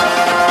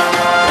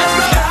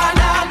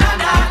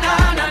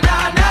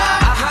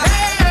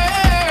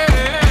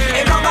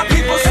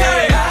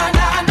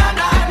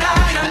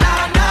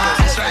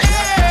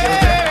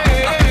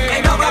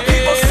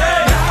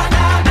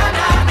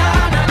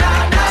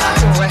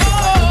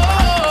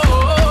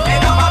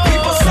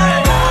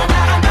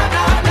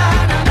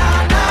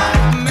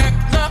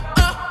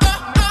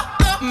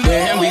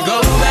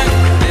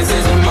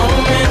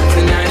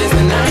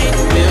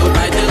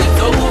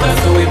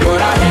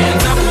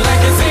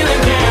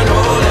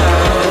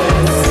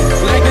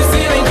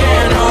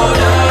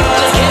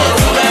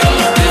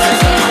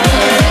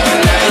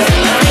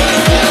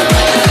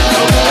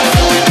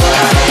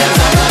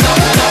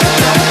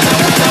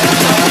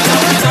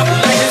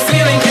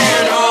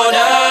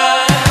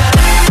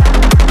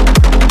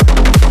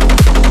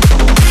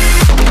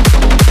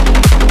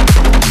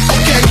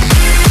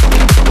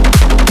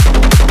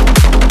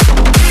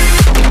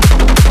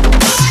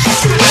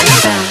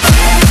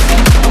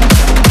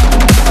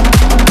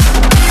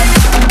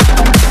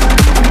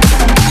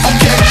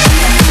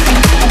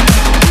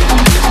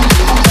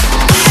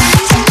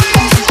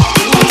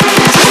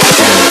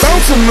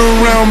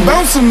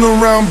 Bouncing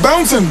around,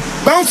 bouncing,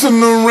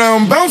 bouncing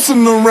around,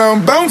 bouncing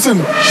around, bouncing,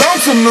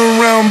 bouncing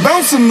around,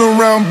 bouncing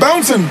around,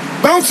 bouncing,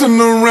 bouncing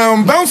around,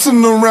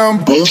 bouncing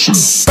around,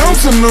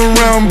 bouncing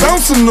around,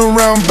 bouncing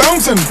around,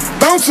 bouncing,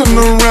 bouncing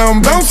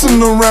around,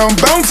 bouncing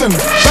around, bouncing,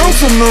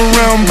 bouncing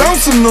around,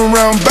 bouncing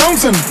around,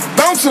 bouncing,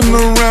 bouncing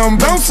around,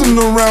 bouncing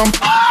around.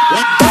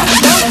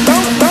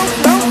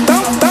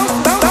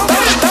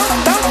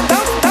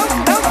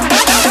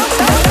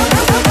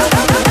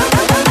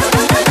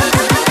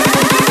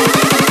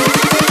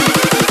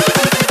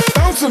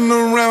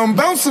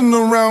 Bouncing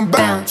around,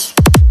 bounce.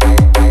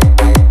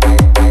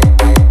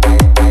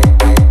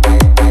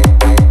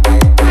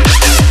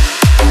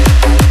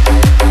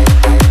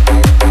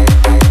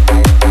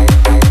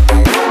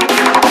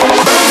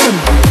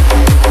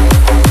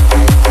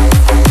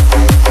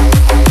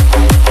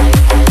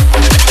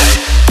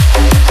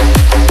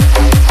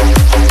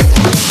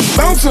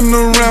 Bouncing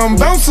around,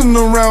 bouncing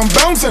around,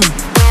 bouncing.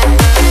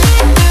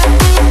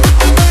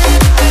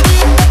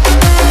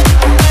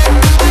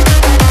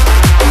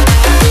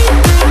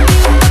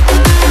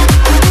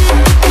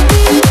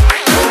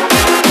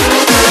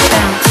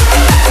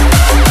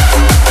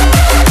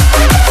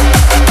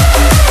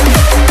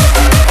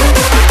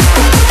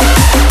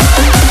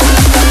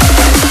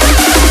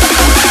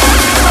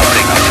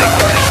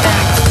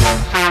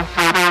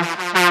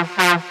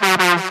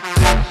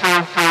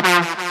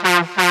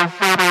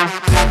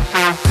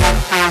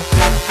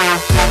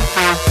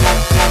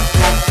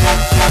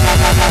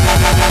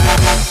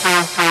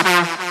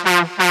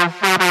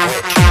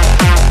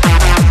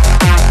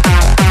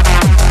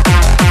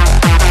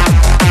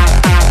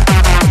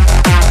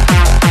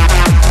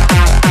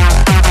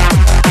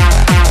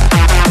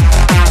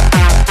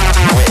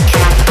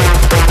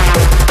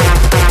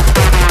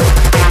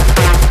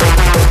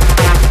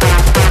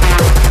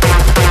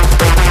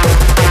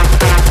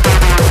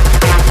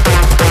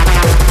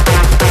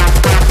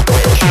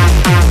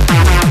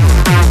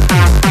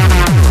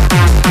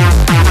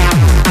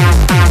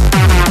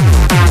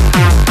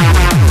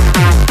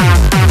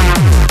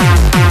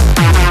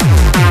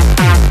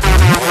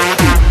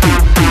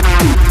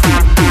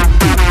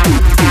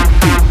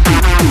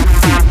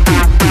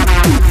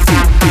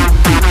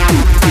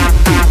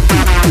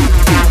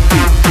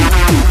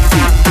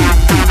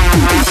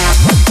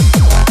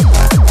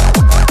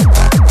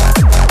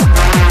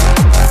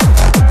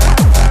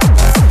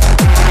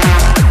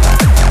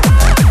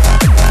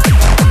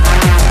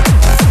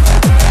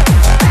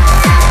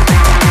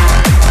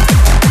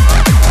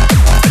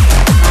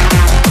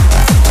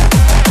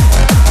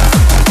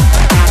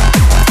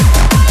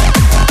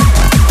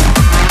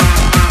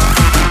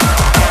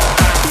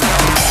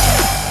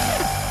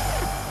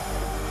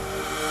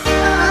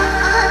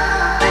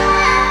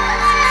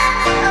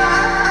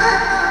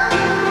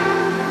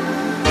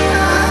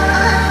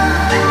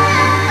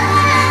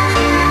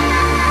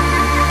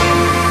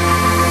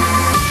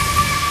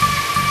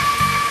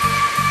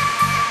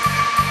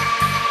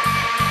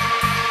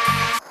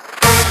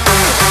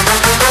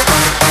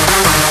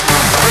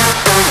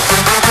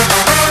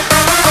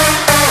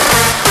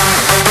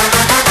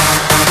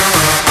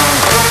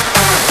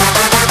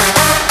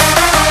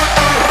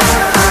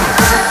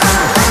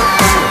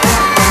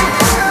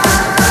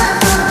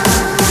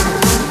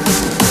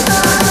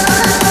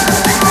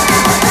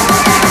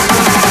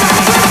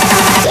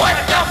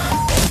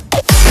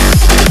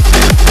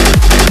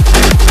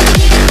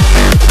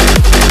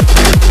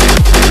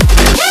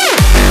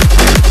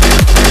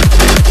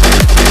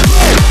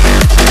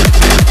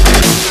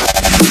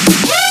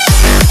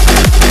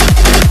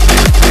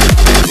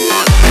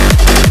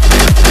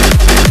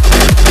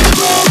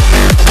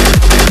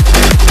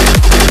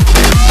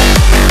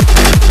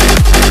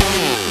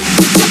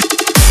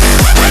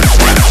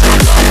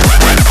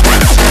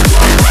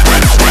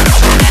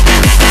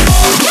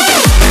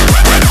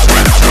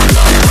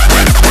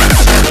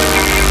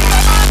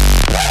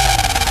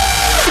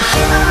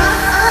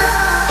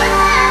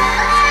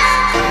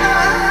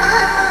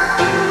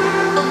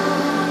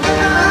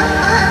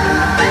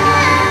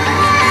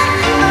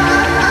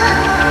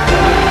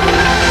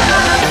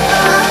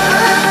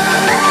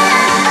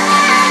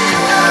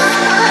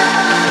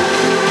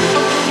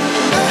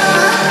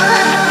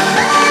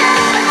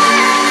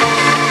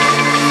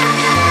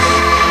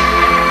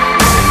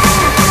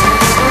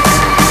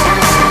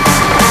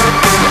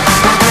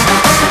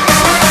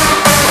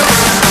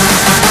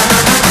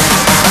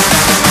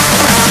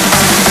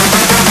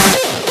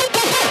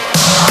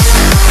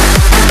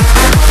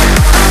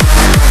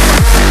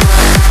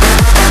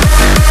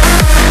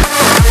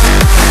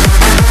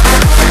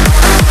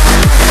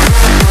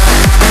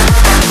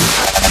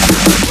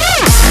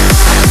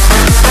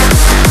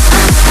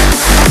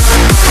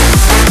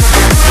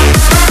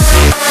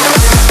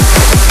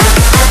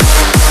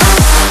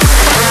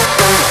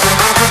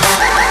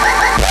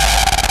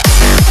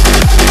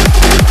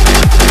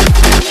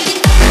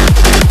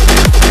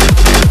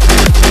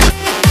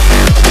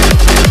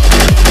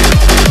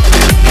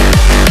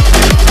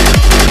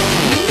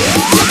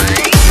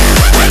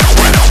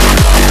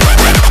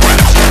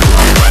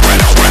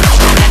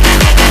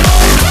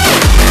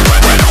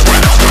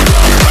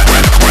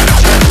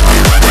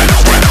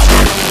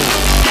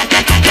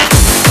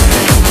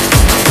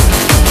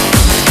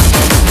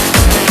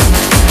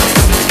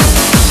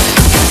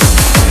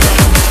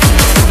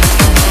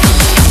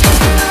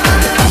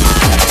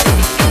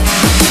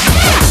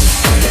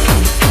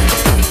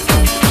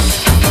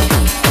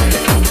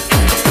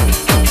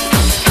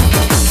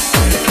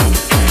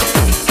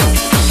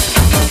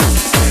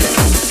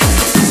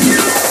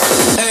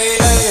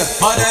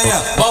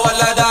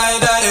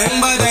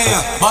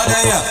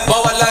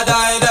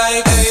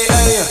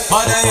 See,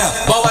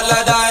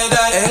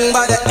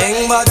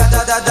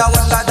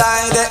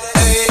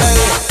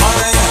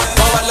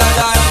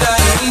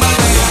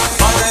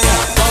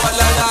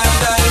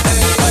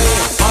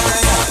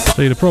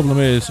 the problem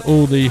is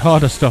all the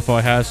harder stuff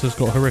I has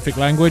got horrific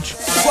language,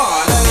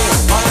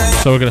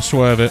 so we're going to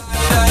swerve it,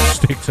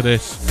 stick to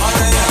this.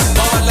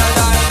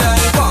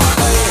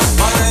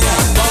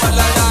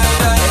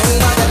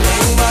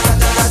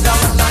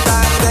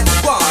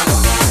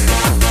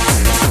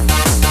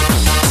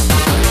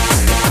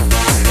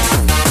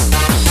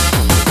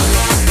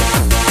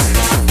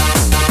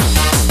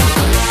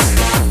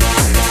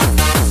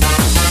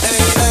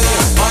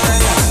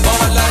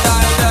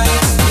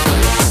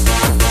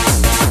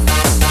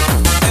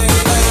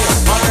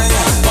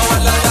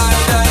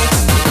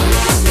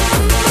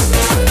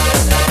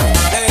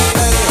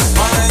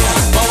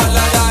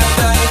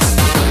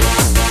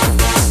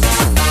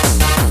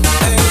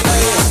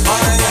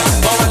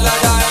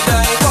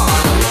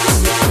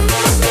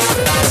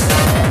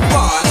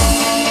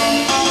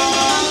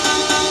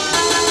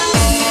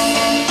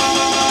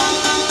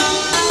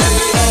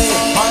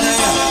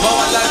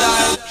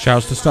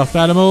 Shouts to Stuffed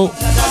Animal.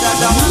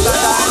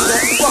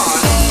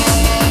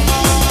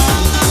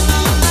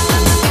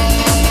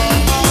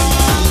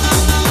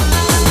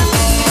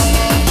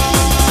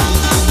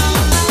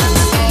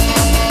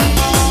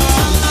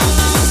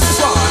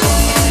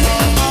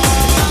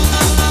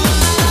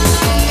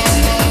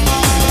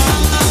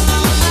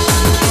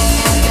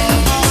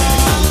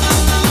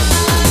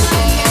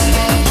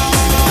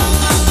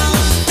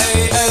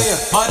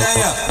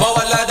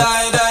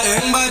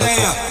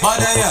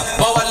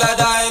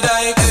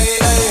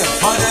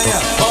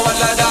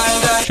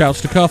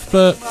 Shouts to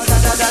Cuthbert.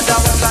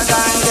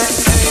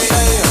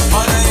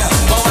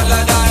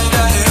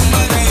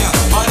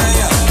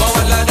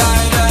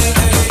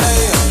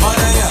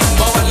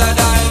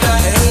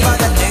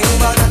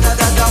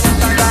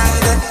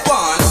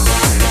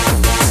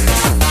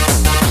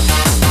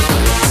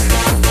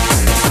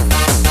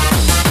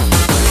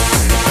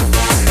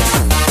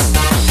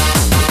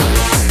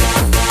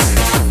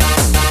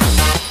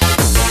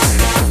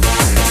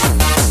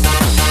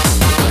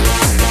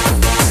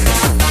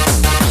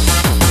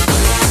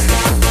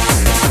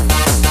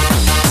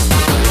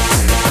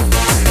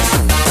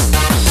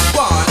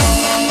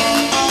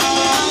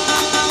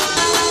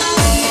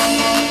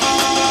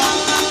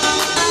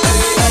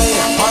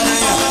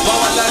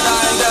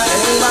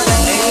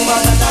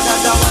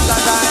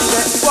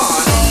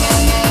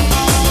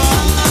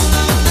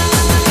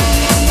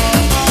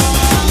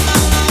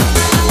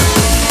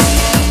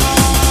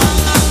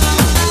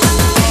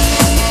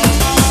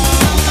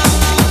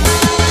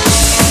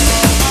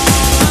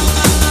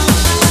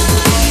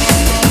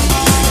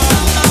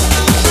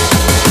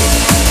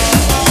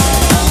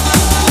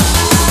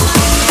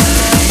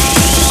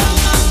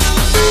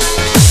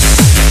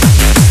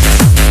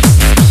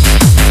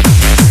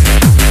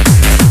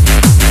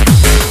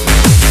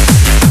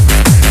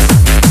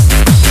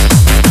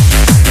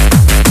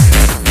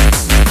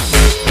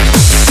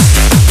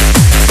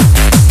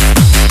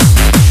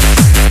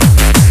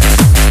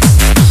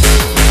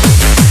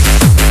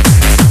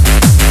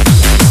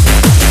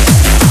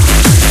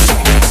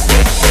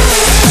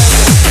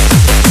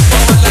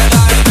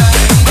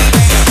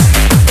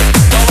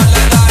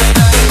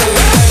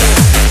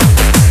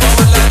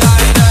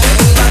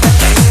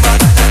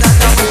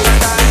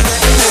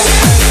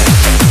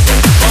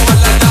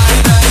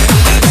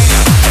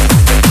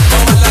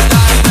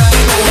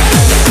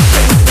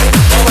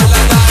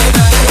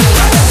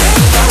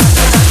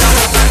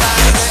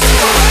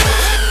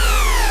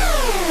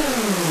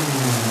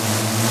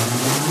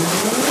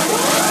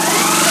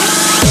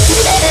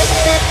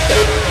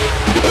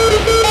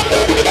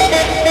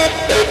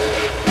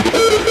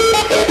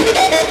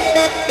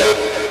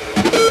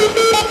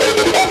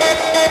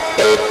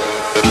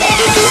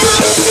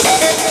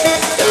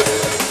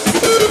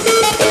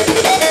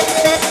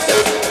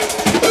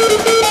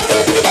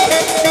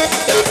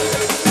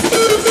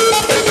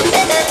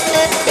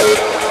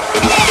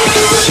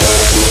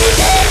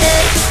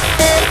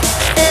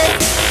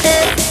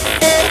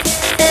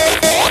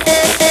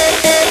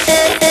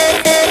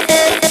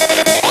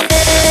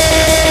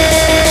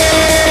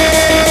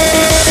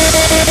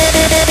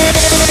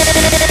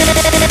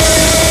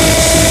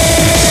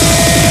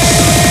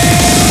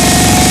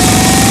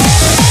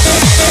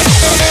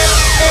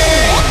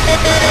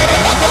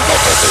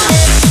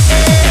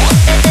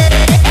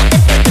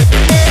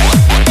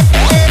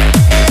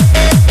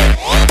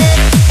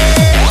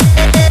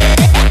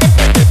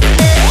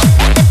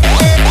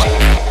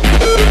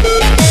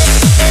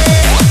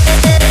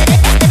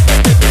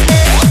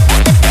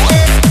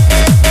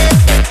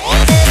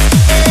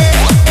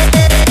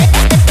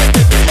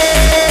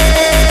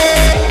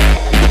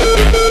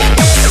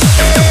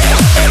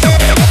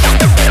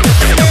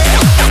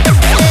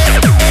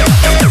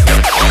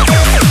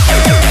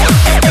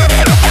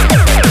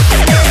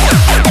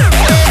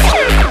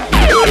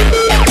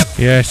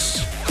 Yes.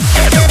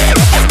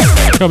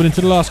 Coming into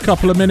the last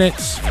couple of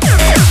minutes.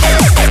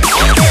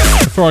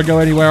 Before I go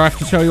anywhere, I have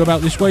to tell you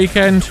about this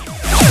weekend.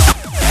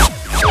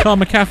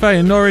 Karma Cafe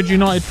and Norwich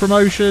United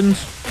Promotions,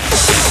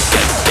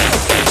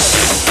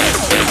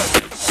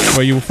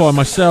 where you will find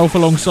myself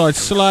alongside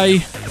Slay,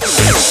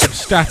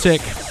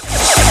 Static,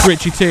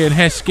 Richie T and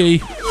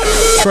Heskey,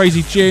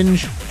 Crazy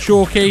Ginge,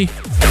 Chalky,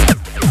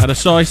 and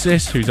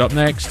Asisis, who's up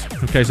next,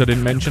 in case I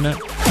didn't mention it.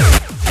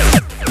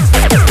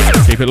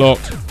 Keep it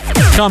locked.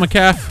 Karma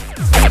Caf,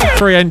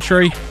 free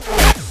entry,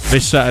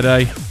 this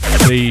Saturday,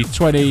 the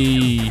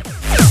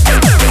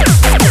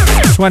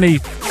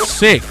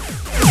 26th.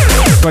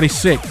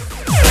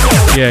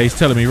 Yeah, he's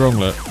telling me wrong,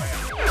 look.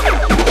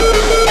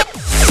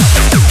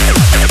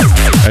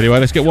 Anyway,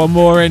 let's get one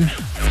more in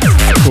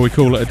before we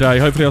call it a day.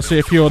 Hopefully I'll see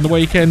a few on the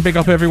weekend. Big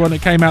up everyone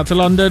that came out to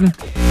London.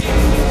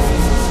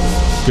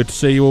 Good to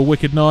see you all.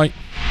 Wicked night.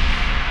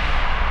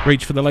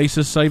 Reach for the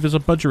laces, save as a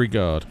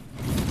budgerigard.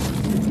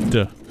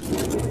 Duh.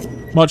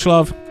 Much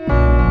love.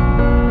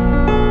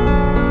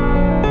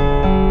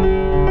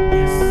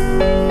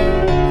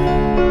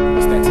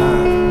 It's that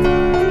time.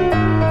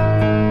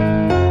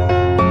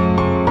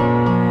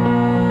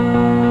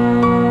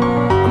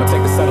 I'm gonna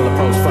take the subtle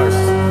approach first,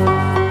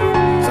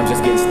 'cause I'm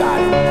just getting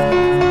started.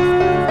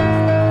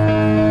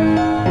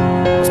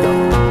 Let's go.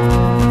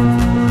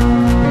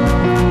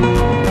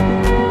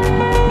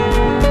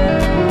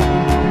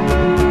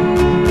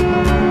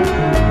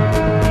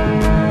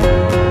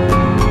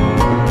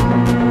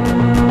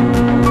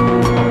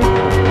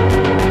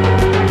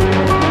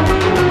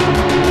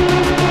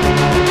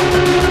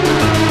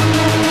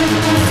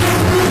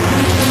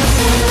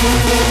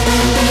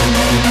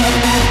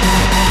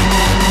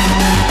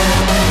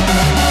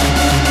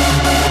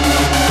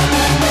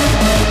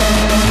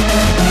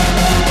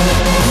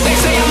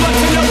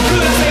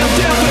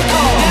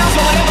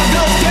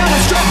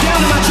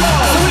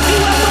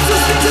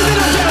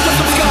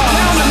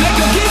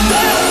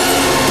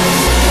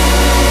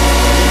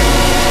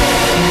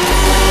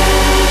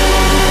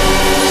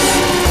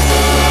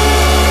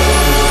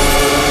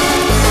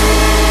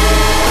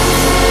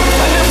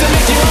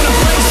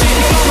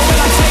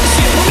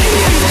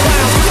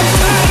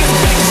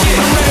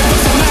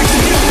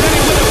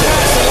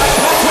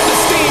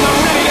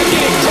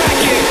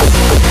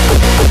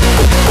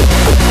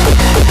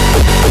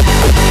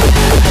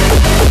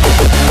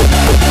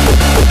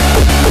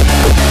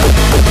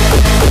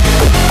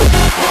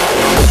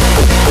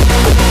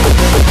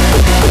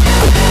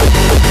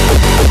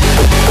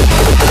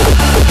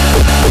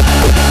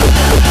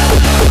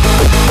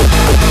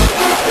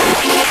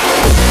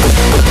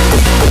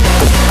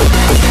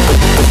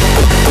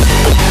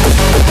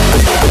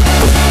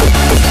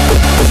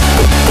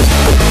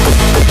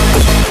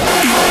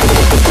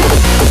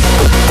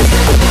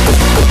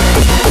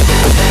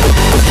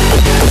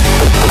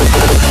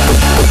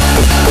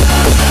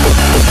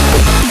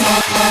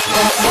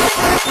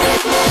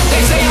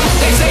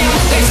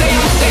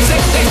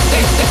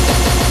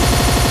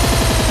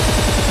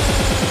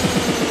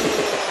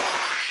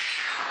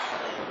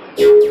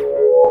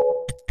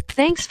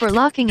 Thanks for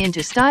locking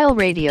into Style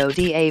Radio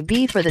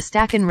DAB for the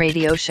Stackin'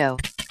 Radio Show.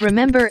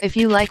 Remember, if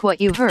you like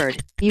what you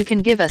heard, you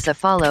can give us a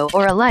follow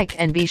or a like,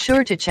 and be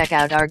sure to check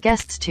out our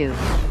guests too.